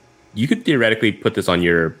could theoretically put this on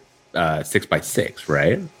your 6x6,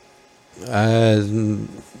 right?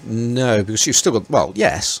 No, because you've still got. Well,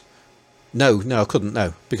 yes. No, I couldn't.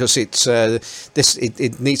 No, because it's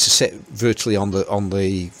it needs to sit virtually on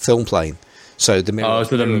the film plane. So the mirror. Oh,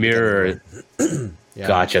 so the mirror. Yeah.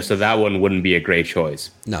 Gotcha. So that one wouldn't be a great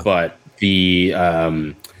choice. No, but the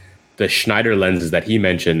Schneider lenses that he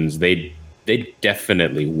mentions, they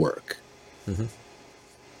definitely work. Mm-hmm.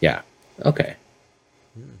 Yeah. Okay.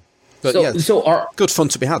 But so good fun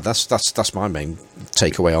to be had. That's my main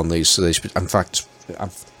takeaway on these. In fact,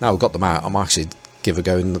 I've now got them out. I'm actually give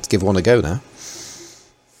one a go now.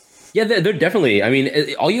 Yeah, they're definitely. I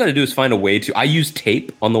mean, all you got to do is find a way to. I use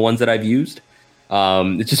tape on the ones that I've used.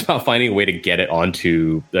 It's just about finding a way to get it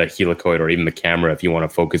onto the helicoid or even the camera if you want to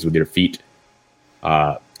focus with your feet.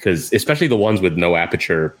 Because because especially the ones with no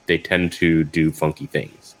aperture, they tend to do funky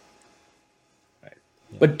things. Right.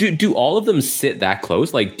 Yeah. But do all of them sit that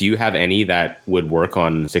close? Like, do you have any that would work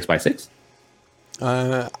on 6x6?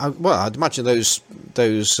 I'd imagine those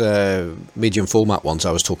medium format ones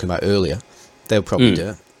I was talking about earlier, they'll probably do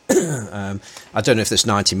it. I don't know if this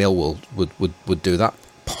 90mm would do that.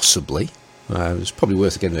 Possibly, it's probably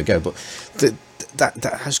worth giving it a go. But that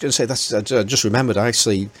I was going to say, I just remembered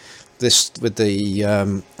actually this with the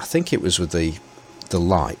I think it was with the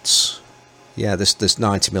lights. Yeah, this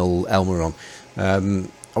 90mm Elmaron.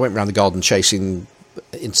 I went around the garden chasing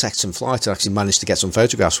insects in flight and actually managed to get some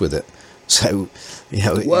photographs with it. So,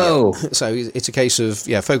 whoa! Yeah, so it's a case of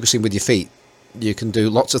focusing with your feet. You can do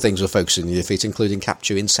lots of things with focusing with your feet, including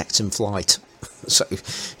capture insects in flight. So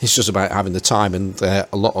it's just about having the time, and a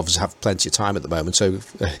lot of us have plenty of time at the moment. So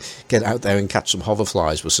get out there and catch some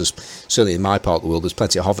hoverflies. Which is certainly in my part of the world, there's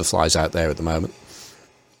plenty of hoverflies out there at the moment.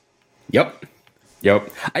 Yep.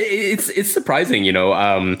 It's surprising,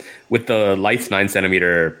 with the Leitz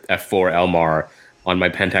 9cm f4 Elmar on my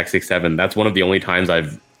Pentax 6.7. That's one of the only times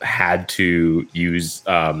I've had to use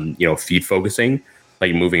feet focusing,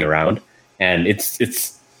 like moving around, and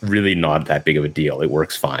it's really not that big of a deal. It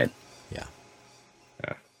works fine. Yeah.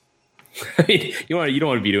 I mean, you don't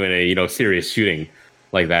want to be doing a serious shooting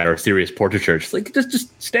like that or serious portraiture.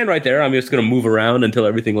 Just stand right there. I'm just going to move around until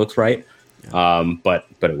everything looks right. Yeah. But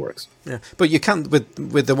it works. Yeah, but you can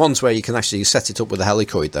with the ones where you can actually set it up with a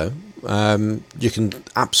helicoid though. You can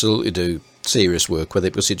absolutely do serious work with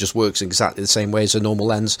it because it just works exactly the same way as a normal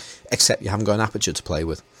lens, except you haven't got an aperture to play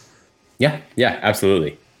with. Yeah,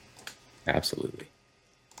 absolutely.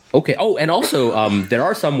 Okay. Oh, and also there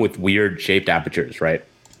are some with weird shaped apertures, right?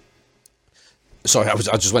 Sorry,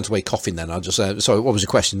 I just went away coughing. Then sorry. What was your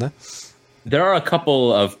question there? There are a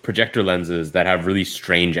couple of projector lenses that have really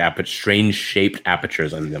strange shaped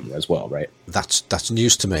apertures on them as well, right? That's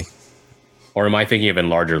news to me. Or am I thinking of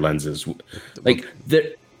enlarger lenses? Like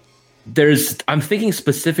I'm thinking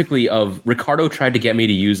specifically of Ricardo tried to get me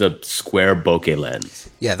to use a square bokeh lens.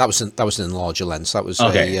 Yeah, that was an enlarger lens. That was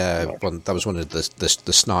that was one of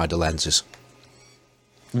the Snyder lenses.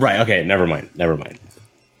 Right. Okay. Never mind.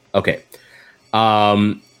 Okay.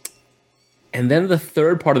 And then the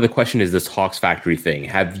third part of the question is this Hawks Factory thing.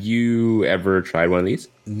 Have you ever tried one of these?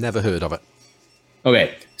 Never heard of it.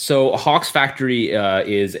 Okay, so Hawks Factory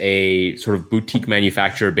is a sort of boutique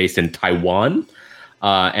manufacturer based in Taiwan,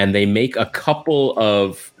 and they make a couple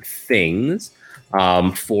of things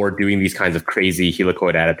for doing these kinds of crazy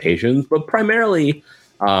helicoid adaptations, but primarily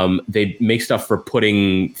they make stuff for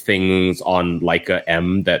putting things on Leica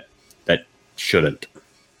M that shouldn't.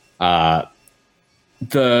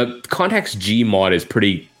 The Contax G mod is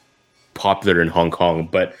pretty popular in Hong Kong,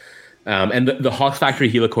 but and the Hawks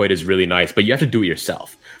Factory helicoid is really nice, but you have to do it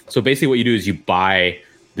yourself. So basically what you do is you buy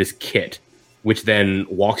this kit, which then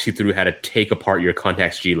walks you through how to take apart your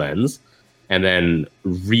Contax G lens and then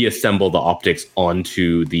reassemble the optics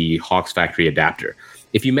onto the Hawks Factory adapter.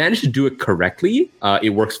 If you manage to do it correctly,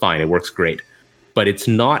 it works fine. It works great. But it's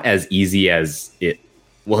not as easy as it...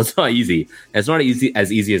 Well, it's not easy. It's not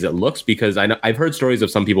as easy as it looks, because I've heard stories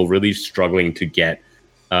of some people really struggling to get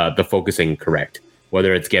the focusing correct,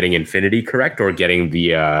 whether it's getting infinity correct or getting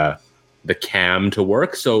the cam to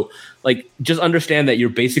work. So, like, just understand that you're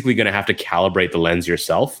basically going to have to calibrate the lens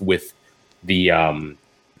yourself with the.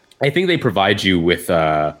 I think they provide you with.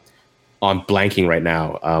 I'm blanking right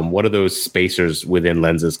now. What are those spacers within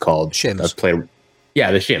lenses called? Shims. The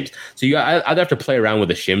shims. So you either have to play around with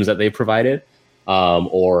the shims that they provided.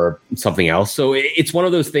 Or something else. So it's one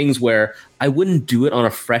of those things where I wouldn't do it on a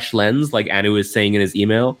fresh lens, like Anu was saying in his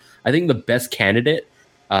email. I think the best candidate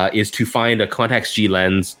is to find a Contax G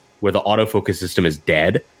lens where the autofocus system is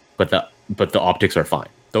dead, but the optics are fine.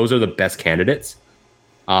 Those are the best candidates.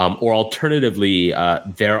 Or alternatively,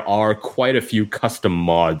 there are quite a few custom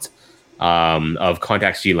mods of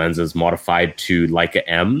Contax G lenses modified to Leica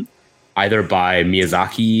M, either by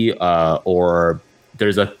Miyazaki or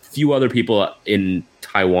there's a few other people in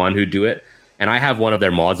Taiwan who do it, and I have one of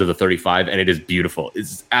their mods of the 35, and it is beautiful.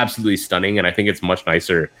 It's absolutely stunning, and I think it's much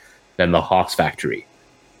nicer than the Hawks Factory.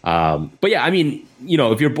 But yeah, I mean,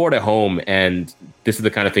 if you're bored at home and this is the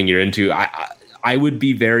kind of thing you're into, I would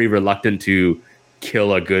be very reluctant to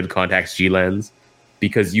kill a good Contax G lens,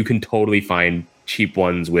 because you can totally find cheap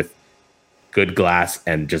ones with good glass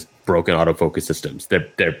and just broken autofocus systems.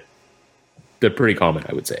 They're pretty common,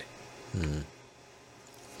 I would say. Mm.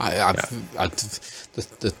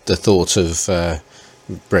 The thought of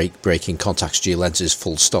breaking Contax G lenses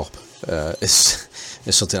full stop is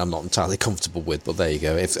is something I'm not entirely comfortable with. But there you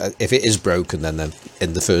go. If it is broken, then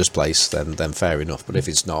in the first place, then fair enough. But if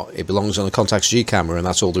it's not, it belongs on a Contax G camera, and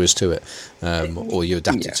that's all there is to it. Or you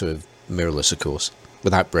adapt it to a mirrorless, of course,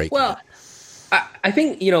 without breaking. Well, I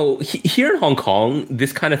think, here in Hong Kong,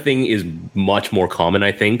 this kind of thing is much more common,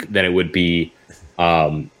 I think, than it would be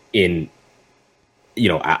in,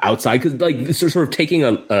 outside. Because, like, sort of taking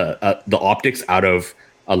the optics out of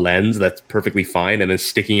a lens that's perfectly fine and then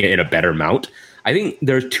sticking it in a better mount. I think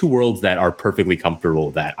there's two worlds that are perfectly comfortable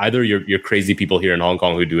with that. Either you're crazy people here in Hong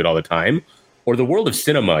Kong who do it all the time, or the world of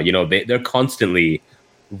cinema, they're constantly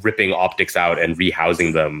ripping optics out and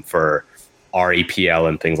rehousing them for REPL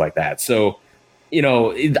and things like that. So,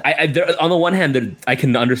 on the one hand, I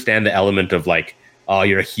can understand the element of like, oh,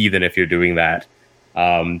 you're a heathen if you're doing that.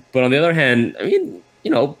 But on the other hand, I mean,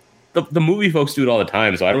 the movie folks do it all the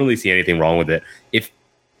time, so I don't really see anything wrong with it.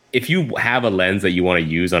 If you have a lens that you want to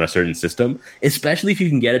use on a certain system, especially if you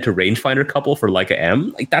can get it to rangefinder couple for Leica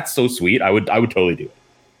M, like that's so sweet. I would totally do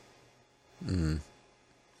it.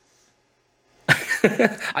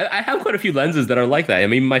 I have quite a few lenses that are like that. I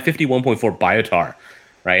mean, my 51.4 Biotar,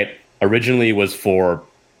 right, originally was for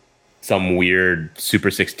some weird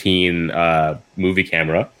Super 16 movie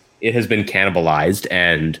camera. It has been cannibalized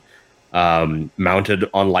and mounted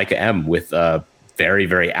on Leica M with very,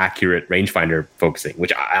 very accurate rangefinder focusing,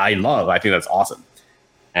 which I love. I think that's awesome.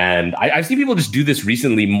 And I've seen people just do this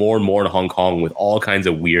recently more and more in Hong Kong with all kinds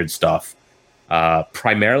of weird stuff,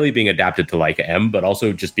 primarily being adapted to Leica M, but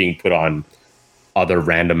also just being put on other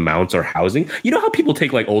random mounts or housing. You know how people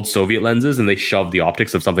take like old Soviet lenses and they shove the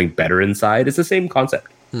optics of something better inside? It's the same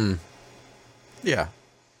concept. Yeah.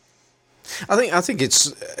 I think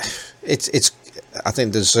it's I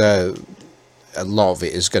think there's a lot of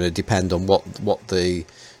it is going to depend on what the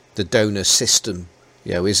donor system,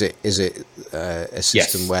 is it a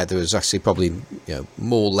system where there is actually probably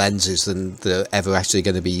more lenses than they're ever actually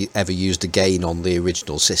going to be ever used again on the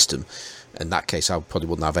original system. In that case, I probably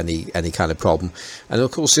wouldn't have any kind of problem. And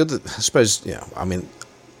of course, the other, I suppose, I mean,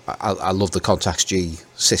 I love the Contax G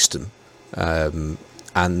system,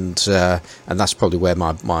 and that's probably where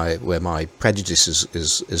my prejudice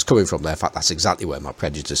is coming from there. In fact, that's exactly where my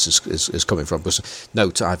prejudice is coming from. Because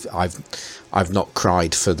note, I've not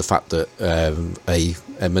cried for the fact that a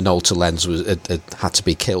Minolta lens had to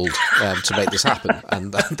be killed to make this happen,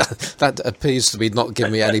 and that appears to be not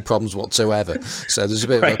giving me any problems whatsoever. So there's a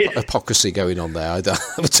bit of hypocrisy going on there,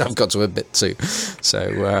 which I've got to admit to.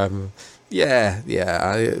 So. Yeah.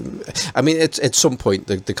 I mean, at some point,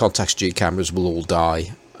 the Contax G cameras will all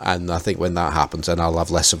die, and I think when that happens, then I'll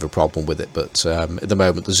have less of a problem with it. But at the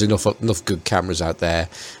moment, there's enough good cameras out there,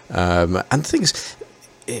 and things.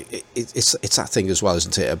 It's that thing as well,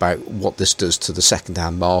 isn't it, about what this does to the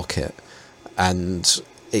second-hand market, and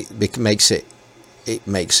it makes it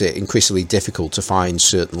increasingly difficult to find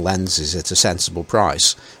certain lenses at a sensible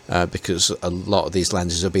price, because a lot of these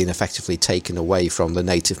lenses are being effectively taken away from the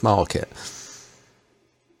native market.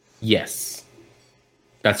 Yes,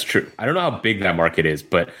 that's true. I don't know how big that market is,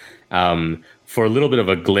 but for a little bit of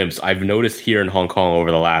a glimpse, I've noticed here in Hong Kong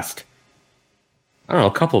over the last,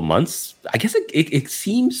 a couple of months, I guess it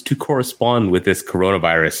seems to correspond with this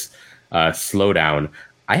coronavirus slowdown.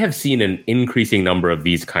 I have seen an increasing number of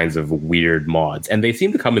these kinds of weird mods, and they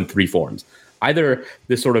seem to come in three forms. Either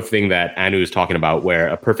this sort of thing that Anu is talking about, where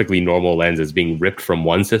a perfectly normal lens is being ripped from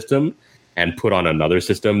one system and put on another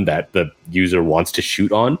system that the user wants to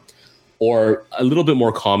shoot on, or a little bit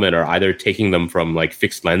more common are either taking them from like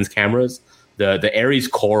fixed lens cameras. The Aries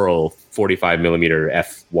Coral 45mm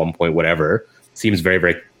f1 point whatever seems very,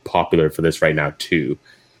 very popular for this right now too.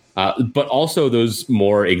 But also those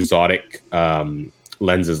more exotic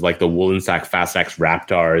lenses like the Wollensak Fastax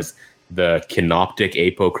Raptors, the Kinoptic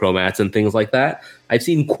apochromats and things like that. I've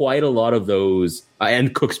seen quite a lot of those,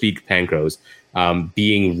 and Cookspeed Pancros,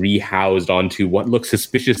 being rehoused onto what looks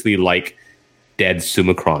suspiciously like dead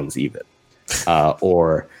Summicrons even.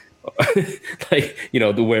 Or like,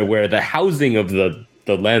 where the housing of the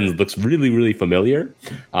lens looks really, really familiar.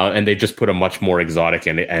 And they just put a much more exotic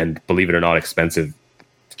and believe it or not, expensive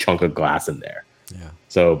chunk of glass in there. Yeah.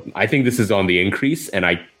 So I think this is on the increase, and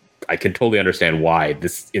I can totally understand why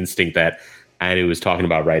this instinct that Anu is talking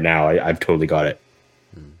about right now. I've totally got it.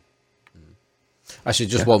 Actually,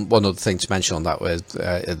 just one other thing to mention on that, where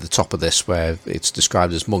at the top of this, where it's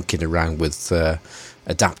described as monkeying around with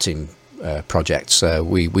adapting projects.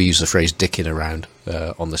 We use the phrase "dicking around"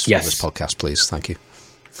 on this podcast, please. Thank you.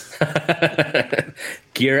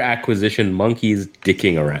 Gear acquisition monkeys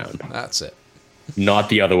dicking around. That's it. Not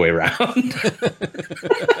the other way around.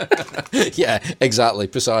 Yeah, exactly,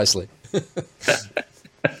 precisely.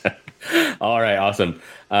 All right, awesome.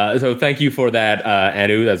 So thank you for that,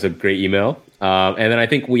 Anu. That's a great email. And then I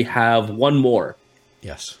think we have one more.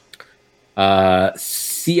 Yes.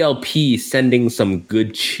 CLP sending some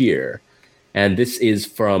good cheer. And this is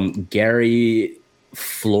from Gary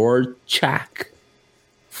Florchak.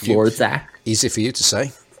 Florzak. Easy for you to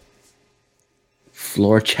say.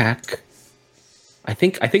 Florchak. I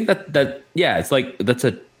think that yeah, it's like that's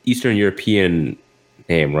a Eastern European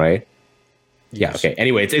name, right? Yes. Yeah, okay.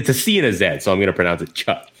 Anyway, it's a C and a Z, so I'm going to pronounce it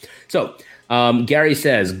Chuck. So, Gary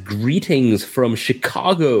says, greetings from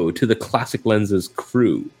Chicago to the Classic Lenses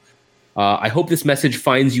crew. I hope this message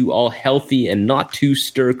finds you all healthy and not too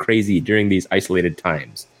stir-crazy during these isolated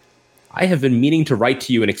times. I have been meaning to write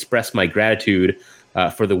to you and express my gratitude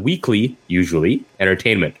for the weekly, usually,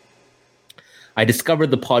 entertainment. I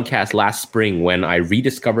discovered the podcast last spring when I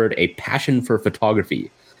rediscovered a passion for photography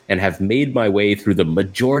and have made my way through the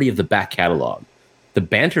majority of the back catalog. The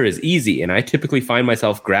banter is easy, and I typically find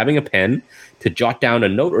myself grabbing a pen to jot down a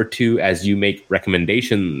note or two as you make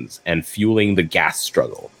recommendations and fueling the gas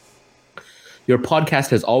struggle. Your podcast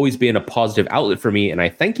has always been a positive outlet for me, and I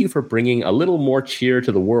thank you for bringing a little more cheer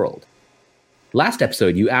to the world. Last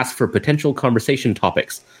episode, you asked for potential conversation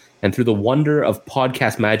topics, and through the wonder of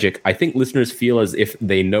podcast magic, I think listeners feel as if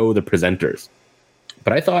they know the presenters.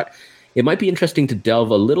 But I thought it might be interesting to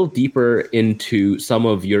delve a little deeper into some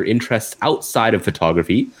of your interests outside of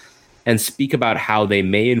photography and speak about how they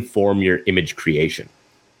may inform your image creation.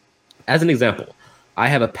 As an example, I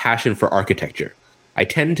have a passion for architecture. I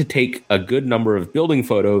tend to take a good number of building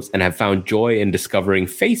photos and have found joy in discovering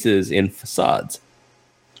faces in facades.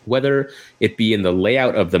 Whether it be in the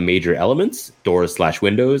layout of the major elements,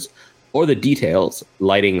 doors/windows, or the details,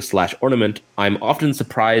 lighting/ornament, I'm often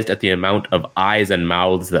surprised at the amount of eyes and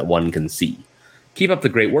mouths that one can see. Keep up the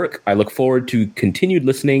great work. I look forward to continued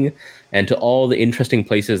listening and to all the interesting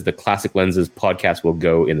places the Classic Lenses podcast will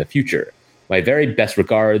go in the future. My very best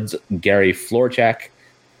regards, Gary Florchak.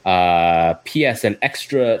 P.S. An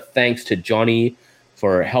extra thanks to Johnny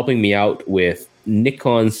for helping me out with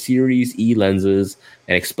Nikon Series E lenses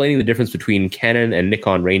and explaining the difference between Canon and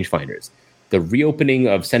Nikon rangefinders. The reopening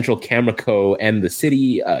of Central Camera Co. and the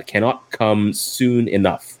city cannot come soon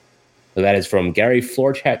enough. So that is from Gary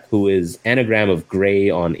Florchak, who is Anagram of Gray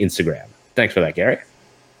on Instagram. Thanks for that, Gary.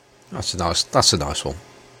 That's a nice one.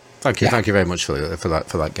 Thank you. Yeah. Thank you very much for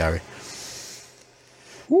that, Gary.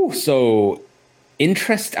 Ooh, so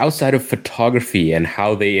interest outside of photography and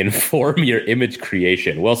how they inform your image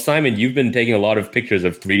creation. Well, Simon, you've been taking a lot of pictures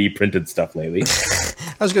of 3D printed stuff lately.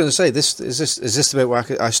 I was going to say, is this the bit where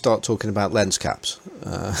I start talking about lens caps?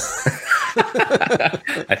 I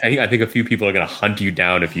think a few people are going to hunt you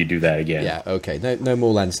down if you do that again. Yeah. Okay. No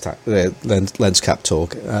more lens cap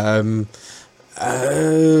talk.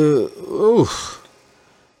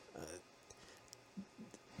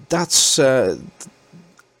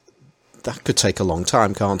 That could take a long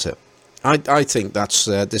time, can't it? I think this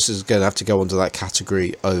is going to have to go under that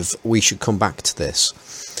category of we should come back to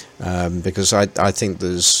this, because I think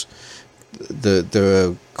there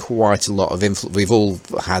are quite a lot of we've all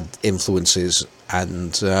had influences,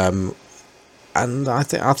 and I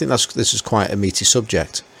think this is quite a meaty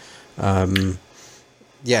subject.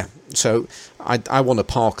 Yeah, so I want to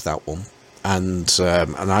park that one, and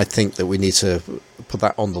I think that we need to put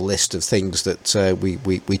that on the list of things that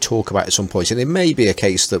we talk about at some point. And it may be a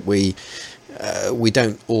case that we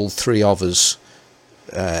don't, all three of us,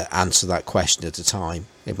 answer that question at a time.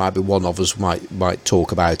 It might be one of us might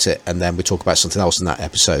talk about it, and then we talk about something else in that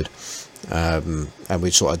episode, and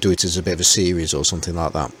we sort of do it as a bit of a series or something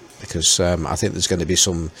like that, because I think there's going to be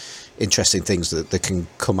some interesting things that can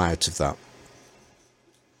come out of that.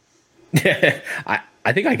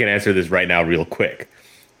 I think I can answer this right now real quick,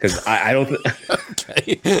 because I don't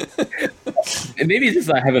okay. Maybe it's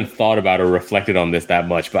just I haven't thought about or reflected on this that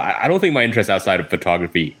much, but I don't think my interests outside of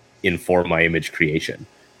photography inform my image creation.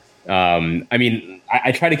 I mean,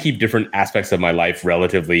 I try to keep different aspects of my life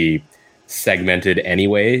relatively segmented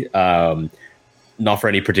anyway, not for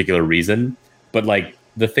any particular reason, but like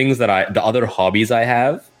the things the other hobbies I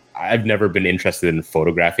have, I've never been interested in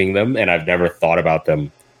photographing them, and I've never thought about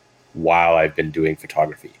them while I've been doing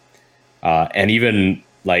photography. And even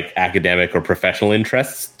like academic or professional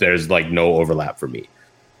interests, there's like no overlap for me.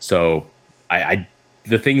 So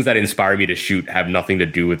the things that inspire me to shoot have nothing to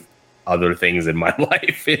do with other things in my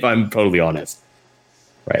life, if I'm totally honest.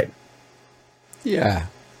 Right. Yeah.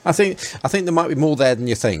 I think there might be more there than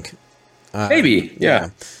you think. Maybe.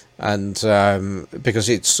 Yeah. And because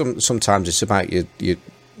it's sometimes it's about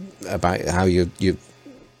about how your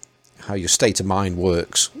state of mind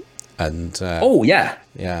works. and yeah,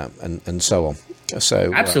 and so on.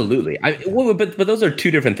 So absolutely. But those are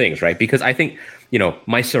two different things, right? Because I think,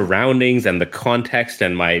 my surroundings and the context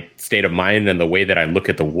and my state of mind and the way that I look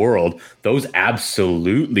at the world, those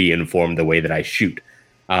absolutely inform the way that I shoot.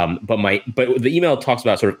 But the email talks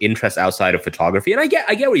about sort of interests outside of photography, and I get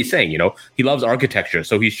what he's saying. He loves architecture,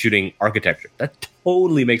 so he's shooting architecture. That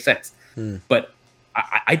totally makes sense. But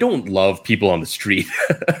I don't love people on the street,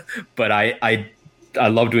 but I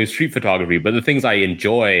love doing street photography. But the things I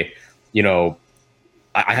enjoy,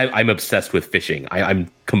 I'm obsessed with fishing. I'm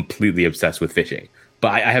completely obsessed with fishing,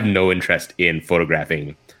 but I have no interest in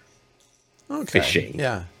photographing fishing.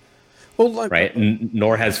 Yeah. Well, right.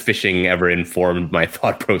 Nor has fishing ever informed my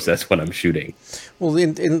thought process when I'm shooting. Well,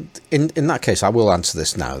 in that case, I will answer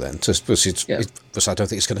this now then, just because I don't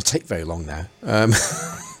think it's going to take very long now.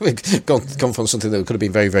 We've gone from something that could have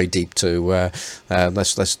been very, very deep to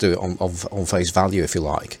let's do it on face value, if you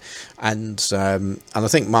like. And I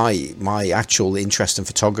think my actual interest in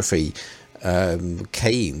photography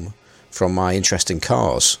came from my interest in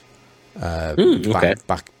cars. Back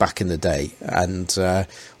in the day, and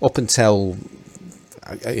up until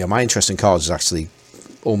my interest in cars is actually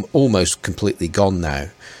almost completely gone now,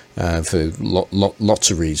 for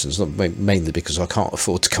lots of reasons, mainly because I can't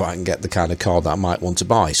afford to go out and get the kind of car that I might want to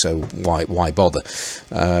buy, so why bother?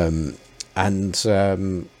 But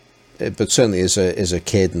certainly as a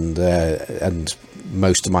kid and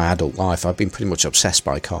most of my adult life, I've been pretty much obsessed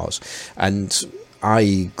by cars. And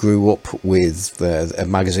I grew up with a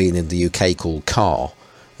magazine in the UK called Car.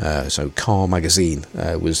 So Car magazine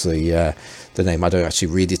was the name. I don't actually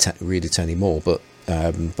read it anymore, but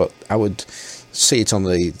I would see it on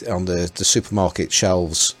the supermarket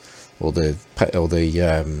shelves or the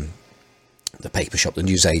paper shop, the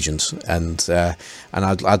newsagent, and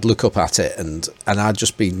I'd look up at it and I'd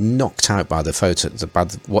just be knocked out by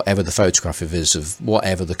whatever the photograph is of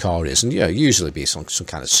whatever the car is, and usually be some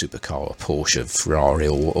kind of supercar or Porsche, Ferrari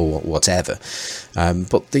or whatever.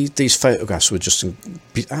 But these photographs were just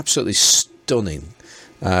absolutely stunning,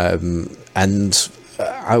 and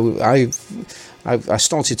I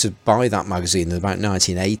started to buy that magazine in about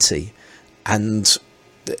 1980, and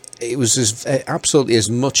it was absolutely as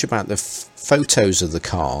much about the photos of the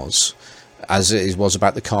cars as it was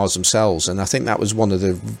about the cars themselves. And I think that was one of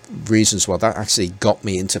the reasons why that actually got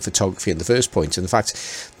me into photography in the first point. And in fact,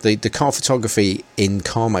 the car photography in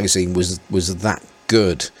Car magazine was that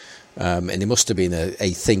good. And it must have been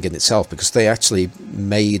a thing in itself, because they actually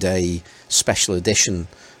made a special edition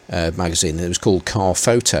magazine, and it was called Car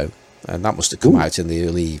Photo, and that must have come out in the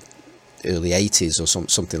early 80s or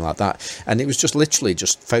something like that. And it was literally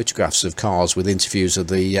just photographs of cars with interviews of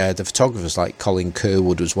the photographers, like Colin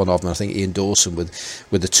Kerwood was one of them. I think Ian Dawson with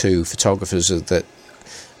the two photographers that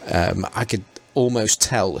I could almost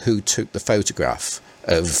tell who took the photograph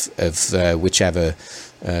of whichever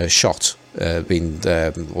shot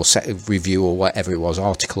or set review or whatever it was,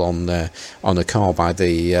 article on a car by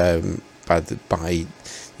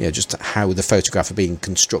just how the photograph had been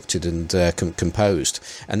constructed and composed.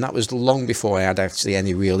 And that was long before I had actually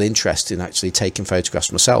any real interest in actually taking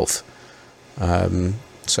photographs myself.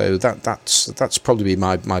 So that's probably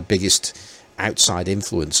my biggest outside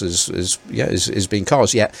influence is being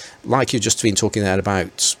cars. Yeah, like you've just been talking there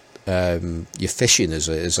about your fishing as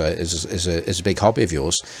a big hobby of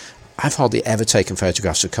yours. I've hardly ever taken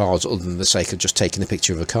photographs of cars other than the sake of just taking a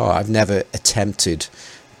picture of a car. I've never attempted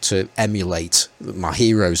to emulate my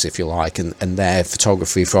heroes, if you like, and their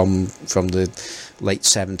photography from the late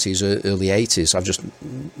 70s or early 80s. I've just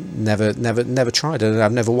never tried, and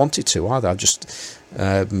I've never wanted to either. I've just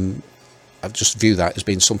view that as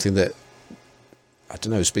being something that, I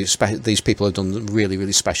don't know, these people have done really,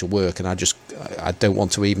 really special work, and I don't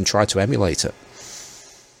want to even try to emulate it.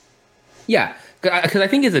 Yeah, because I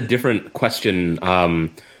think it's a different question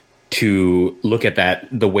to look at that,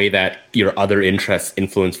 the way that your other interests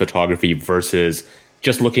influence photography versus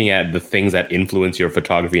just looking at the things that influence your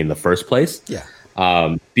photography in the first place. Yeah.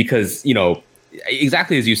 Because,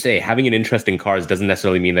 exactly as you say, having an interest in cars doesn't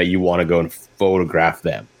necessarily mean that you want to go and photograph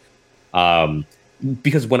them.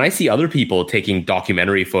 Because when I see other people taking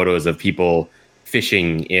documentary photos of people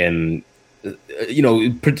fishing in,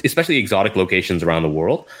 especially exotic locations around the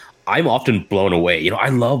world, I'm often blown away. I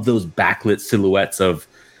love those backlit silhouettes of,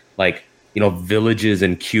 villages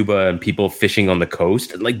in Cuba and people fishing on the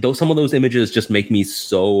coast. Some of those images just make me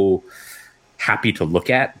so happy to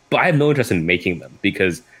look at, but I have no interest in making them,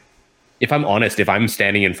 because if I'm honest, if I'm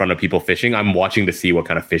standing in front of people fishing, I'm watching to see what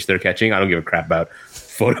kind of fish they're catching. I don't give a crap about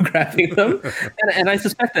photographing them. And I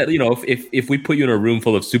suspect that, if we put you in a room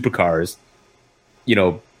full of supercars,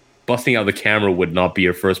 busting out the camera would not be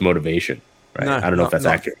your first motivation, right? No, I don't know if that's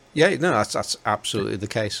accurate. Yeah, no, that's absolutely the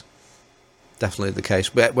case. Definitely the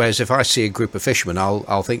case. Whereas if I see a group of fishermen,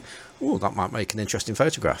 I'll think, oh, that might make an interesting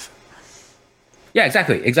photograph. Yeah,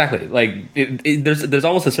 exactly. Like there's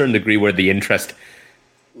almost a certain degree where the interest,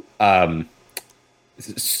 it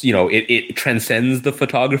transcends the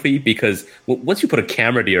photography, because once you put a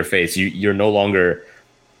camera to your face, you're no longer.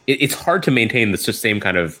 It's hard to maintain the same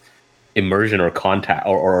kind of immersion or contact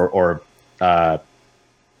or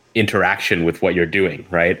interaction with what you're doing,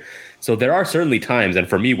 right? So there are certainly times, and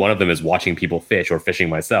for me, one of them is watching people fish or fishing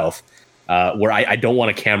myself, where I don't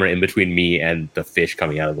want a camera in between me and the fish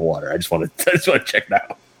coming out of the water. I just want to check it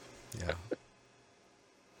out. Yeah.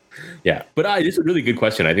 Yeah, but it's a really good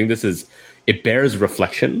question. I think it bears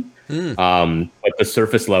reflection. But the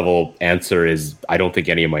surface level answer is, I don't think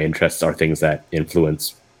any of my interests are things that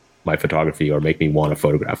influence my photography or make me want to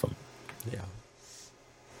photograph them.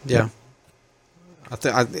 Yeah.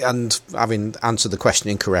 And having answered the question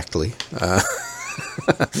incorrectly,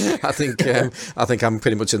 I think I'm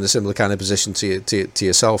pretty much in a similar kind of position to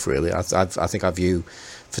yourself. Really, I think I view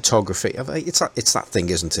photography. It's that thing,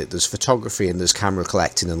 isn't it? There's photography and there's camera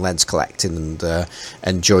collecting and lens collecting and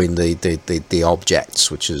enjoying the objects,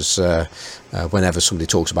 which is whenever somebody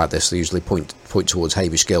talks about this, they usually point towards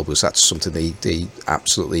Hamish Gill, because that's something they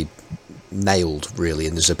absolutely nailed, really,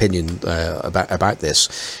 in his opinion about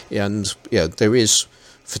this. And there is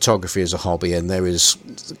photography as a hobby, and there is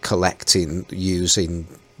collecting, using,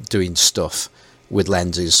 doing stuff with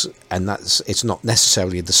lenses, and it's not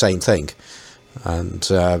necessarily the same thing. And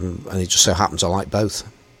it just so happens I like both,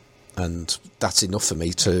 and that's enough for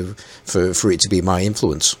me for it to be my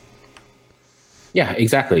influence. Yeah,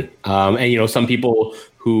 exactly. And some people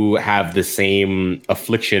who have the same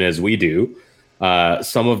affliction as we do,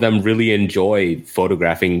 some of them really enjoy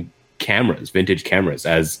photographing vintage cameras,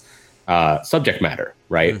 as subject matter,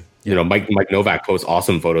 right? Yeah. Mike Novak posts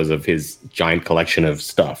awesome photos of his giant collection of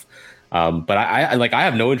stuff. But I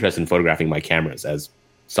have no interest in photographing my cameras as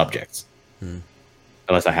subjects,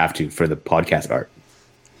 unless I have to for the podcast art.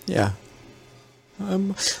 Yeah,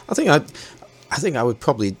 I think I would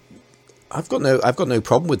probably. I've got no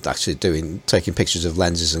problem with actually taking pictures of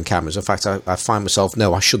lenses and cameras. In fact, I find myself,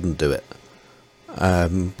 no, I shouldn't do it.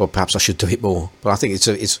 But perhaps I should do it more. But I think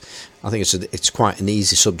it's quite an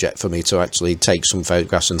easy subject for me to actually take some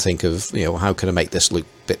photographs and think of, how can I make this look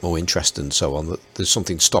a bit more interesting and so on. There's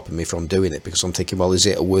something stopping me from doing it, because I'm thinking, well, is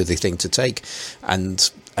it a worthy thing to take?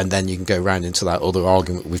 And then you can go around into that other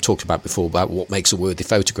argument we've talked about before about what makes a worthy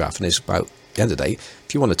photograph, and it's about, at the end of the day,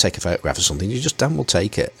 if you want to take a photograph of something, you just damn well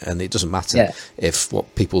take it, and it doesn't matter if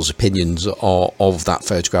what people's opinions are of that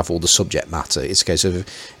photograph or the subject matter. It's a case of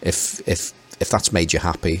if that's made you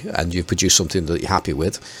happy and you've produced something that you're happy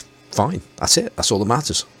with, fine. That's it. That's all that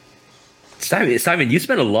matters. Simon, you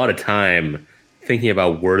spend a lot of time thinking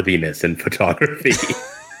about worthiness in photography.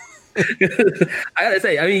 I gotta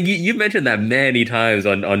say, I mean, you mentioned that many times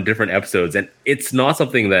on different episodes, and it's not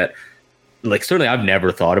something that, certainly I've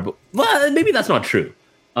never thought about. Well, maybe that's not true.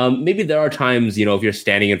 Maybe there are times, if you're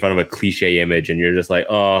standing in front of a cliche image and you're just like,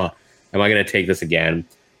 oh, am I going to take this again?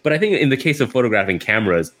 But I think in the case of photographing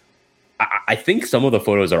cameras, I think some of the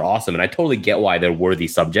photos are awesome, and I totally get why they're worthy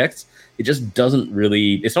subjects. It just doesn't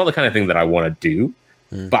really, it's not the kind of thing that I want to do.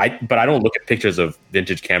 But I don't look at pictures of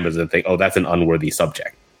vintage cameras and think, oh, that's an unworthy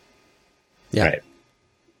subject. Yeah. Right.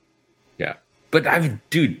 Yeah. But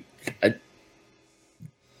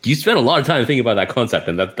you spend a lot of time thinking about that concept,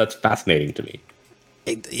 and that's fascinating to me.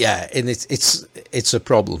 And it's a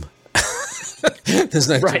problem. There's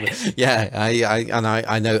no right.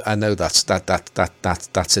 I know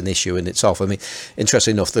that's an issue in itself. I mean,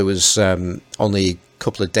 interesting enough, there was only a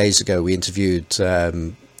couple of days ago we interviewed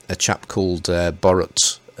a chap called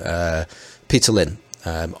Borut Peterlin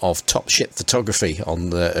of Top Shit Photography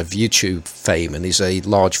of YouTube fame, and he's a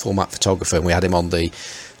large format photographer, and we had him on the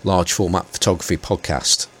large format photography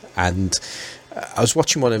podcast. And I was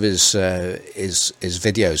watching one of his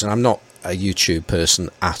videos, and I'm not a YouTube person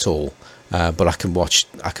at all. But I can watch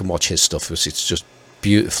his stuff because it's just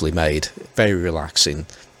beautifully made, very relaxing,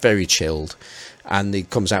 very chilled, and he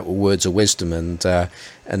comes out with words of wisdom. And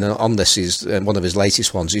then on this is one of his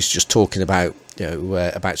latest ones. He's just talking about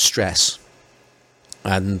about stress,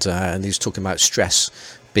 and he's talking about stress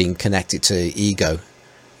being connected to ego.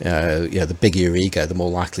 The bigger your ego, the more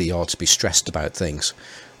likely you are to be stressed about things,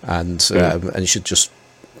 and you should just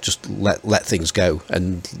let things go,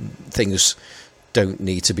 and things don't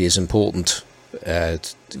need to be as important.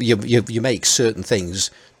 You make certain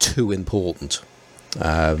things too important,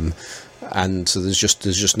 and so there's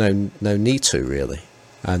just no need to, really.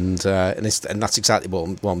 and that's exactly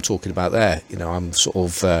what I'm talking about there. You know, I'm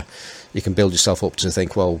sort of you can build yourself up to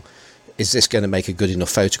think, well, is this going to make a good enough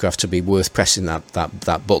photograph to be worth pressing that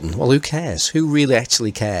button? Well, who cares? Who really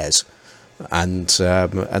actually cares? And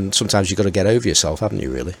sometimes you've got to get over yourself, haven't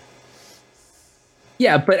you? Really?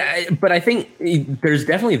 Yeah, but I think there's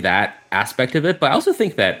definitely that aspect of it. But I also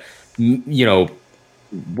think that, you know,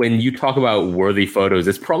 when you talk about worthy photos,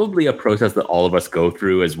 it's probably a process that all of us go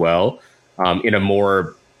through as well, in a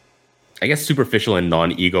more, I guess, superficial and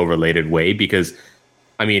non-ego related way. Because,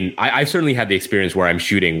 I mean, I certainly had the experience where I'm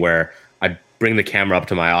shooting where I bring the camera up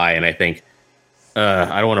to my eye and I think,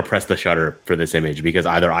 I don't want to press the shutter for this image because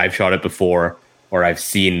either I've shot it before or I've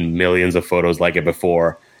seen millions of photos like it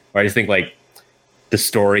before, or I just think like the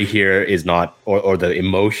story here is not, or the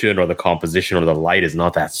emotion or the composition or the light is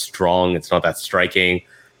not that strong. It's not that striking.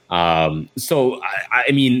 So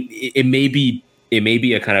I mean, it may be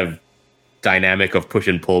a kind of dynamic of push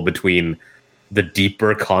and pull between the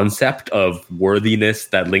deeper concept of worthiness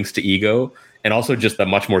that links to ego and also just the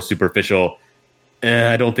much more superficial,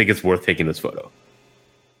 I don't think it's worth taking this photo.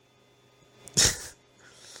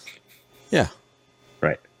 Yeah.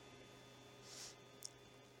 Right.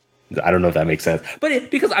 I don't know if that makes sense, but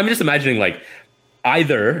because I'm just imagining like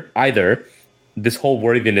either this whole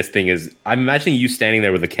worthiness thing is, I'm imagining you standing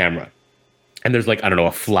there with a camera and there's like, I don't know,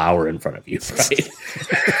 a flower in front of you, right?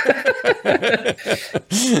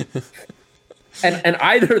 and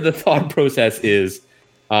either the thought process is,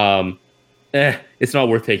 it's not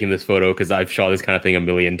worth taking this photo because I've shot this kind of thing a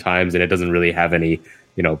million times and it doesn't really have any,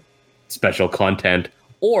 you know, special content,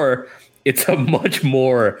 or it's a much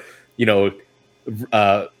more, you know,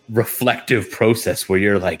 reflective process where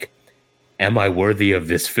you're like, am I worthy of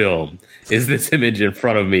this film? Is this image in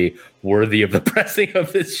front of me worthy of the pressing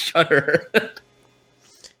of this shutter?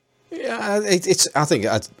 Yeah, I think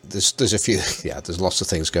there's a few. Yeah, there's lots of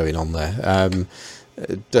things going on there.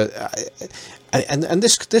 And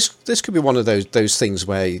this could be one of those things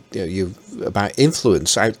where you about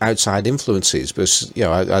influence, outside influences. Because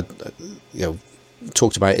I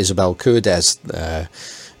talked about Isabel Cordes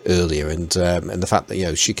earlier, and the fact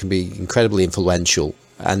that she can be incredibly influential,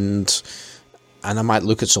 and I might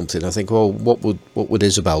look at something and I think, well, what would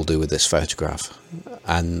Isabel do with this photograph?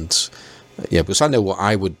 And because I know what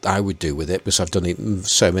I would do with it because I've done it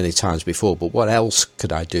so many times before. But what else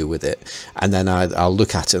could I do with it? And then I'll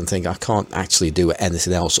look at it and think I can't actually do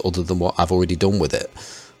anything else other than what I've already done with it,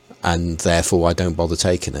 and therefore I don't bother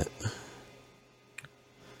taking it.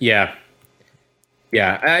 Yeah.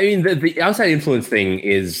 I mean, the outside influence thing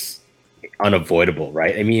is unavoidable,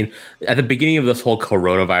 right? I mean, at the beginning of this whole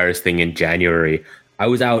coronavirus thing in January, I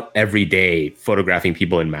was out every day photographing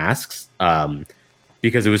people in masks.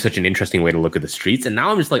 Because it was such an interesting way to look at the streets. And now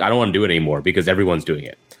I'm just like, I don't want to do it anymore because everyone's doing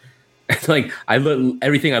it. It's like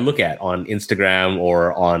everything I look at on Instagram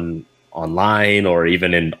or online or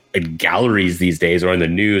even in galleries these days or in the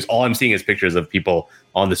news, all I'm seeing is pictures of people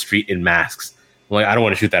on the street in masks. I'm like, I don't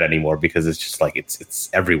want to shoot that anymore because it's just like, it's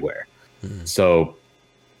everywhere. Mm. So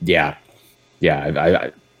yeah,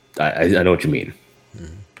 I know what you mean.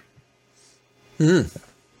 Mm.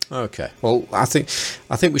 Okay. Well, I think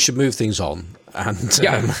we should move things on. And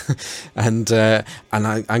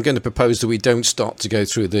I'm going to propose that we don't start to go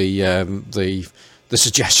through the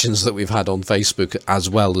suggestions that we've had on Facebook as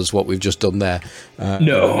well as what we've just done there.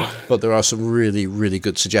 No, but there are some really, really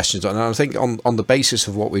good suggestions, and I think on the basis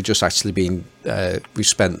of what we've just actually been, we've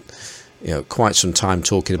spent quite some time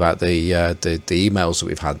talking about the emails that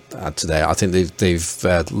we've had today. I think they've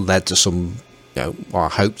led to some, I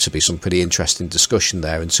hope to be some pretty interesting discussion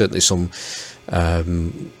there, and certainly some.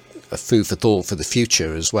 Food for thought for the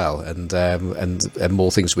future as well, and more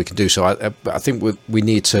things we can do. So I think we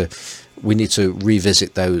need to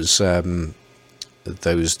revisit those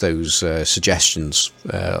suggestions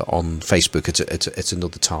on Facebook at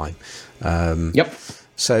another time. Yep.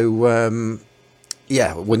 So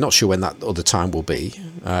we're not sure when that other time will be.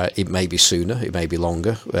 It may be sooner, it may be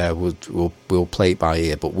longer. We'll play it by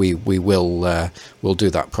ear, but we will we'll do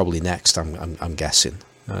that probably next. I'm guessing.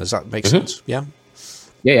 Does that make sense? Yeah.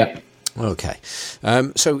 Yeah. Okay.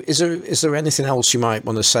 So is there anything else you might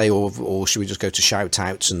want to say, or should we just go to shout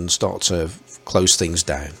outs and start to close things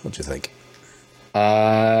down? What do you think?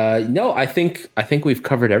 No, I think we've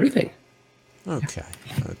covered everything. Okay.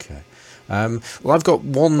 Well, I've got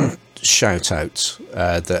one shout out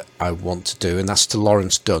that I want to do, and that's to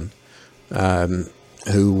Lawrence Dunn,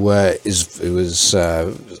 who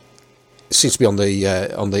seems to be on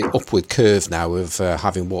the upward curve now of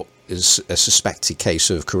having what is a suspected case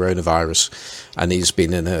of coronavirus, and he's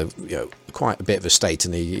been in a quite a bit of a state,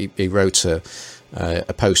 and he wrote a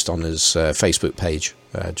post on his Facebook page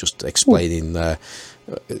just explaining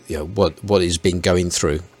what he's been going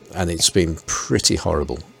through, and it's been pretty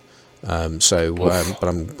horrible. But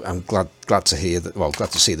I'm glad to hear that. Well,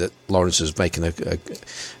 glad to see that Lawrence is making a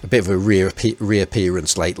bit of a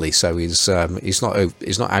reappearance lately. So he's not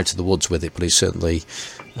out of the woods with it, but he certainly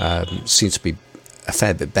seems to be a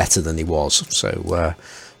fair bit better than he was. So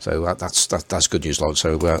that's good news, Lawrence.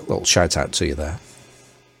 So a little shout out to you there.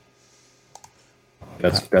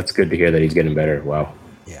 That's good to hear that he's getting better. Wow.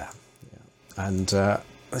 Yeah. And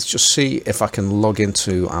let's just see if I can log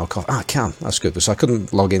into our coffee. I can. That's good, because I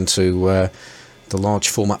couldn't log into the large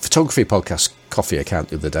format photography podcast coffee account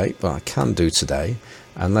the other day, but I can do today.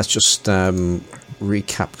 And let's just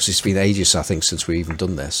recap, because it's been ages, I think, since we've even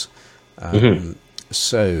done this.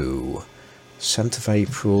 So, 7th of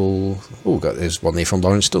April. Oh, there's one there from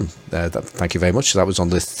Lawrence Dunn. Thank you very much. So that was on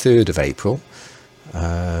the 3rd of April.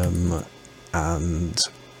 And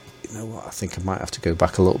you know what? I think I might have to go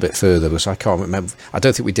back a little bit further, because I can't remember. I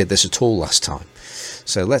don't think we did this at all last time.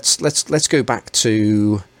 So let's go back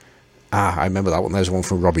to. I remember that one. There's one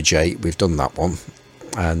from Robbie J. We've done that one,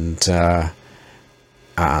 and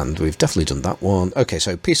we've definitely done that one. Okay,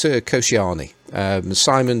 so Pisa Kosciani,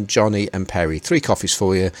 Simon, Johnny, and Perry. 3 coffees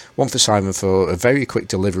for you. One for Simon for a very quick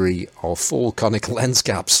delivery of 4 conical lens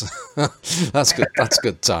caps. That's good. That's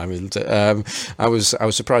good time, isn't it? I was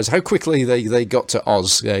surprised how quickly they got to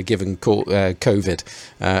Oz, given COVID.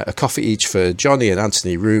 A coffee each for Johnny and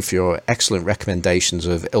Anthony Rue for your excellent recommendations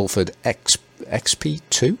of Ilford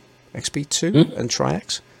XP2 and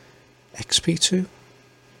Tri-X. XP2.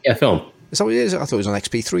 Yeah, film. Is that what it is? I thought it was on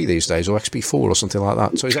XP3 these days, or XP4 or something like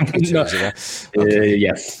that. So is XP2? No. Is it there? Okay.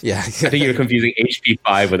 Yes. Yeah. I think you're confusing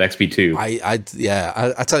HP5 with XP2.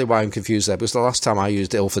 I tell you why I'm confused there, because the last time I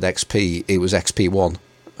used Ilford XP, it was XP1.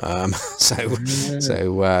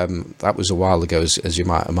 That was a while ago, as you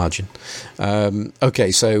might imagine.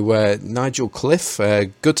 Okay, so Nigel Cliff,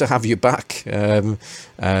 good to have you back.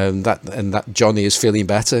 That Johnny is feeling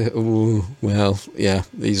better. Ooh, well, yeah,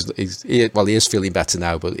 he is feeling better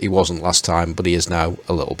now, but he wasn't last time, but he is now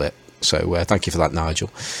a little bit. So thank you for that, Nigel.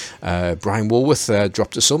 Brian Woolworth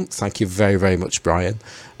dropped us some. Thank you very, very much, Brian.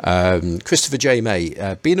 Christopher J.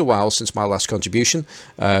 May, been a while since my last contribution.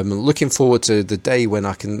 Looking forward to the day when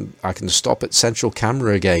I can stop at Central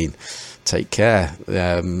Camera again. Take care.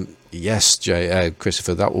 Yes,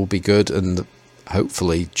 Christopher, that will be good, and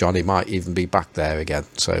hopefully Johnny might even be back there again.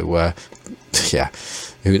 So yeah,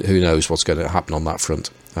 who knows what's going to happen on that front?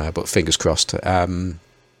 But fingers crossed.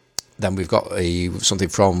 Then we've got something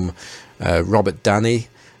from Robert Danny,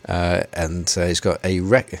 and he's got a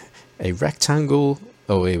rectangle.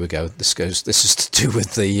 Oh, here we go. This is to do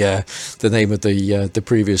with the name of the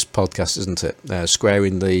previous podcast, isn't it?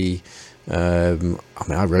 Squaring the.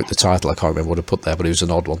 I wrote the title. I can't remember what I put there, but it was an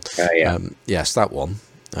odd one. Yeah. Yes, that one.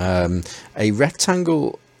 A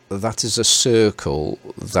rectangle that is a circle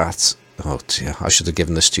that. Oh dear, I should have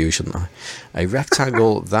given this to you, shouldn't I? A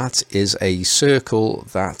rectangle that is a circle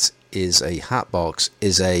that is a hat box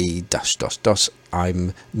is a ...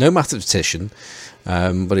 I'm no mathematician,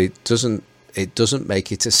 but it doesn't make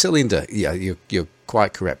it a cylinder. Yeah, you're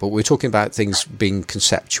quite correct. But we're talking about things being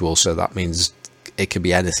conceptual, so that means it can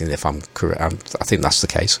be anything. If I'm correct, I think that's the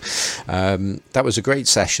case. That was a great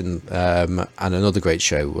session and another great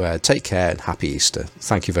show. Take care and happy Easter.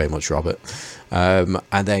 Thank you very much, Robert.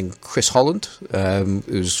 And then Chris Holland,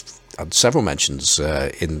 who's had several mentions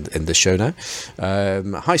in the show now.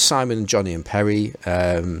 Hi, Simon, Johnny, and Perry.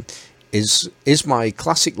 Is my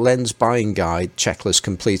classic lens buying guide checklist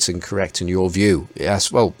complete and correct in your view? Yes.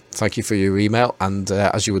 Well, thank you for your email. And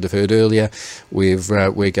as you would have heard earlier, we're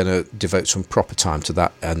going to devote some proper time to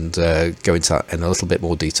that and go into that in a little bit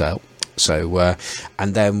more detail. So,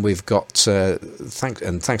 and then we've got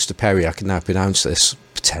thanks to Perry, I can now pronounce this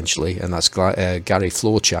potentially, and that's Gary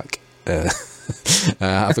Florchak.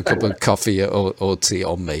 Have a cup of coffee or tea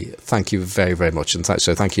on me. Thank you very, very much, and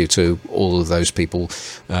so thank you to all of those people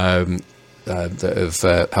that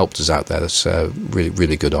have helped us out there. That's really,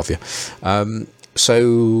 really good of you.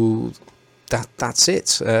 So that's it.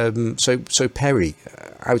 So Perry,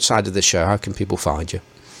 outside of the show, how can people find you?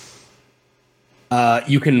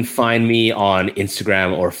 You can find me on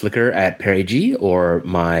Instagram or Flickr at PerryG, or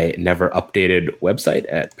my never updated website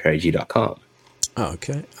at perryg.com.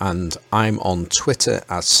 Okay, and I'm on Twitter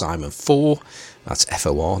as Simon4. That's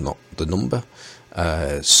FOR, not the number.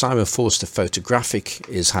 Simon Forster Photographic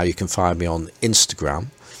is how you can find me on Instagram.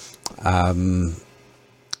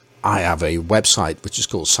 I have a website which is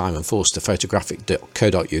called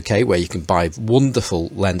simonforsterphotographic.co.uk, where you can buy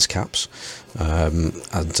wonderful lens caps.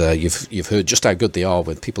 And you've heard just how good they are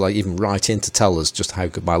when people even write in to tell us just how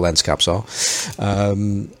good my lens caps are.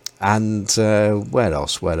 And where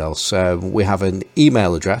else? We have an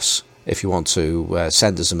email address if you want to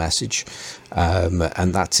send us a message,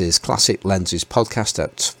 and that is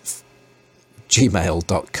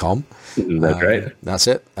classiclenses@gmail.com. That's right. That's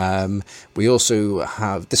it. We also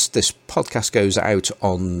have this podcast goes out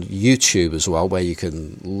on YouTube as well, where you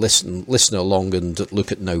can listen along and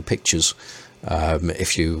look at no pictures,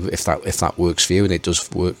 if that works for you, and it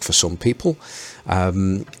does work for some people.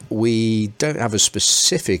 We don't have a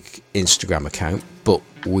specific Instagram account, but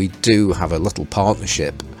we do have a little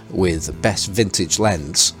partnership with Best Vintage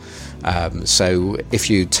Lens. So if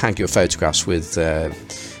you tag your photographs with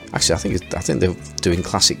actually, I think they're doing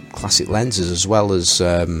classic lenses as well as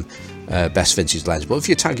Best Vintage Lens. But if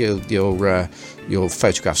you tag your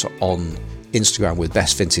photographs on Instagram with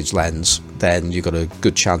Best Vintage Lens, then you've got a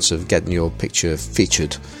good chance of getting your picture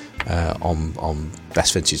featured on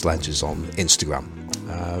Best Vintage Lenses on Instagram.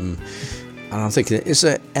 And I'm thinking, is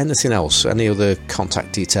there anything else, any other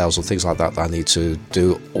contact details or things like that I need to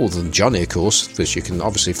do, other than Johnny, of course, because you can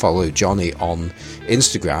obviously follow Johnny on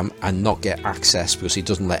Instagram and not get access because he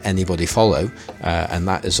doesn't let anybody follow, and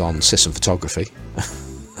that is on Sisson Photography.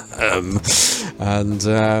 You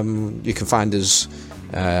can find us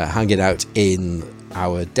hanging out in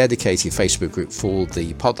our dedicated Facebook group for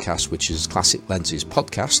the podcast, which is Classic Lenses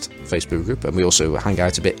Podcast Facebook group, and we also hang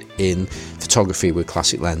out a bit in photography with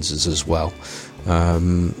Classic Lenses as well.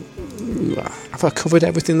 Have I covered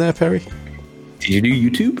everything there, Perry? Did you do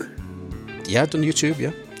YouTube? Yeah, I've done YouTube.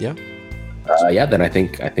 Yeah. Then I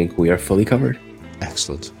think we are fully covered.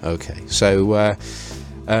 Excellent. Okay, so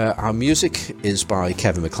our music is by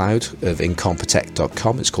Kevin MacLeod of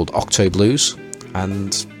Incompetech.com. It's called Octo Blues,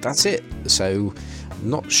 and that's it. So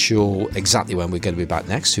not sure exactly when we're going to be back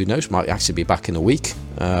next. Who knows? Might actually be back in a week.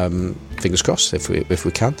 Fingers crossed if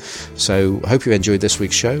we can. So hope you enjoyed this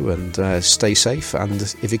week's show, and stay safe, and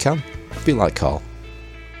if you can, be like Carl.